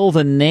reveal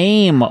the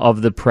name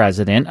of the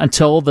president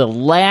until the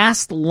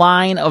last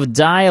line of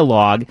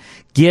dialogue,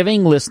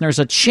 giving listeners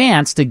a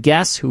chance to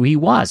guess who he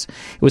was.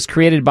 It was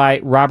created by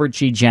Robert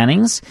G.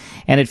 Jennings,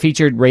 and it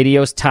featured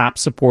radio's top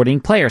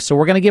supporting players. So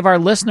we're going to give our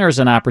listeners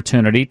an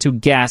opportunity to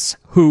guess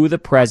who the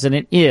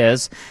president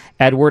is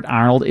Edward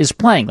Arnold is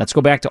playing. Let's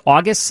go back to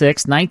August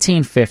 6,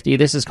 1950.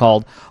 This is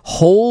called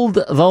Hold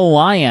the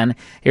Lion.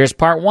 Here's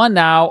part 1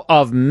 now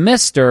of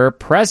Mr.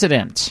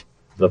 President.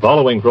 The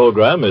following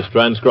program is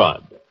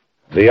transcribed.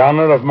 The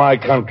honor of my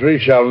country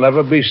shall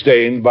never be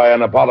stained by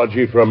an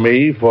apology from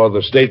me for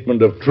the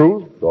statement of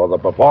truth or the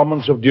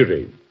performance of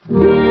duty.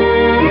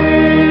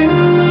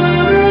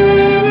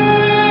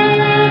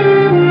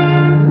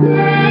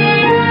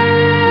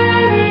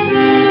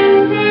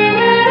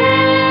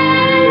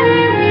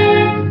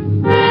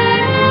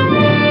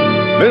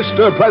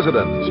 Mr.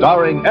 President,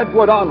 starring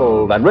Edward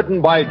Arnold and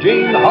written by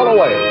Gene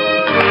Holloway.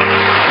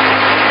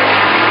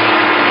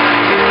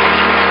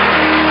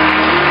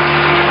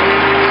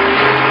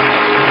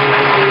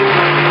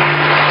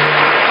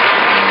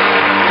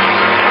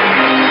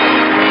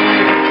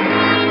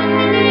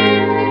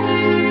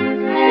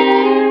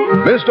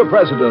 Mr.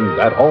 President,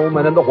 at home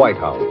and in the White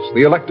House,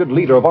 the elected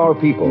leader of our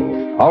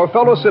people, our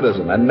fellow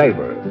citizen and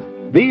neighbor.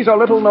 These are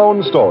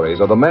little-known stories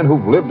of the men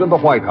who've lived in the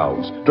White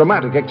House,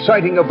 dramatic,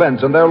 exciting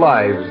events in their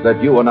lives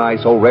that you and I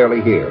so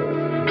rarely hear.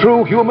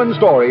 True human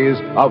stories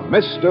of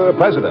Mr.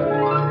 President.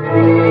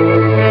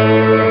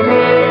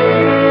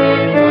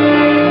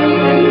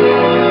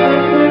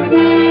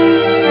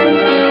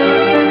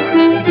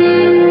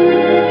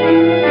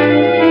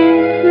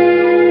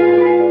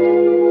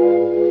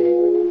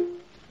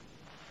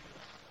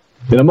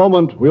 In a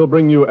moment, we'll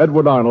bring you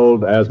Edward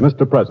Arnold as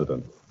Mr.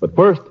 President. But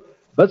first,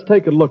 let's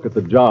take a look at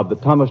the job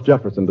that Thomas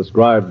Jefferson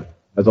described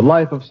as a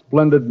life of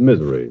splendid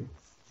misery.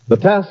 The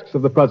tasks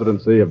of the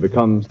presidency have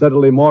become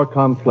steadily more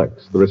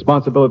complex, the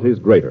responsibilities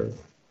greater.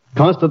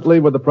 Constantly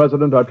with the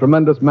president are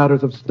tremendous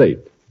matters of state,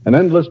 an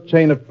endless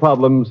chain of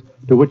problems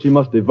to which he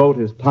must devote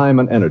his time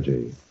and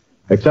energy.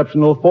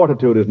 Exceptional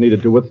fortitude is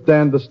needed to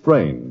withstand the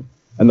strain,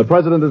 and the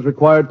president is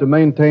required to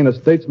maintain a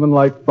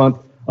statesmanlike front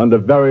under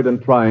varied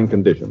and trying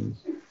conditions.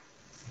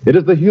 It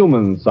is the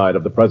human side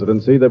of the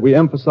presidency that we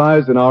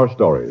emphasize in our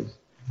stories,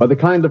 by the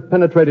kind of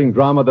penetrating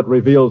drama that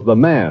reveals the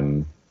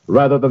man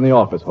rather than the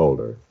office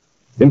holder.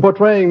 In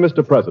portraying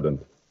Mr.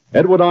 President,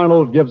 Edward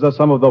Arnold gives us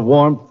some of the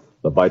warmth,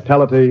 the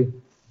vitality,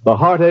 the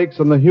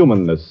heartaches, and the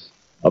humanness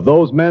of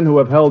those men who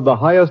have held the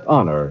highest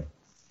honor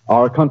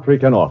our country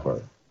can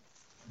offer.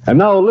 And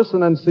now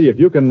listen and see if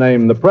you can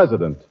name the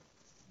president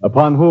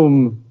upon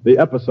whom the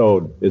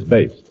episode is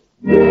based.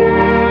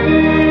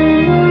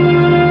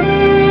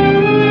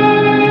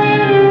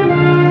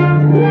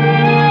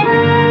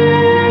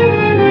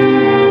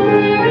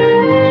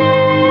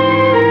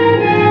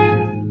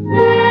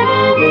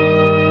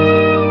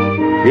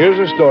 Here's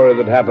a story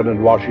that happened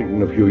in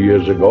Washington a few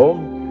years ago.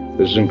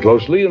 Listen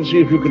closely and see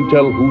if you can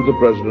tell who the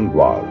president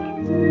was.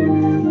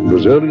 It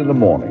was early in the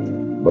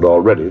morning, but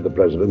already the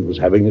president was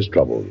having his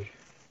troubles.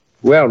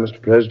 Well,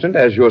 Mr. President,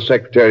 as your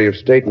Secretary of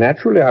State,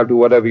 naturally I'll do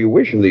whatever you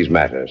wish in these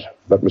matters.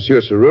 But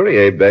Monsieur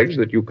Serurier begs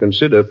that you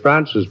consider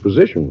France's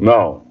position.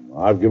 No,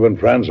 I've given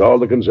France all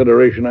the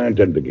consideration I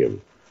intend to give.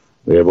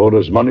 They have owed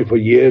us money for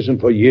years, and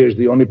for years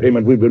the only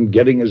payment we've been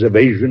getting is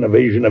evasion,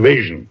 evasion,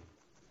 evasion.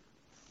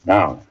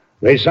 Now,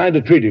 They signed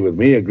a treaty with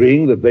me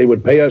agreeing that they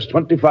would pay us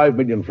 25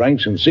 million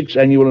francs in 6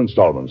 annual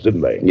installments,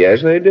 didn't they?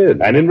 Yes, they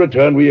did. And in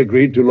return, we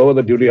agreed to lower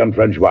the duty on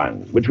French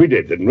wines, which we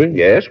did, didn't we?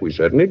 Yes, we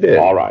certainly did.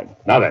 All right.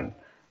 Now then,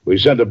 we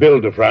sent a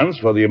bill to France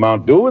for the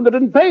amount due, and they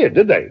didn't pay it,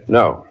 did they?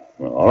 No.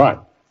 Well, all right.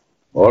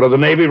 Order the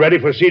Navy ready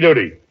for sea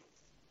duty.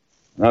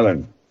 Now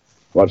then,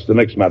 what's the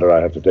next matter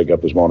I have to take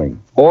up this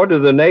morning? Order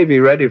the Navy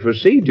ready for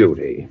sea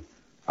duty.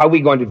 Are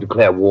we going to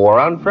declare war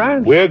on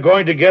France? We're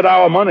going to get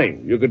our money.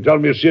 You can tell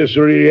Monsieur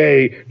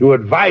Serrurier to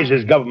advise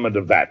his government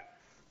of that.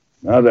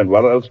 Now then,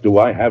 what else do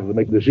I have to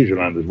make a decision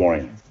on this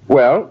morning?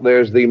 Well,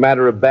 there's the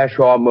matter of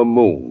Bashar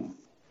Mamoon.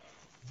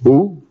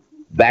 Who?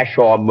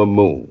 Bashar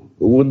Mamoon.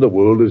 Who in the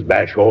world is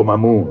Bashar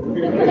Mamoon?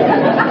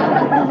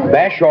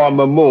 Bashar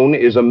Mamoon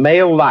is a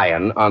male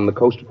lion on the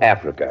coast of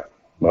Africa.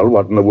 Well,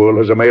 what in the world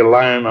has a male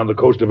lion on the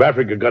coast of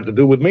Africa got to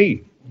do with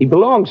me? He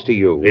belongs to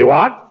you. He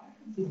what?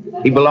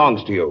 He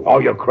belongs to you. Oh,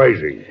 you're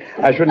crazy.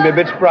 I shouldn't be a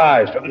bit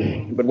surprised.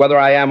 But whether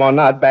I am or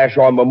not,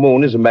 Bashar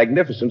Mamoon is a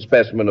magnificent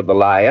specimen of the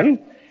lion,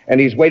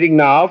 and he's waiting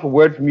now for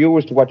word from you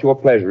as to what your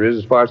pleasure is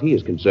as far as he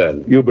is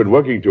concerned. You've been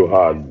working too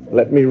hard.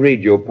 Let me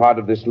read you a part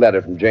of this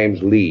letter from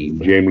James Lee.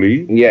 James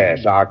Lee?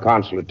 Yes, our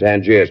consul at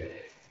Tangiers.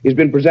 He's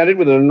been presented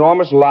with an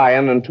enormous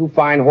lion and 2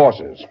 fine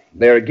horses.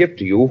 They're a gift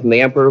to you from the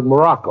Emperor of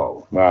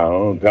Morocco.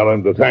 Well, tell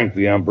him to thank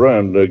the Emperor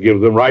and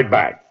give them right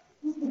back.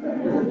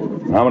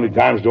 How many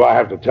times do I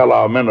have to tell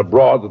our men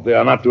abroad that they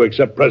are not to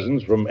accept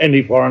presents from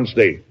any foreign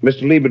state?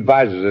 Mr. Lieb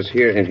advises us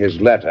here in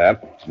his letter,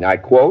 and I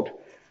quote,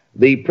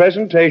 "The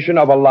presentation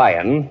of a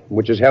lion,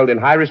 which is held in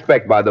high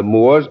respect by the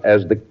Moors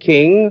as the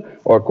king,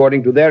 or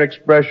according to their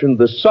expression,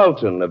 the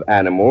sultan of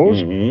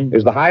animals,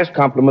 is the highest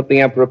compliment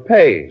the emperor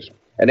pays.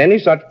 And any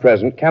such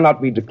present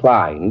cannot be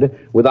declined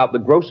without the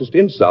grossest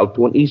insult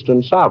to an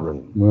Eastern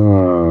sovereign."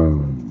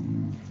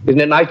 Isn't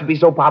it nice to be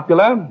so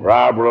popular?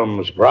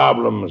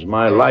 Problems.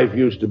 My life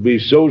used to be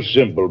so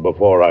simple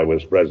before I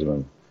was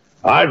president.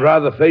 I'd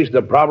rather face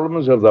the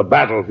problems of the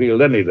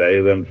battlefield any day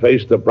than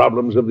face the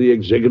problems of the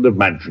executive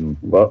mansion.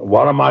 But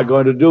what am I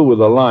going to do with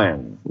the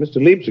lion?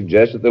 Mr. Lieb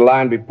suggests that the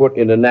lion be put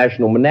in a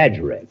national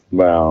menagerie.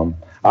 Well,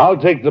 I'll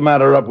take the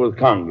matter up with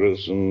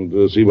Congress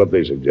and see what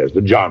they suggest.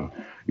 John,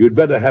 you'd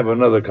better have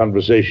another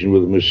conversation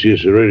with Monsieur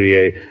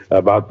Serrurier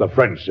about the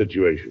French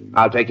situation.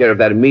 I'll take care of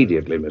that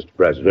immediately, Mr.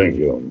 President. Thank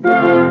you.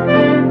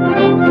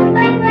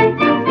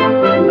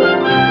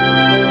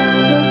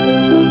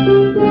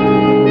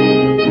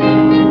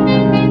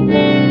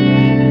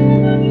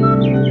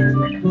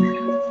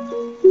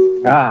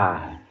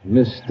 Ah,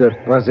 Mr.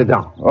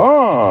 President.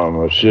 Oh,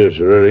 Monsieur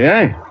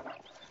Serrurier.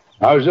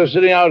 I was just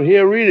sitting out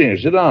here reading.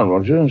 Sit down,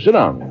 won't you? Sit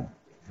down.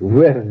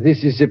 Well,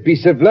 this is a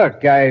piece of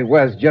luck. I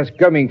was just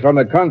coming from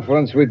a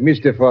conference with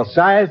Mr.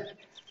 Forsyth,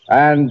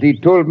 and he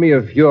told me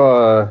of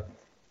your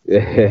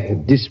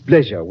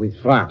displeasure with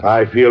France.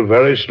 I feel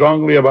very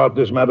strongly about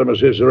this matter,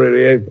 Monsieur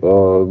Serrurier.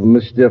 Oh,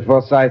 Mr.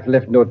 Forsyth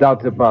left no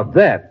doubt about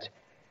that.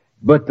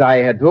 But I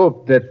had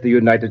hoped that the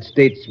United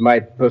States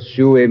might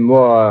pursue a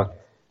more,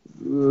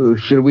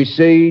 shall we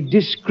say,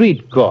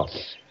 discreet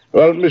course.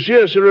 Well,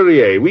 Monsieur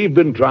Serrurier, we've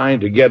been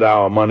trying to get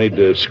our money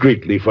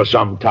discreetly for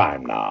some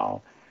time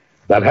now.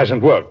 That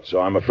hasn't worked, so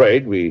I'm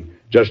afraid we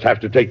just have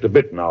to take the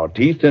bit in our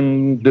teeth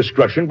and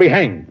discretion be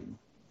hanged.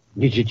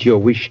 Is it your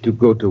wish to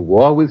go to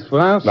war with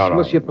France,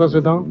 Monsieur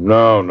President?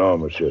 No,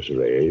 Monsieur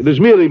Serrurier. It is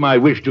merely my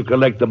wish to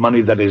collect the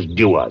money that is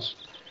due us.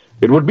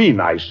 It would be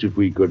nice if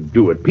we could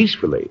do it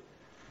peacefully.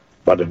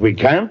 But if we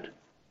can't,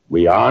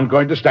 we aren't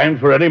going to stand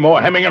for any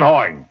more hemming and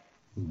hawing.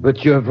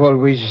 But you have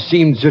always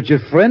seemed such a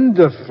friend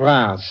of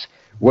France.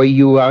 Why,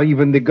 you are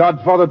even the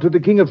godfather to the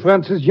King of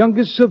France's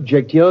youngest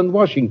subject here in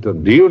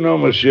Washington. Do you know,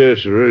 Monsieur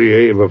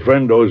Serrurier, if a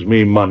friend owes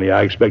me money,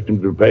 I expect him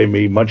to pay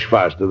me much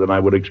faster than I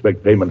would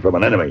expect payment from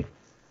an enemy.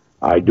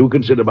 I do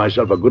consider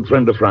myself a good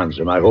friend of France,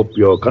 and I hope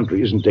your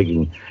country isn't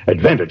taking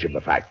advantage of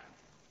the fact.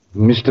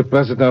 Mr.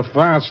 President,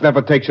 France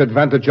never takes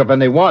advantage of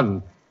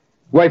anyone.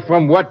 Why,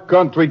 from what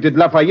country did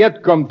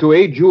Lafayette come to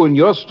aid you in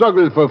your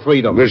struggle for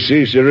freedom?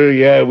 Monsieur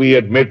Serrurier, we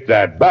admit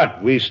that,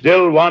 but we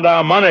still want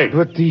our money.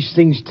 But these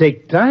things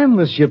take time,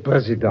 Monsieur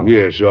President.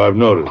 Yes, so I've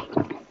noticed.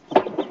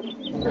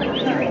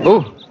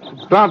 Oh,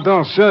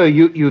 pardon, sir,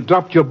 you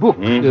dropped your book.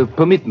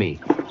 Permit me.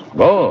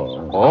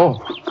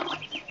 Oh,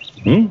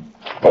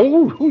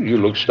 you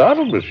look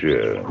startled,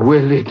 monsieur.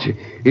 Well,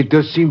 it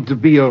does seem to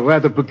be a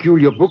rather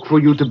peculiar book for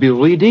you to be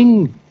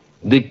reading.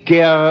 The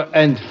Care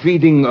and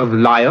Feeding of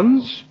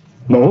Lions?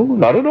 No,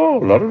 not at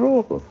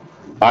all.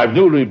 I've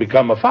newly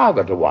become a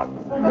father to one.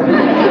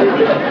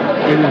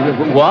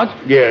 What?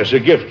 Yes, a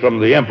gift from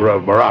the Emperor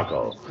of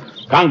Morocco.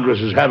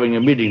 Congress is having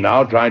a meeting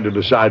now trying to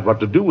decide what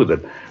to do with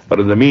it. But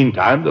in the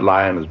meantime, the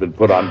lion has been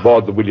put on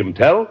board the William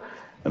Tell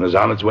and is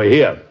on its way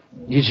here.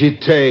 Is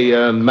it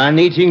a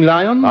man-eating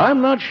lion?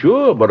 I'm not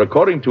sure, but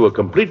according to a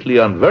completely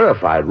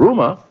unverified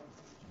rumor,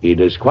 it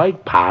is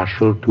quite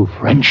partial to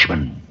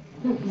Frenchmen.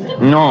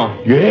 No.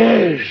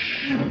 Yes.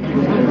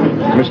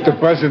 Mr.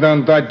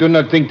 President, I do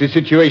not think the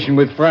situation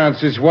with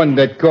France is one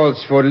that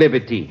calls for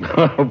liberty.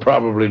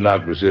 Probably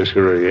not, Monsieur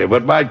Serurier,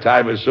 but my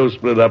time is so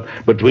split up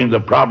between the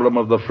problem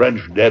of the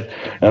French debt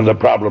and the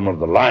problem of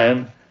the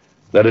lion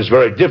that it's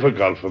very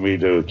difficult for me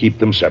to keep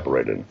them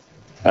separated.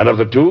 And of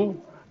the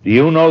two, do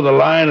you know the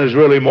lion is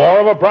really more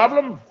of a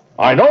problem?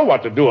 I know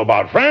what to do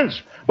about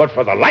France, but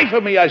for the life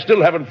of me, I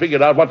still haven't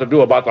figured out what to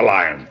do about the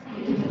lion.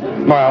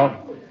 Well,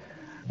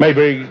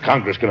 maybe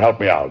Congress can help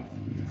me out.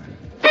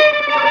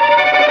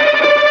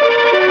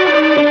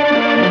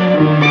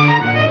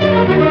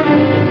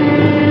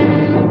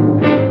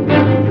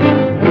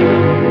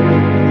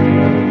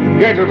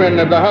 Gentlemen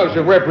of the House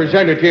of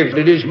Representatives,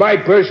 it is my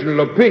personal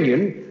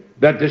opinion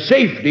that the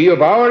safety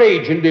of our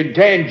agent in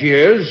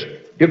Tangiers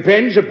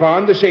depends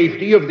upon the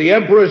safety of the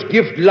Emperor's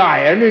gift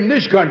lion in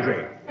this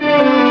country.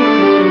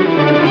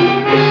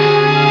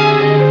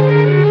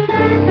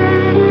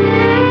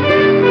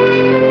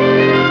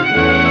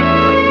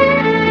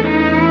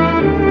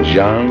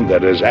 John,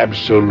 that is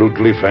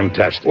absolutely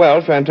fantastic. Well,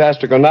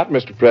 fantastic or not,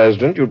 Mr.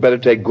 President, you'd better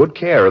take good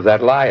care of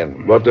that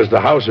lion. What does the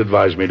House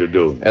advise me to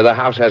do? The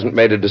House hasn't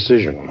made a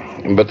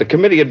decision, but the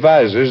committee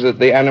advises that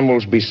the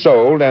animals be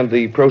sold and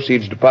the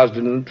proceeds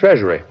deposited in the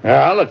Treasury.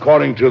 Well,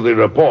 according to the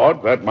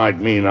report, that might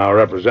mean our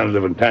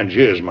representative in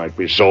Tangiers might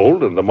be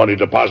sold and the money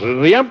deposited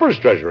in the Emperor's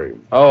Treasury.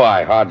 Oh,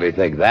 I hardly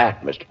think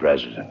that, Mr.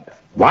 President.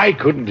 Why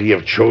couldn't he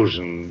have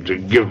chosen to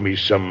give me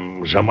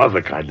some other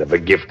kind of a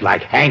gift,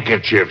 like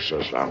handkerchiefs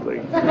or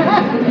something?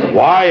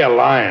 Why a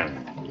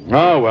lion?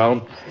 Oh,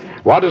 well,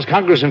 what does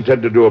Congress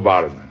intend to do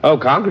about it? Oh,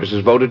 Congress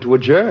has voted to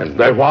adjourn.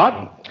 They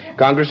what?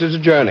 Congress is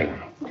adjourning.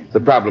 If the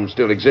problem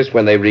still exists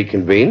when they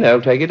reconvene, they'll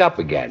take it up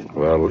again.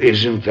 Well,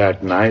 isn't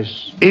that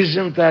nice?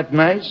 Isn't that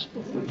nice?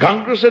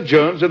 Congress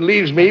adjourns and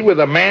leaves me with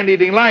a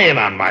man-eating lion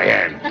on my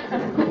hand.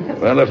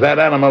 Well, if that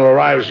animal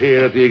arrives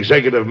here at the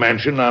executive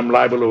mansion, I'm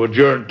liable to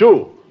adjourn,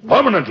 too.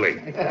 Permanently.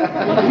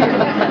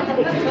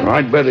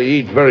 I'd better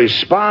eat very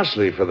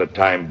sparsely for the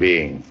time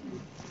being.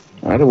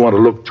 I don't want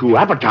to look too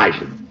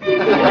appetizing.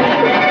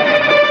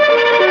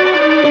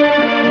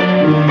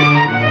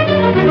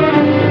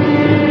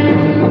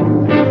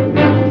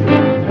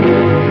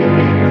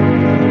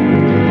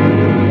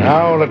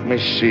 Now, let me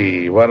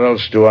see. What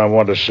else do I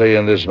want to say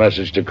in this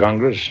message to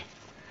Congress?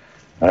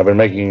 I've been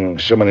making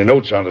so many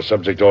notes on the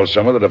subject all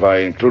summer that if I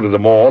included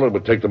them all, it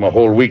would take them a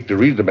whole week to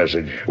read the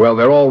message. Well,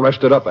 they're all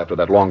rested up after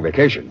that long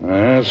vacation.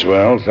 Yes,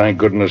 well, thank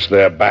goodness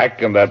they're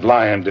back and that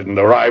lion didn't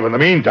arrive in the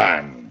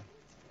meantime.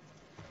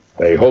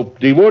 They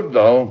hoped he would,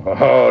 though.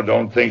 Oh,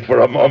 don't think for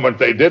a moment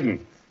they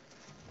didn't.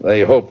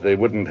 They hoped they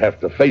wouldn't have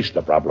to face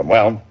the problem.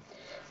 Well,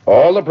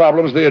 all the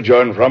problems they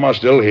adjourned from are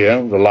still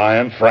here. The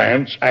lion,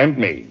 France, and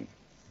me.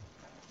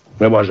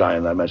 Where was I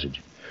in that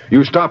message?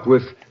 You stopped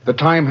with, the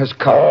time has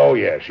come. Oh,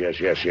 yes.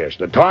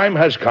 The time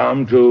has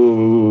come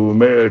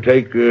to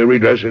take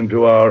redress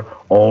into our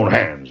own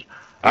hands.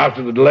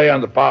 After the delay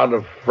on the part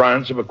of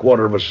France of a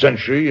quarter of a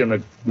century in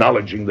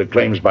acknowledging the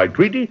claims by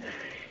treaty,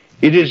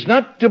 it is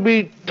not to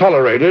be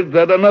tolerated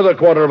that another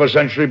quarter of a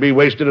century be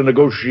wasted in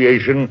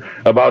negotiation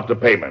about the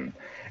payment.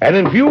 And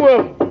in view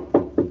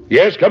of...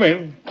 Yes, come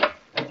in.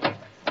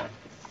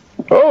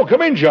 Oh,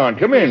 come in, John,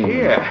 come in. He's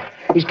here.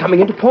 He's coming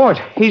into port.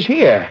 He's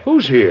here.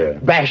 Who's here?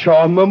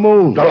 Bashar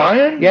Mahmoud. The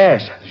lion?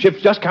 Yes.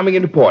 Ship's just coming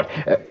into port.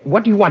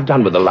 What do you want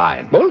done with the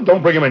lion? Well,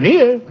 don't bring him in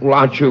here. Well,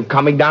 aren't you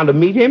coming down to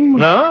meet him?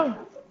 No.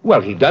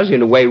 Well, he does,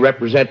 in a way,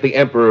 represent the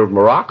Emperor of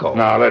Morocco.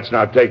 Now, let's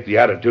not take the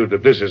attitude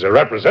that this is a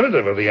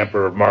representative of the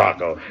Emperor of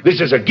Morocco.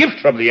 This is a gift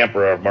from the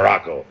Emperor of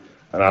Morocco.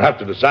 And I'll have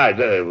to decide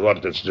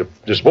what its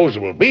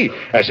disposal will be.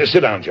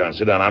 Sit down, John,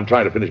 sit down. I'm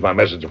trying to finish my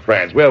message to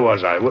France. Where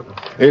was I?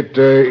 It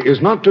is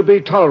not to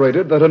be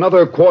tolerated that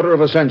another quarter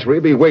of a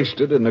century be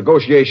wasted in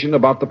negotiation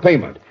about the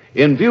payment.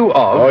 In view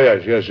of... Oh,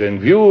 yes.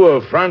 In view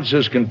of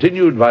France's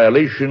continued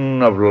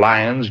violation of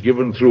lions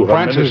given through her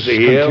France's minister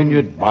here...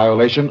 continued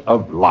violation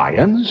of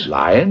lions?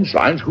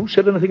 Lions? Who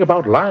said anything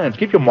about lions?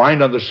 Keep your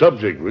mind on the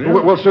subject, will you?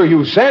 Well, sir,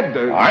 you said...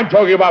 I'm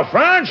talking about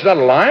France, not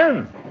a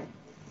lion.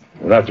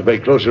 You'll have to pay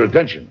closer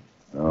attention.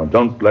 Now,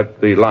 don't let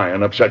the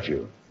lion upset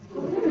you.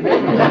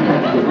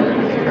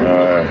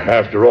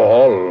 After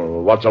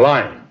all, what's a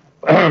lion?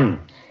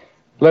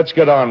 Let's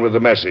get on with the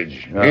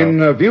message.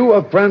 In view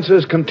of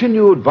France's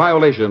continued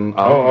violation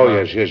of...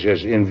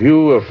 Yes. In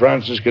view of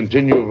France's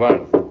continued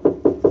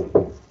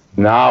violation...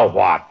 Now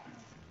what?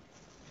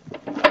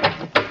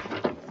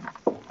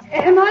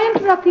 Am I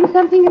interrupting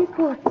something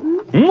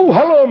important? Oh,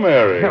 hello,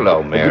 Mary.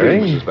 Hello,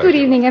 Mary. Good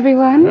evening,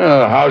 everyone.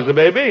 How's the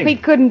baby? We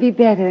couldn't be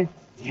better.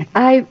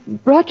 I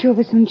brought you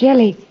over some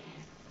jelly.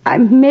 I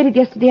made it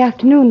yesterday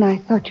afternoon. I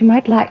thought you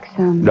might like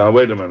some. Now,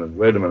 wait a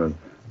minute.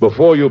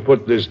 Before you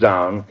put this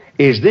down,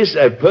 is this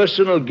a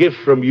personal gift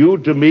from you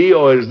to me,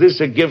 or is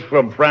this a gift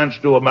from France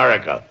to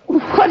America?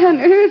 What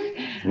on earth?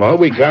 Well,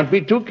 we can't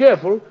be too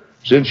careful.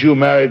 Since you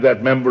married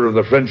that member of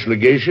the French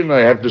legation, I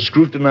have to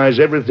scrutinize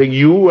everything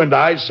you and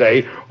I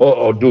say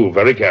or do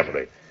very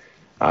carefully.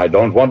 I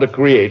don't want to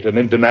create an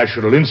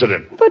international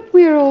incident. But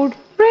we're old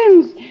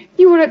friends.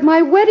 You were at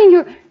my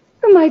wedding.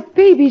 You're my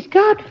baby's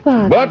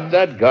godfather. But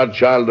that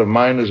godchild of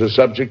mine is a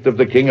subject of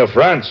the King of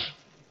France.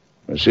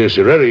 Monsieur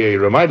Serrurier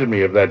reminded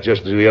me of that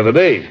just the other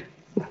day.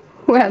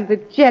 Well, the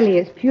jelly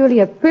is purely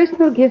a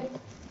personal gift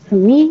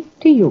from me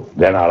to you.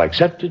 Then I'll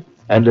accept it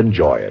and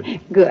enjoy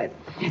it. Good.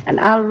 And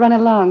I'll run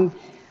along.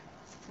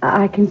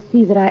 I can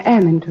see that I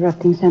am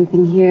interrupting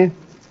something here.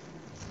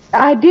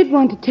 I did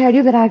want to tell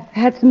you that I've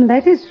had some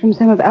letters from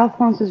some of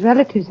Alphonse's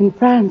relatives in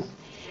France,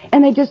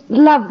 and they just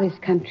love this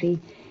country.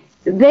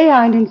 They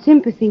aren't in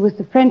sympathy with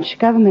the French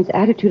government's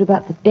attitude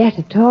about the debt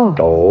at all.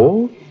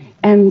 Oh?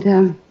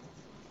 And,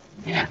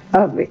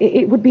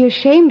 it would be a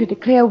shame to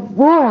declare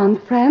war on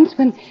France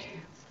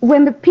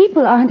when the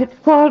people aren't at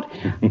fault,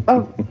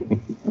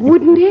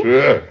 wouldn't it?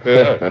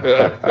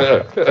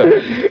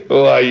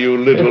 Why, you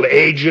little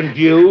agent,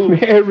 you.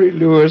 Mary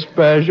Louise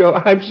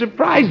Pajot, I'm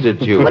surprised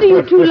at you. What are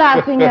you two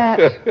laughing at?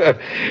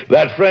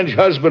 That French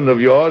husband of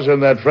yours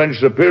and that French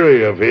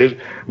superior of his,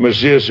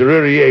 Monsieur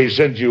Serrurier,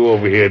 sent you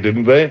over here,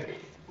 didn't they?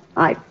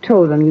 I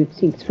told them you'd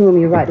see through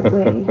me right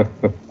away.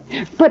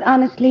 But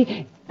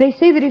honestly, they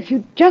say that if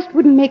you just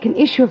wouldn't make an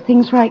issue of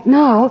things right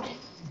now,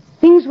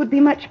 things would be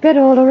much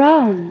better all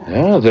around.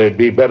 Yeah, they'd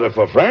be better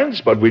for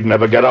France, but we'd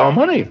never get our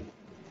money.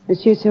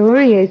 Monsieur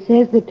Serrurier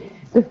says that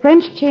the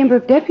French Chamber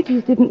of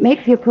Deputies didn't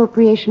make the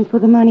appropriation for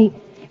the money,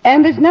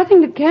 and there's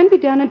nothing that can be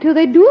done until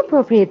they do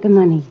appropriate the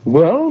money.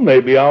 Well,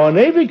 maybe our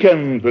Navy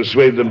can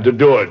persuade them to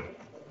do it.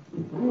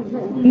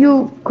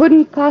 You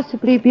couldn't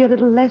possibly be a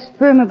little less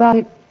firm about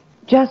it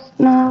just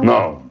now?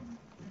 No.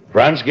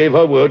 France gave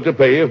her word to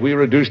pay if we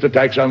reduced the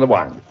tax on the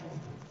wine.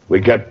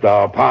 We kept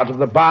our part of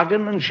the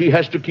bargain, and she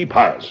has to keep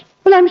hers.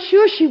 Well, I'm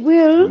sure she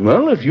will.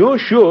 Well, if you're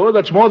sure,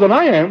 that's more than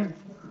I am.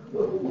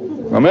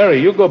 Now,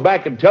 Mary, you go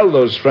back and tell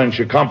those French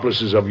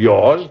accomplices of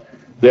yours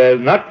they're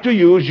not to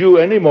use you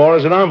anymore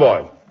as an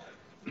envoy.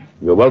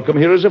 You're welcome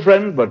here as a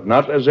friend, but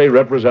not as a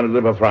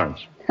representative of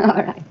France. All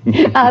right.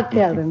 I'll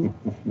tell them.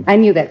 I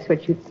knew that's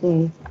what you'd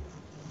say.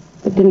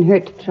 It didn't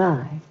hurt to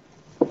try.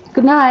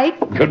 Good night.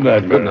 Good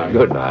night, Mary.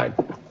 Good night.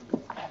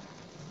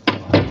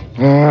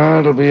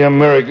 It'll be a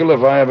miracle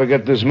if I ever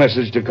get this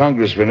message to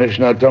Congress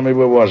finished. Now tell me,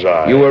 where was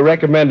I? You were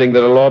recommending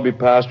that a law be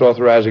passed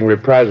authorizing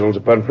reprisals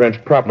upon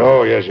French property.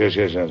 Oh, yes,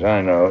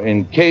 I know.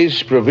 In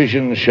case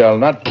provision shall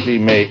not be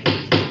made...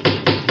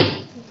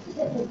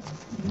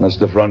 That's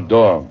the front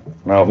door.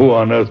 Now, who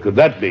on earth could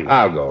that be?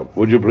 I'll go.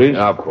 Would you please?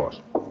 Of course.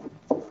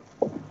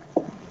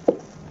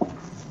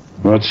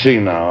 Let's see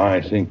now.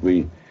 I think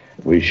we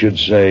should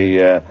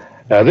say,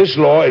 this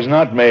law is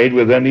not made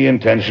with any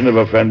intention of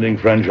offending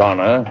French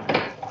honor.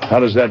 How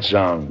does that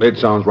sound? It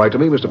sounds right to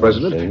me, Mr.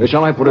 President.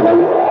 Shall I put it...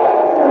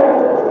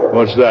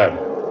 What's that?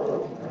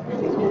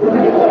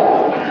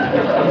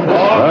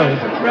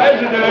 Mr.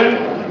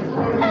 President,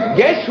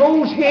 guess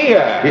who's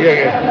here?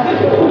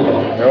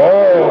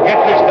 Oh,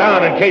 get this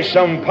down in case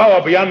some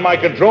power beyond my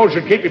control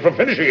should keep me from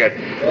finishing it.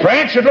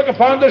 France should look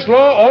upon this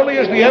law only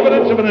as the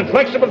evidence of an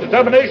inflexible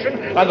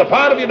determination on the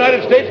part of the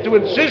United States to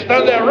insist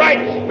on their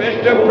rights.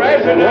 Mr.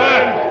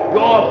 President,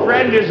 your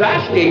friend is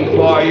asking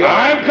for you.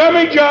 I'm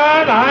coming,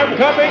 John. I'm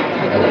coming.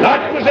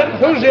 Not with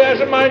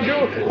enthusiasm, mind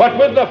you, but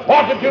with the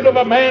fortitude of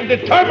a man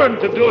determined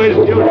to do his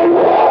duty.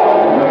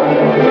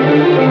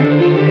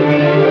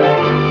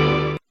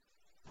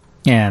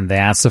 And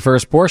that's the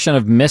first portion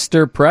of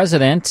Mr.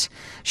 President,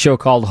 show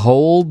called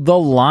Hold the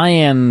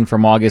Lion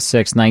from August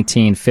 6,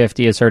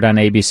 1950. It's heard on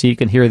ABC. You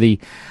can hear the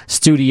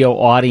studio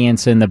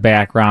audience in the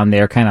background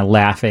there kind of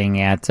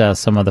laughing at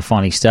some of the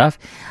funny stuff.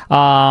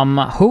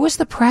 Who was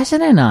the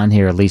president on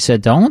here, Lisa?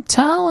 Don't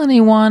tell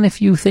anyone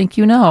if you think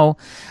you know.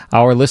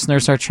 Our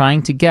listeners are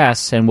trying to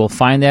guess, and we'll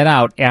find that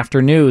out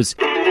after news.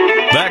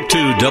 Back to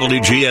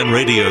WGN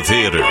Radio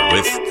Theater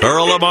with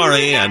Carl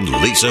Amari and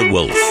Lisa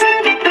Wolf.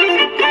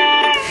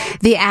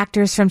 The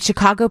actors from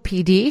Chicago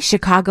PD,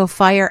 Chicago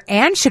Fire,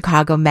 and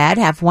Chicago Med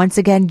have once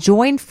again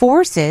joined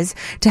forces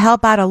to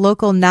help out a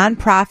local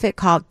nonprofit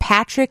called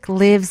Patrick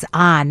Lives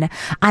On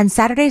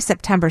Saturday,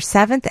 September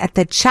 7th at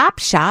the Chop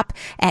Shop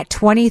at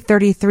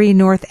 2033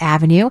 North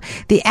Avenue.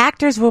 The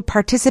actors will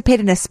participate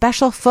in a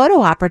special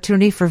photo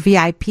opportunity for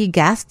VIP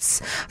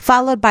guests,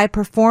 followed by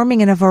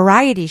performing in a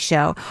variety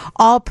show.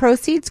 All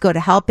proceeds go to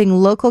helping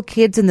local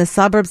kids in the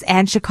suburbs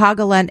and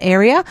Chicagoland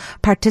area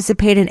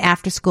participate in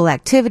after-school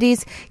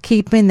activities,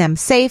 keeping them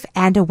safe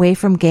and away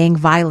from gang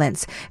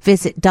violence.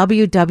 Visit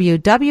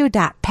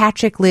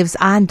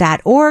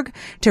www.patrickliveson.org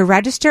to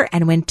register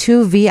and win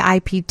 2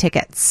 VIP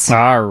tickets.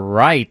 All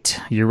right.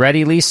 You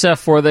ready, Lisa,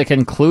 for the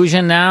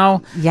conclusion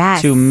now?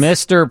 Yes. To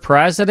Mr.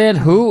 President.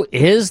 Who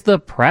is the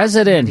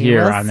president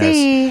here on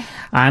this?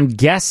 I'm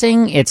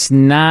guessing it's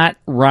not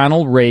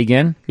Ronald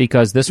Reagan,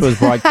 because this was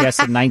broadcast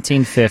in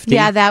 1950.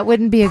 Yeah, that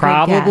wouldn't be a good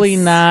guess. Probably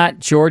not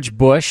George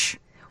Bush.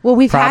 Well,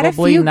 we've had a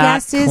few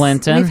guesses.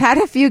 Clinton. We've had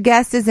a few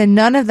guesses, and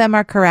none of them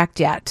are correct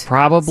yet.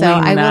 Probably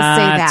not. I will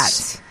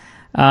say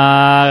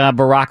that.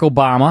 Barack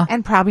Obama.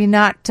 And probably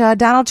not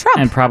Donald Trump.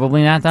 And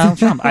probably not Donald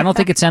Trump. I don't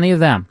think it's any of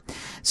them.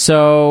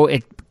 So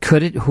it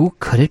Who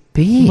could it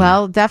be?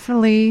 Well,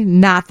 definitely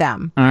not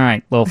them. All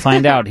right, we'll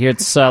find out. Here,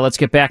 let's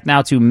get back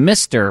now to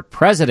Mr.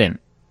 President.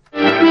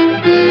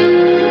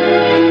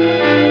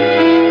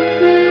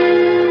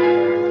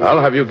 Well,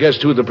 have you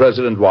guessed who the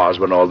president was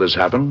when all this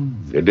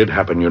happened? It did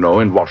happen, you know,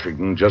 in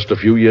Washington just a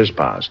few years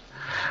past.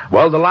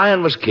 Well, the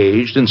Lion was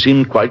caged and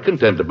seemed quite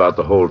content about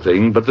the whole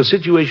thing, but the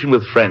situation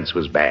with France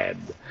was bad.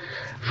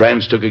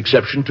 France took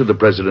exception to the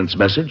president's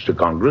message to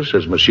Congress,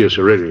 as Monsieur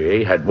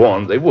Serrurier had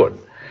warned they would.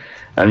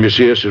 And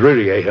Monsieur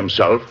Serrurier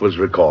himself was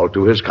recalled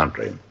to his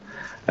country.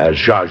 As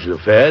charge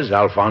d'affaires,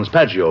 Alphonse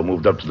Pageot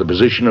moved up to the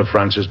position of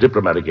France's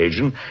diplomatic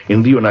agent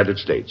in the United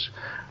States.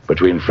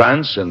 Between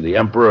France and the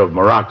Emperor of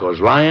Morocco's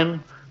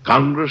Lion,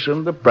 Congress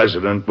and the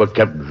President were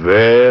kept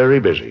very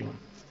busy.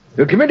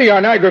 The Committee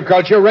on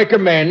Agriculture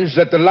recommends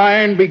that the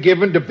lion be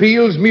given to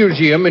Peale's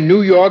Museum in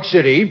New York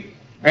City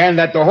and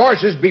that the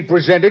horses be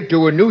presented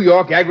to a New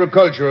York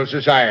Agricultural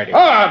Society.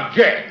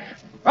 Object!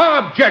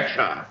 Object,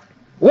 sir!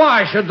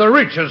 Why should the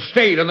richest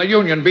state in the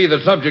Union be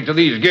the subject of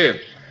these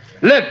gifts?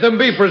 Let them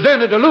be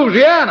presented to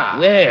Louisiana.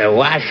 Well,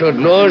 why should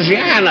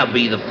Louisiana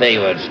be the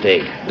favored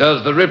state?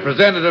 Does the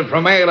representative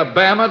from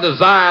Alabama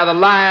desire the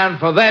lion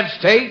for that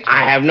state?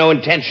 I have no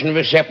intention of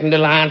accepting the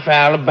lion for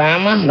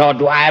Alabama, nor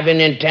do I have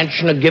any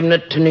intention of giving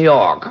it to New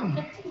York.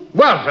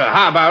 Well, sir,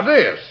 how about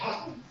this?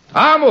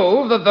 I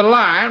move that the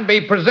lion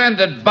be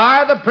presented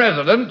by the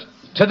president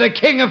to the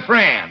King of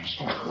France.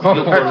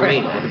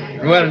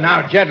 Well,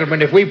 now,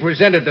 gentlemen, if we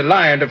presented the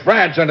lion to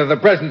France under the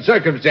present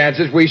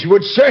circumstances, we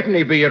would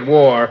certainly be at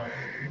war.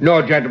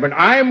 No, gentlemen,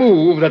 I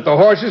move that the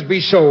horses be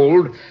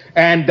sold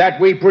and that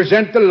we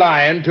present the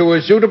lion to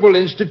a suitable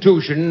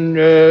institution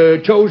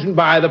chosen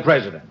by the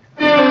president.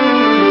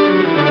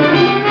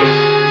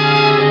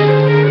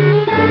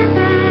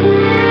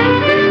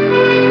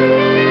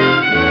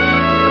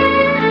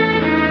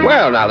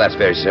 Well, now, that's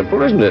very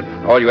simple, isn't it?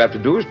 All you have to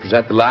do is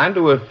present the lion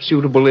to a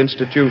suitable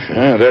institution.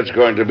 Yeah, that's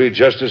going to be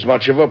just as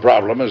much of a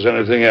problem as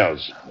anything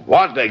else.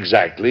 What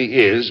exactly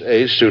is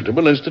a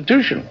suitable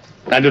institution?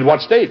 And in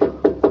what state?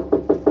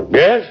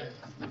 Yes?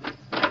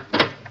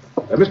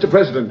 Mr.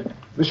 President,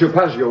 Monsieur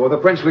Pageot of the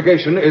French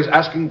legation is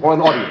asking for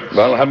an audience.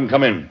 Well, have him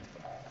come in.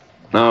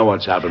 Now,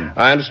 what's happened?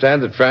 I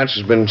understand that France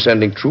has been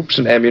sending troops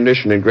and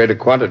ammunition in greater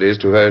quantities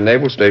to her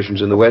naval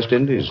stations in the West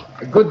Indies.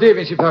 Good day,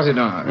 Monsieur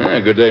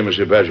President. Good day,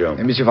 Monsieur Pageot.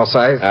 Monsieur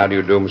Forsyth. How do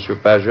you do, Monsieur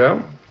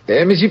Pageot?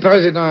 Monsieur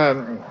President,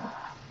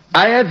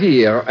 I have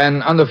here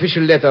an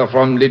unofficial letter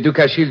from Le Duc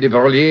Achille de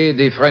Broglie,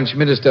 the French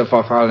Minister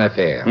for Foreign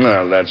Affairs.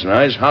 Well, that's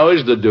nice. How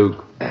is the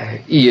Duke?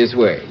 He is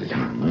well.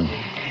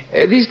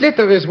 This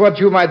letter is what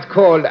you might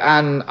call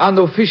an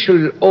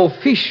unofficial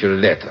official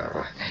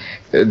letter.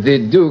 The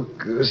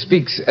Duke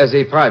speaks as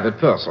a private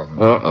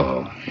person.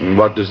 Uh-oh. And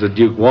what does the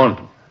Duke want?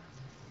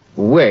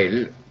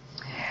 Well,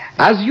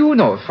 as you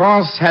know,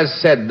 France has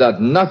said that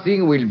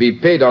nothing will be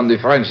paid on the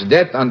French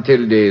debt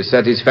until the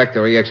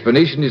satisfactory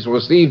explanation is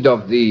received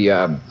of the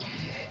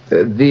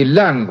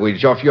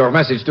language of your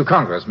message to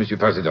Congress, Monsieur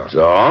President.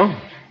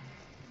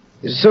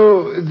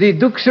 So the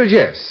Duke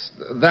suggests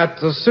that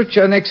such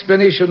an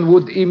explanation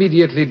would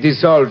immediately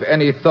dissolve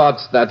any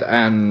thoughts that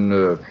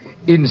an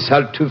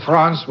insult to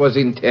France was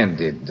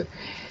intended.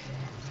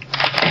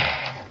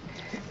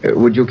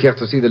 Would you care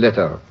to see the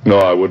letter? No,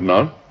 I would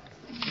not.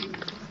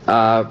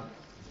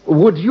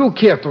 Would you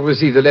care to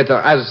receive the letter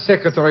as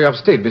Secretary of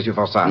State, Monsieur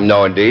Forsyth?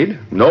 No, indeed.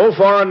 No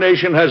foreign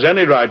nation has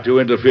any right to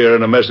interfere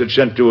in a message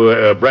sent to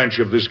a branch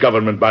of this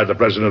government by the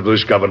President of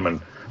this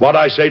government. What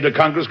I say to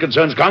Congress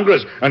concerns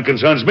Congress and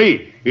concerns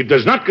me. It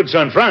does not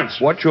concern France.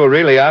 What you're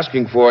really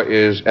asking for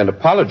is an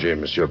apology,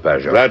 Monsieur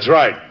Pageot. That's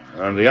right.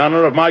 And the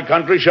honor of my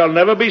country shall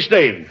never be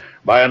stained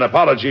by an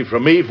apology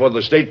from me for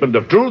the statement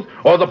of truth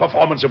or the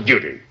performance of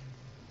duty.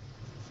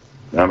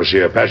 Now,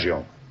 Monsieur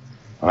Pageot,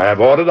 I have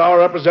ordered our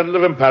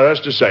representative in Paris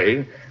to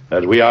say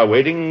that we are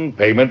waiting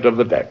payment of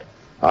the debt.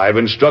 I've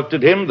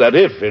instructed him that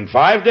if in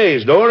 5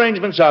 days no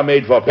arrangements are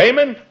made for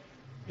payment,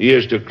 he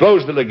is to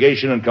close the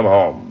legation and come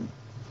home.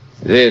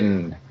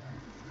 Then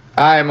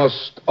I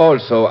must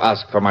also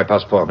ask for my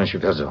passport, Monsieur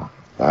Pageot.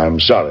 I'm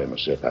sorry,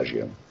 Monsieur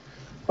Pageot,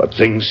 but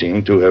things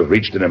seem to have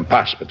reached an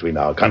impasse between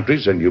our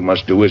countries, and you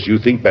must do as you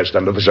think best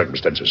under the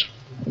circumstances.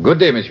 Good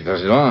day, Monsieur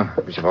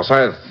President. Monsieur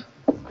Forsyth.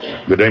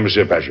 Good day,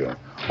 Monsieur Pageot.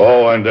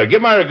 Oh, and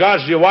give my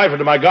regards to your wife and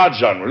to my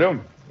godson, will you?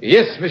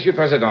 Yes, Monsieur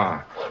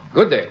President.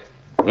 Good day.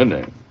 Good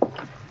day.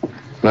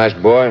 Nice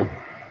boy.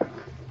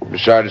 Be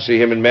sorry to see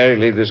him and Mary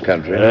leave this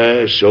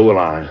country. So will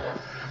I.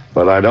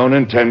 But I don't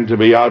intend to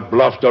be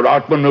outbluffed or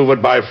outmaneuvered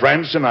by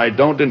France, and I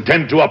don't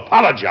intend to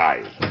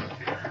apologize.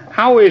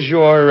 How is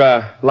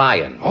your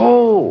lion?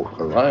 Oh,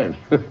 the lion.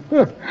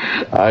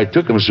 I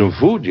took him some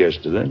food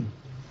yesterday.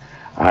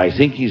 I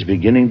think he's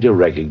beginning to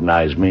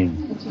recognize me.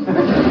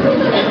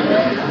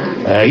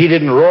 He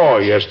didn't roar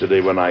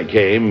yesterday when I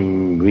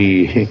came.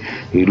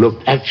 He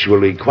looked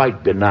actually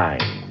quite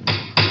benign.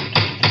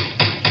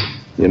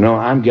 You know,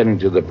 I'm getting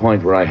to the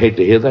point where I hate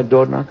to hear that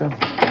door knocker.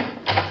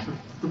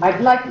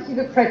 I'd like to see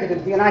the President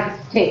of the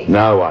United States.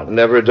 Now what?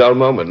 Never a dull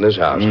moment in this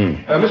house.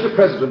 Mr.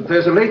 President,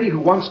 there's a lady who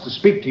wants to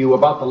speak to you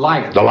about the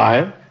lion. The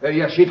lion?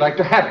 Yes, she'd like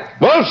to have it.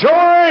 Well, show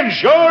her in,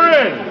 show her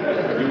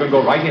in. You can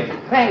go right in.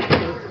 Thank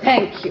you,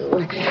 thank you.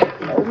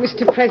 Oh,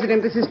 Mr.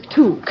 President, this is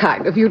too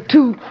kind of you,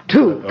 too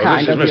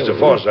kind of you. This is Mr.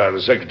 Forsyth,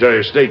 the Secretary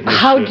of State.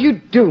 How do you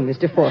do,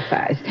 Mr.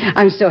 Forsyth?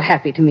 I'm so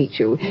happy to meet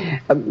you.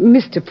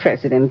 Mr.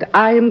 President,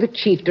 I am the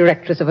chief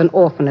directress of an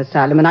orphan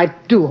asylum, and I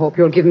do hope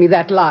you'll give me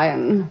that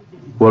lion.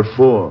 What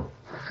for?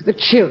 The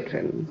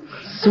children.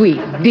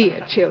 Sweet,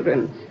 dear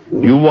children.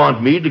 You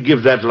want me to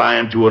give that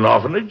lion to an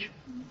orphanage?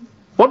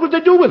 What would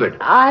they do with it?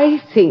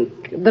 I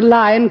think the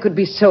lion could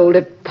be sold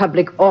at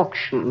public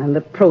auction, and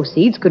the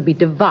proceeds could be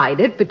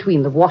divided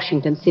between the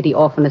Washington City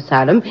Orphan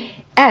Asylum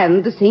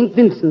and the St.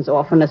 Vincent's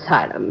Orphan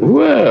Asylum.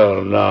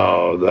 Well,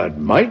 now, that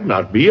might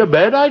not be a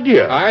bad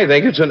idea. I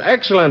think it's an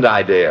excellent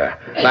idea.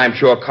 I'm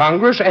sure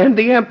Congress and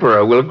the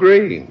Emperor will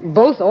agree.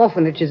 Both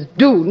orphanages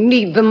do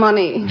need the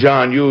money.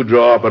 John, you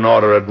draw up an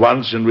order at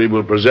once, and we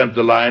will present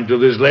the lion to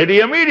this lady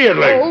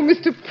immediately. Oh,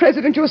 Mr.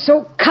 President, you're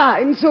so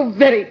kind, so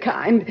very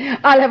kind.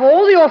 I'll have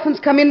all the orphans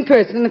come in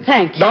person and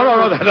thank you.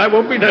 No, that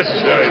won't be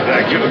necessary,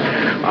 thank you.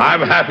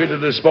 I'm happy to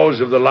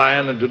dispose of the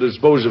lion and to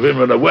dispose of him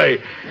in a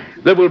way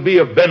that will be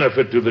of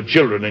benefit to the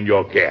children in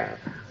your care.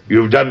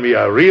 You've done me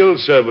a real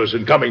service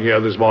in coming here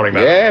this morning,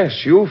 man.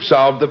 Yes, you've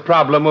solved the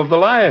problem of the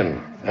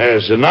lion.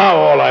 Yes, and now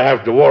all I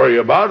have to worry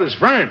about is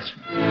France.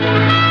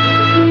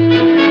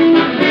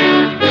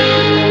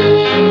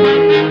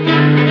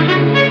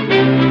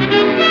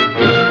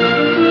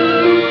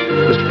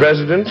 Mr.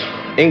 President,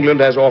 England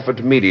has offered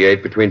to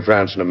mediate between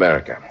France and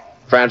America.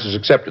 France has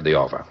accepted the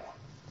offer.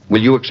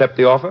 Will you accept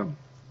the offer?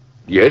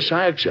 Yes,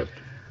 I accept.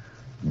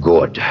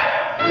 Good.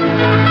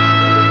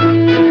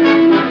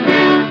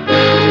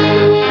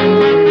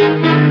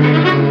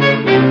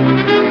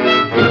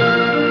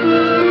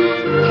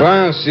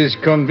 France is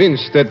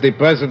convinced that the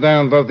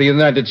President of the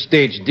United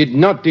States did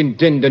not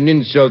intend an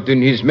insult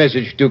in his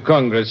message to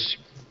Congress.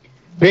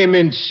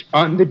 Payments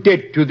on the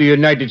debt to the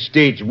United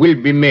States will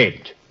be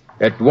made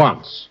at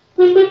once.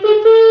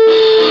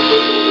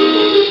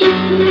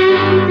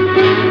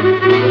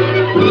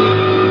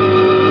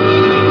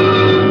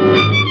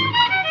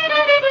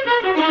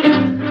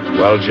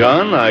 Well,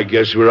 John, I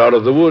guess we're out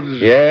of the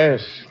woods.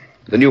 Yes.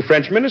 The new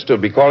French minister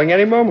will be calling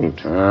any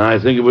moment. I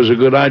think it was a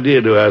good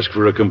idea to ask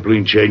for a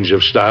complete change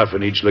of staff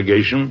in each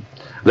legation.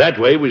 That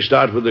way, we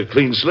start with a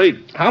clean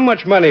slate. How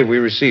much money have we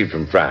received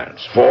from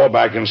France? 4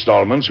 back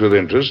installments with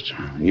interest.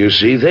 You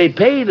see, they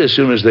paid as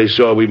soon as they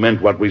saw we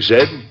meant what we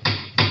said.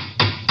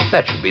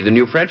 That should be the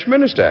new French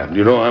minister.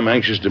 You know, I'm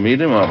anxious to meet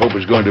him. I hope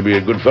he's going to be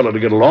a good fellow to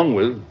get along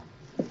with.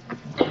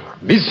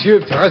 Monsieur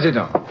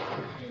President.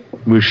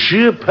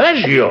 Monsieur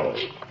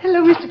Pageot.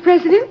 Hello, Mr.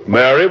 President.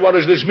 Mary, what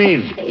does this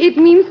mean? It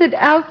means that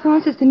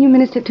Alphonse is the new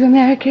minister to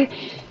America.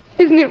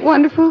 Isn't it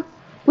wonderful?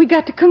 We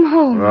got to come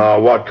home. Oh,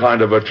 what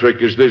kind of a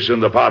trick is this in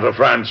the part of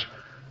France?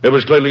 It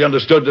was clearly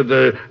understood that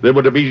there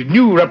were to be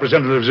new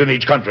representatives in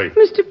each country.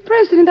 Mr.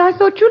 President, I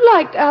thought you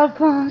liked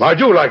Alphonse. I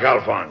do like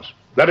Alphonse.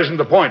 That isn't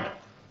the point.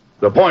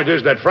 The point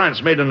is that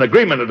France made an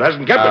agreement and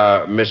hasn't kept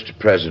it. Mr.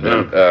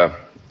 President,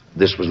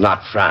 this was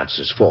not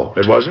France's fault.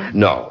 It wasn't?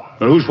 No.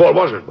 And whose fault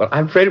was it? Well,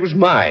 I'm afraid it was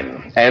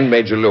mine. And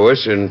Major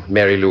Lewis and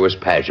Mary Louise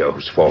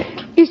Pajot's fault.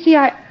 You see,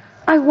 I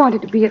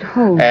wanted to be at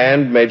home.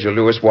 And Major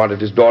Lewis wanted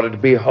his daughter to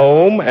be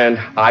home, and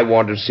I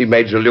wanted to see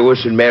Major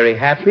Lewis and Mary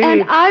happy.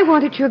 And I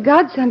wanted your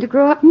godson to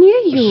grow up near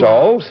you.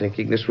 So,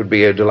 thinking this would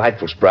be a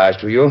delightful surprise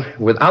to you,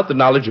 without the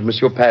knowledge of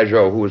Monsieur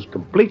Pajot, who was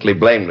completely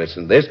blameless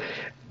in this,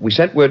 we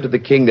sent word to the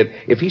king that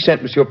if he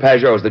sent Monsieur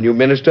Pajot as the new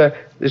minister,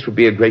 this would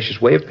be a gracious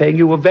way of paying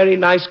you a very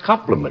nice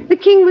compliment. The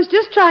king was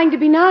just trying to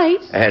be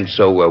nice. And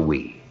so were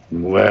we.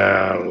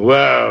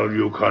 Well,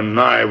 you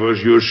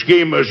connivers, you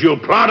schemers, you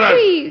plotters.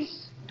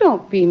 Please,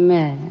 don't be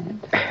mad.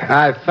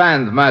 I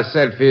find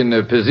myself in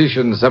a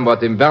position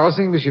somewhat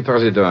embarrassing, Monsieur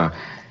President.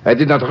 I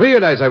did not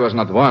realize I was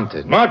not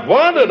wanted. Not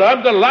wanted?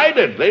 I'm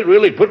delighted. They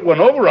really put one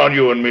over on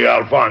you and me,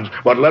 Alphonse.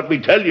 But let me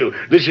tell you,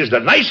 this is the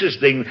nicest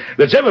thing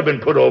that's ever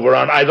been put over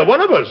on either one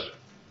of us.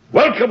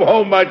 Welcome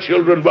home, my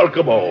children.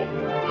 Welcome home.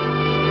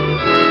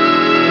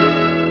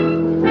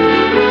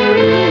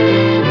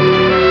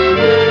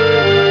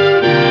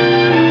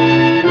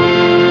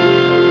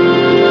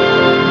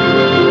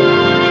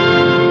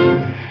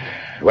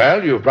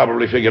 Well, you've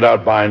probably figured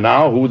out by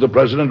now who the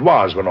president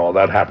was when all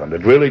that happened.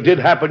 It really did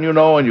happen, you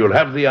know, and you'll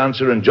have the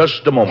answer in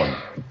just a moment.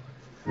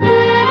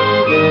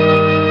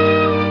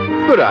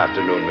 Good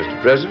afternoon,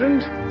 Mr.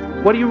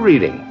 President. What are you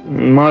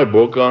reading? My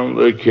book on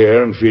the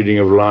care and feeding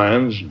of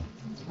lions.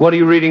 What are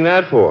you reading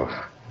that for?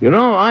 You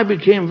know, I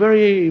became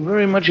very,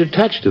 very much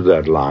attached to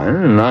that lion,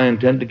 and I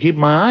intend to keep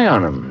my eye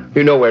on him.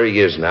 You know where he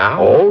is now?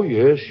 Oh,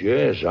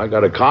 yes. I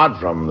got a card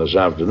from him this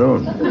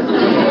afternoon.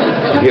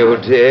 You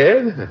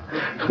did?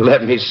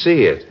 Let me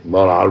see it.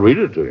 Well, I'll read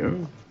it to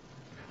you.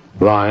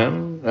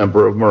 Lion,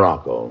 Emperor of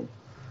Morocco.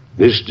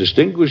 This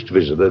distinguished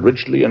visitor,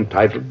 richly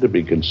entitled to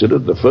be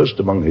considered the first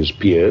among his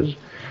peers,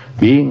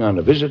 being on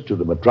a visit to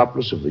the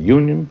metropolis of the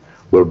Union,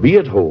 will be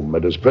at home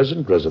at his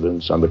present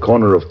residence on the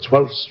corner of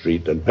 12th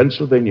Street and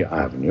Pennsylvania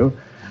Avenue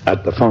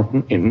at the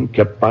Fountain Inn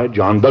kept by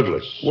John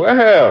Douglas.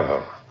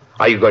 Well,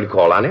 are you going to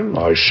call on him?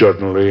 I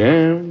certainly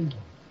am.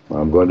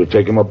 I'm going to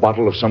take him a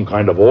bottle of some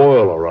kind of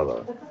oil or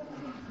other.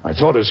 I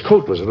thought his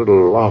coat was a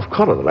little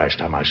off-color the last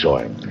time I saw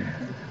him.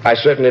 I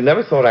certainly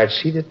never thought I'd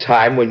see the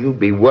time when you'd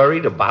be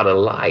worried about a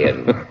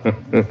lion.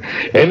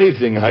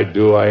 Anything I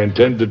do, I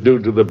intend to do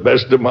to the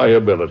best of my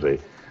ability.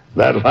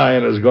 That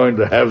lion is going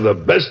to have the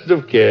best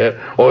of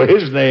care, or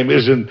his name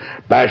isn't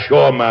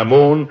Bashor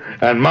Mamoon,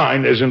 and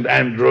mine isn't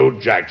Andrew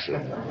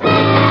Jackson.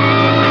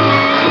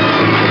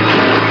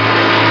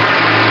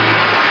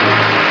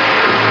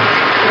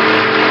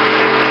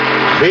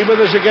 Be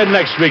with us again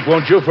next week,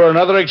 won't you, for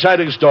another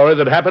exciting story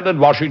that happened in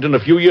Washington a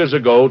few years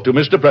ago to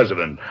Mr.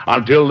 President.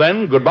 Until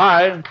then,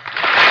 goodbye.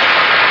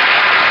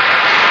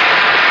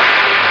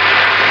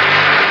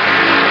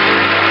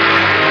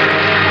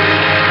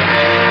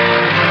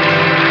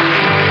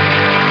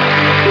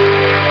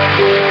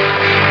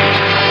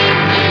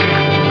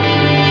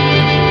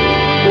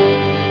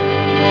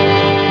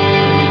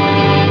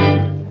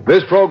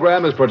 This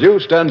program is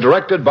produced and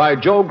directed by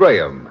Joe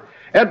Graham.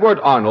 Edward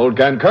Arnold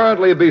can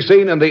currently be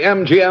seen in the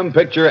MGM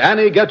picture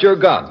Annie, Get Your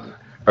Gun.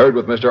 Heard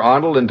with Mr.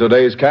 Arnold in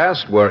today's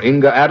cast were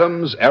Inga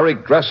Adams,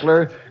 Eric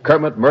Dressler,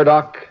 Kermit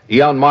Murdoch,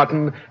 Ian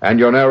Martin, and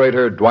your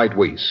narrator, Dwight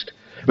Weist.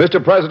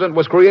 Mr. President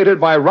was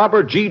created by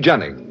Robert G.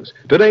 Jennings.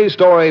 Today's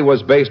story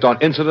was based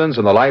on incidents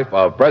in the life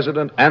of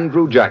President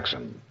Andrew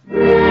Jackson.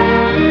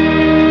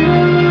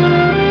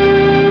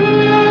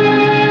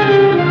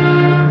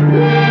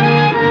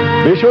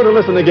 Be sure to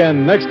listen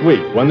again next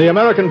week when the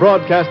American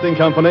Broadcasting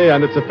Company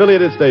and its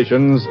affiliated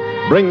stations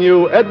bring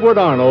you Edward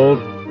Arnold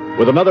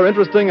with another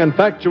interesting and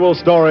factual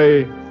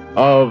story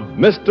of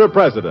Mr.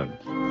 President.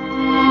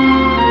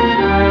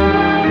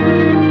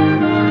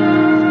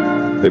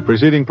 The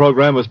preceding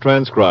program was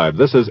transcribed.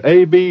 This is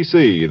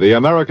ABC, the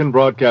American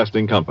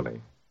Broadcasting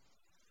Company.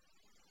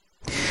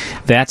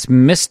 That's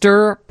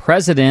Mr.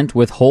 President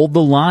with Hold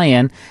the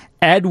Lion,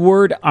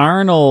 Edward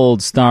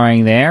Arnold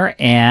starring there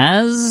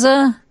as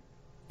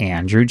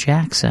Andrew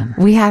Jackson.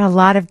 We had a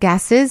lot of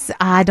guesses.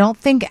 I don't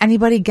think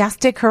anybody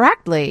guessed it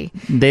correctly.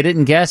 They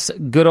didn't guess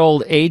good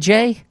old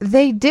AJ?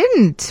 They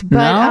didn't.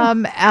 But no?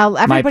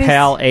 My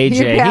pal AJ.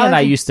 He and I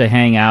used to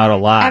hang out a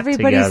lot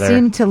Everybody together.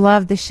 seemed to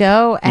love the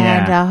show,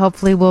 and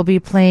hopefully we'll be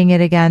playing it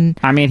again.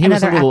 I mean, he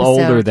was a little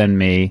older than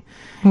me,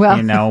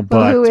 well,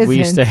 but who we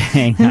used to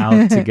hang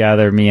out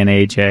together, me and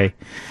AJ.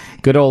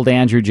 Good old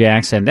Andrew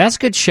Jackson. That's a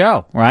good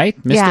show,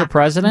 right? Mr.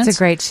 President? It's a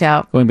great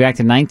show. Going back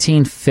to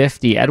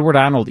 1950, Edward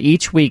Arnold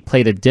each week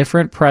played a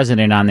different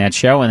president on that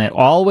show, and it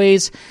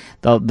always,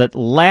 the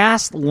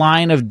last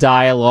line of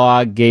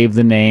dialogue gave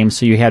the name,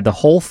 so you had the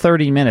whole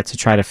 30 minutes to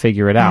try to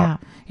figure it out.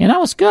 You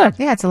know, it's good.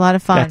 Yeah, it's a lot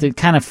of fun. Got the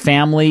kind of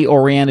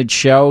family-oriented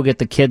show, get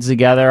the kids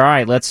together. All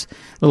right, let's,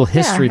 little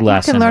history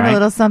lesson, You can learn right? a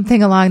little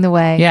something along the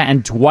way. Yeah,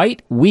 and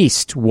Dwight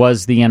Weist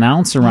was the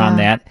announcer on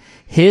that.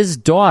 His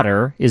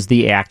daughter is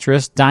the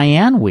actress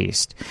Diane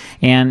Weist,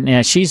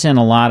 and she's in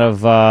a lot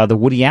of the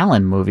Woody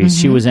Allen movies.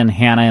 She was in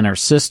Hannah and Her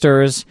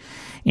Sisters,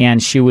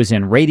 and she was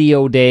in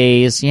Radio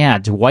Days. Yeah,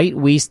 Dwight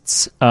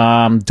Weist's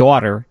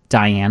daughter,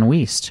 Diane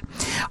Weist.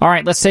 All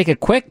right, let's take a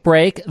quick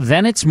break.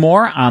 Then it's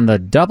more on the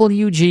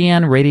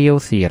WGN Radio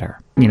Theater.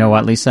 You know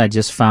what, Lisa? I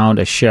just found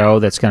a show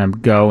that's going to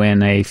go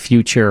in a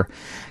future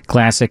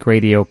Classic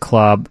Radio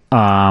Club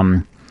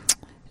 10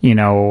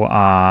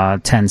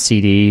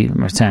 CD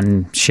or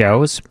 10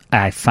 shows.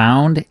 I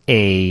found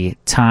a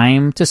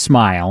Time to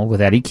Smile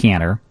with Eddie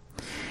Cantor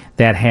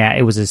that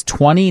it was his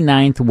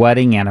 29th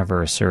wedding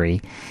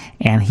anniversary,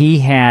 and he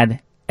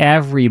had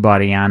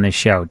everybody on the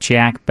show.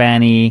 Jack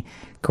Benny,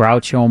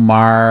 Groucho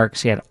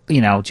Marx, he had,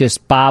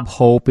 just Bob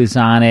Hope is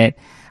on it.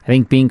 I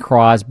think Bing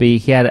Crosby.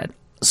 He had a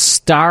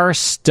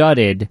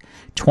star-studded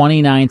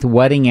 29th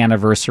wedding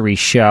anniversary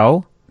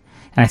show,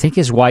 and I think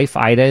his wife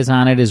Ida is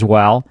on it as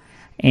well.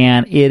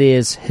 And it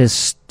is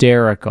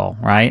hysterical,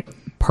 right?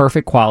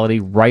 Perfect quality,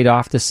 right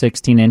off the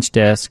 16-inch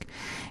disc.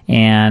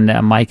 And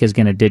Mike is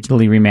going to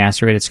digitally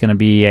remaster it. It's going to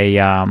be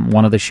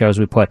one of the shows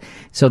we put.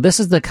 So this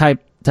is the type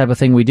of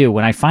thing we do.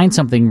 When I find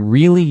something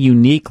really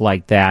unique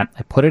like that,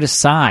 I put it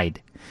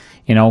aside,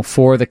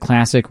 for the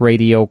Classic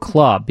Radio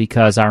Club,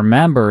 because our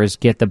members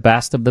get the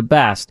best of the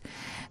best.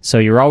 So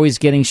you're always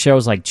getting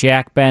shows like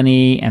Jack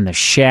Benny and The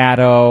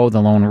Shadow, The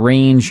Lone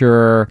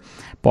Ranger,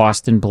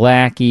 Boston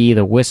Blackie,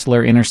 The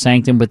Whistler, Inner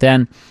Sanctum, but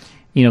then,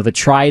 the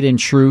tried and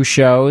true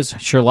shows,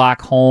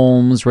 Sherlock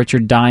Holmes,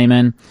 Richard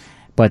Diamond,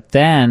 but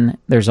then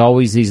there's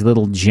always these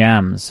little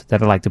gems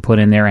that I like to put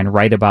in there and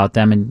write about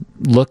them and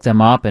look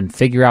them up and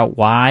figure out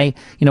why,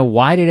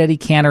 why did Eddie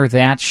Cantor,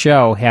 that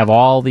show, have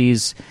all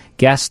these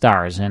guest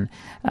stars, and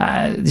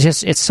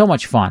it's so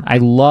much fun. I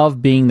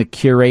love being the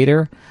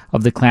curator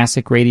of the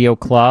Classic Radio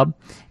Club,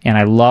 and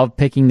I love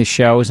picking the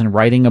shows and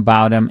writing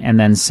about them and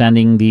then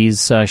sending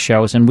these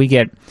shows. And we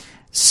get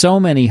so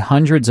many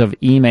hundreds of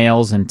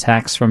emails and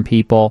texts from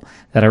people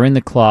that are in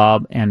the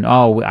club, and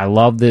I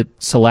love the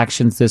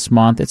selections this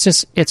month.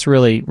 It's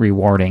really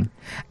rewarding.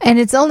 And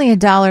it's only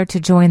 $1 to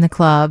join the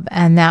club,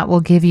 and that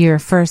will give you your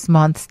first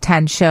month's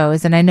 10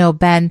 shows. And I know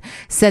Ben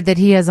said that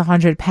he has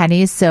 100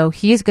 pennies, so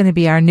he's going to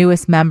be our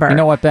newest member. You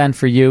know what, Ben?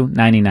 For you,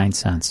 99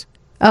 cents.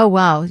 Oh,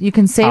 wow. You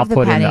can save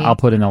the penny. I'll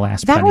put in the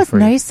last penny That was for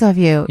you. nice of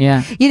you.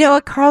 Yeah. You know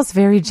what? Carl's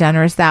very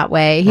generous that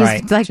way. He's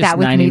right. like Just that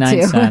with me, 99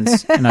 too.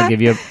 cents, and I'll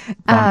give you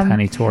one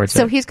penny towards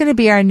so it. he's going to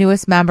be our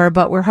newest member,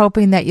 but we're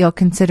hoping that you'll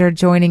consider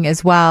joining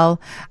as well.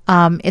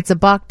 It's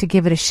 $1 to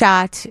give it a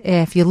shot.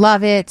 If you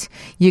love it,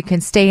 you can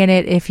stay in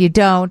it. If you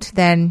don't,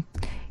 then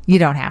you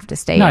don't have to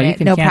stay in you it.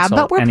 can No cancel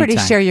problem. But we're pretty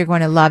anytime. sure you're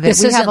going to love it.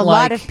 This We have isn't a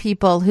lot like- of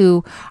people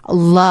who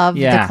love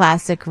the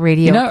classic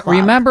radio club.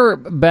 Remember,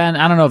 Ben,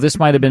 I don't know if this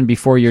might have been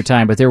before your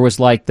time, but there was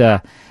like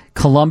the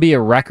Columbia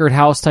Record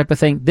House type of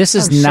thing. This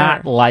is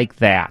not like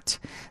that.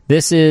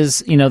 This is,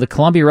 the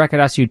Columbia Record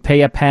House, you'd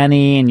pay a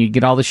penny and you'd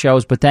get all the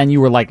shows, but then you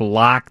were like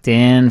locked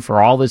in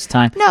for all this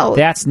time. No.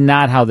 That's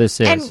not how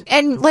this is.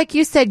 And like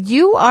you said,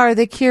 you are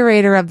the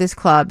curator of this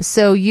club,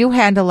 so you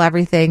handle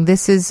everything.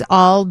 This is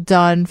all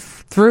done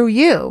through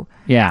you.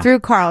 Yeah. Through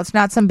Carl. It's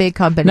not some big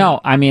company.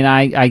 No, I mean,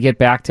 I get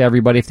back to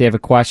everybody if they have a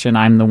question.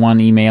 I'm the one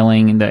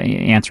emailing and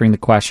answering the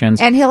questions.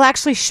 And he'll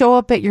actually show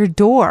up at your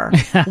door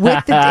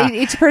with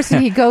each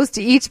person. He goes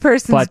to each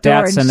person's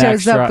door and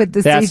shows up with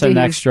the That's CDs. an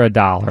extra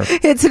 $1.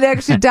 It's an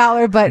extra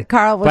 $1, but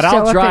Carl will But show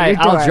up at your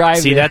door. I'll drive.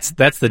 See, that's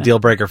the deal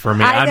breaker for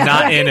me. I know, I'm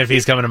not right? in if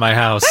he's coming to my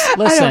house.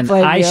 Listen,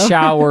 I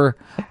shower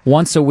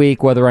once a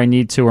week whether I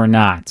need to or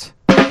not.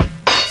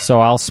 So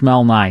I'll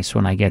smell nice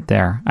when I get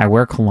there. I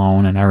wear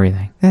cologne and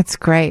everything. That's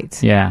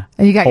great. Yeah.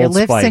 And you got your Old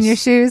lifts Spice. in your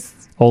shoes?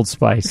 Old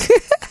Spice.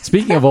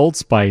 Speaking of Old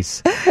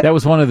Spice, that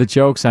was one of the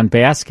jokes on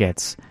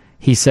Baskets.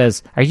 He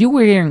says, "Are you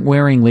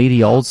wearing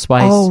Lady Old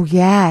Spice?" Oh,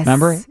 yes.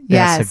 Remember?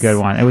 Yes. That's a good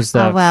one. It was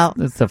the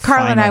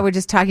Carl and I were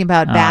just talking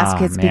about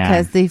Baskets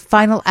because the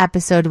final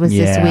episode was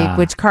this week,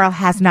 which Carl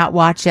has not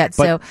watched yet.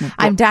 So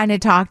I'm dying to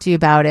talk to you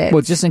about it.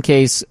 Well, just in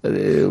case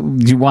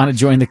you want to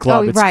join the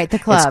club. Oh, right, the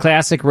club. It's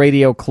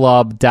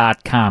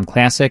classicradioclub.com.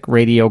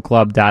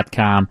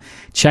 Classicradioclub.com.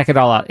 Check it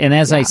all out. And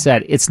as I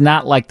said, it's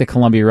not like the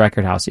Columbia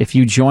Record House. If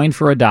you join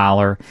for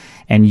 $1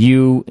 and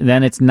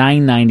then it's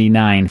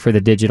 $9.99 for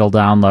the digital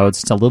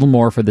downloads. It's a little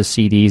more for the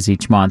CDs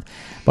each month,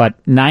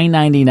 but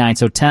 $9.99.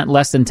 So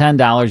less than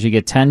 $10, you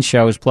get 10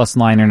 shows plus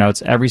liner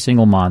notes every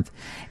single month.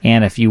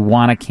 And if you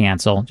want to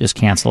cancel, just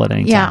cancel it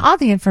anytime. Yeah, all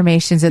the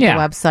information's at Yeah. the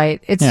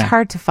website. It's Yeah.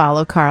 hard to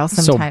follow, Carl,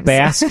 sometimes. So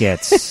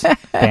Baskets.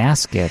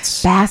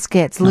 Baskets.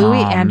 Louis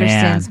Oh,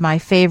 Anderson's man. my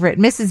favorite.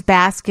 Mrs.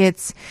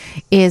 Baskets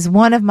is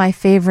one of my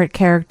favorite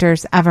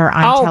characters ever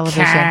on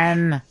television.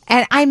 Ken.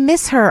 And I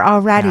miss her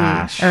already,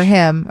 or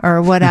him,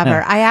 or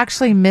whatever. I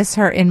actually miss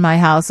her in my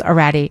house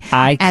already.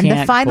 I and the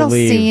can't final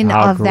believe scene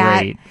how of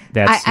great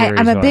that series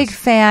I'm a big was.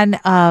 fan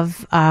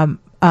of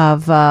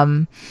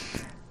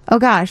oh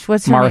gosh,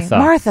 what's her Martha. name?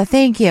 Martha,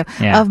 thank you.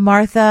 Yeah. Of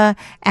Martha.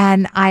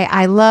 And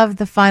I love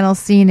the final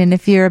scene. And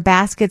if you're a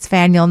Baskets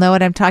fan, you'll know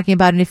what I'm talking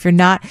about. And if you're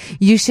not,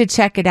 you should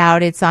check it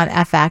out. It's on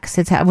FX.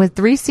 It's with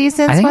 3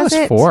 seasons, I think was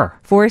it was 4.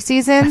 4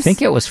 seasons? I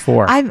think it was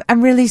 4. I'm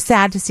really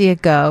sad to see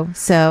it go.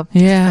 So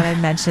Yeah. just thought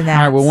I'd mention that.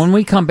 All right, well, when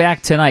we come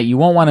back tonight, you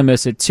won't want to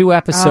miss it. 2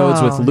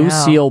 episodes with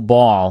Lucille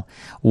Ball.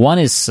 One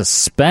is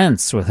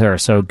suspense with her,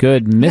 so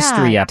good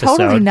mystery episode.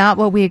 Totally not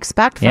what we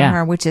expect from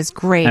her, which is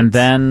great. And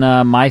then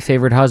My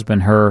Favorite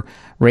Husband, her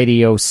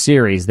radio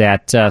series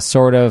that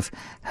sort of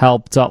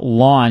helped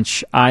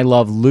launch I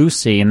Love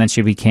Lucy, and then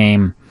she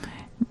became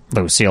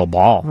Lucille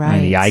Ball,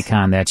 Right. the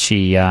icon that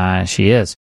she is.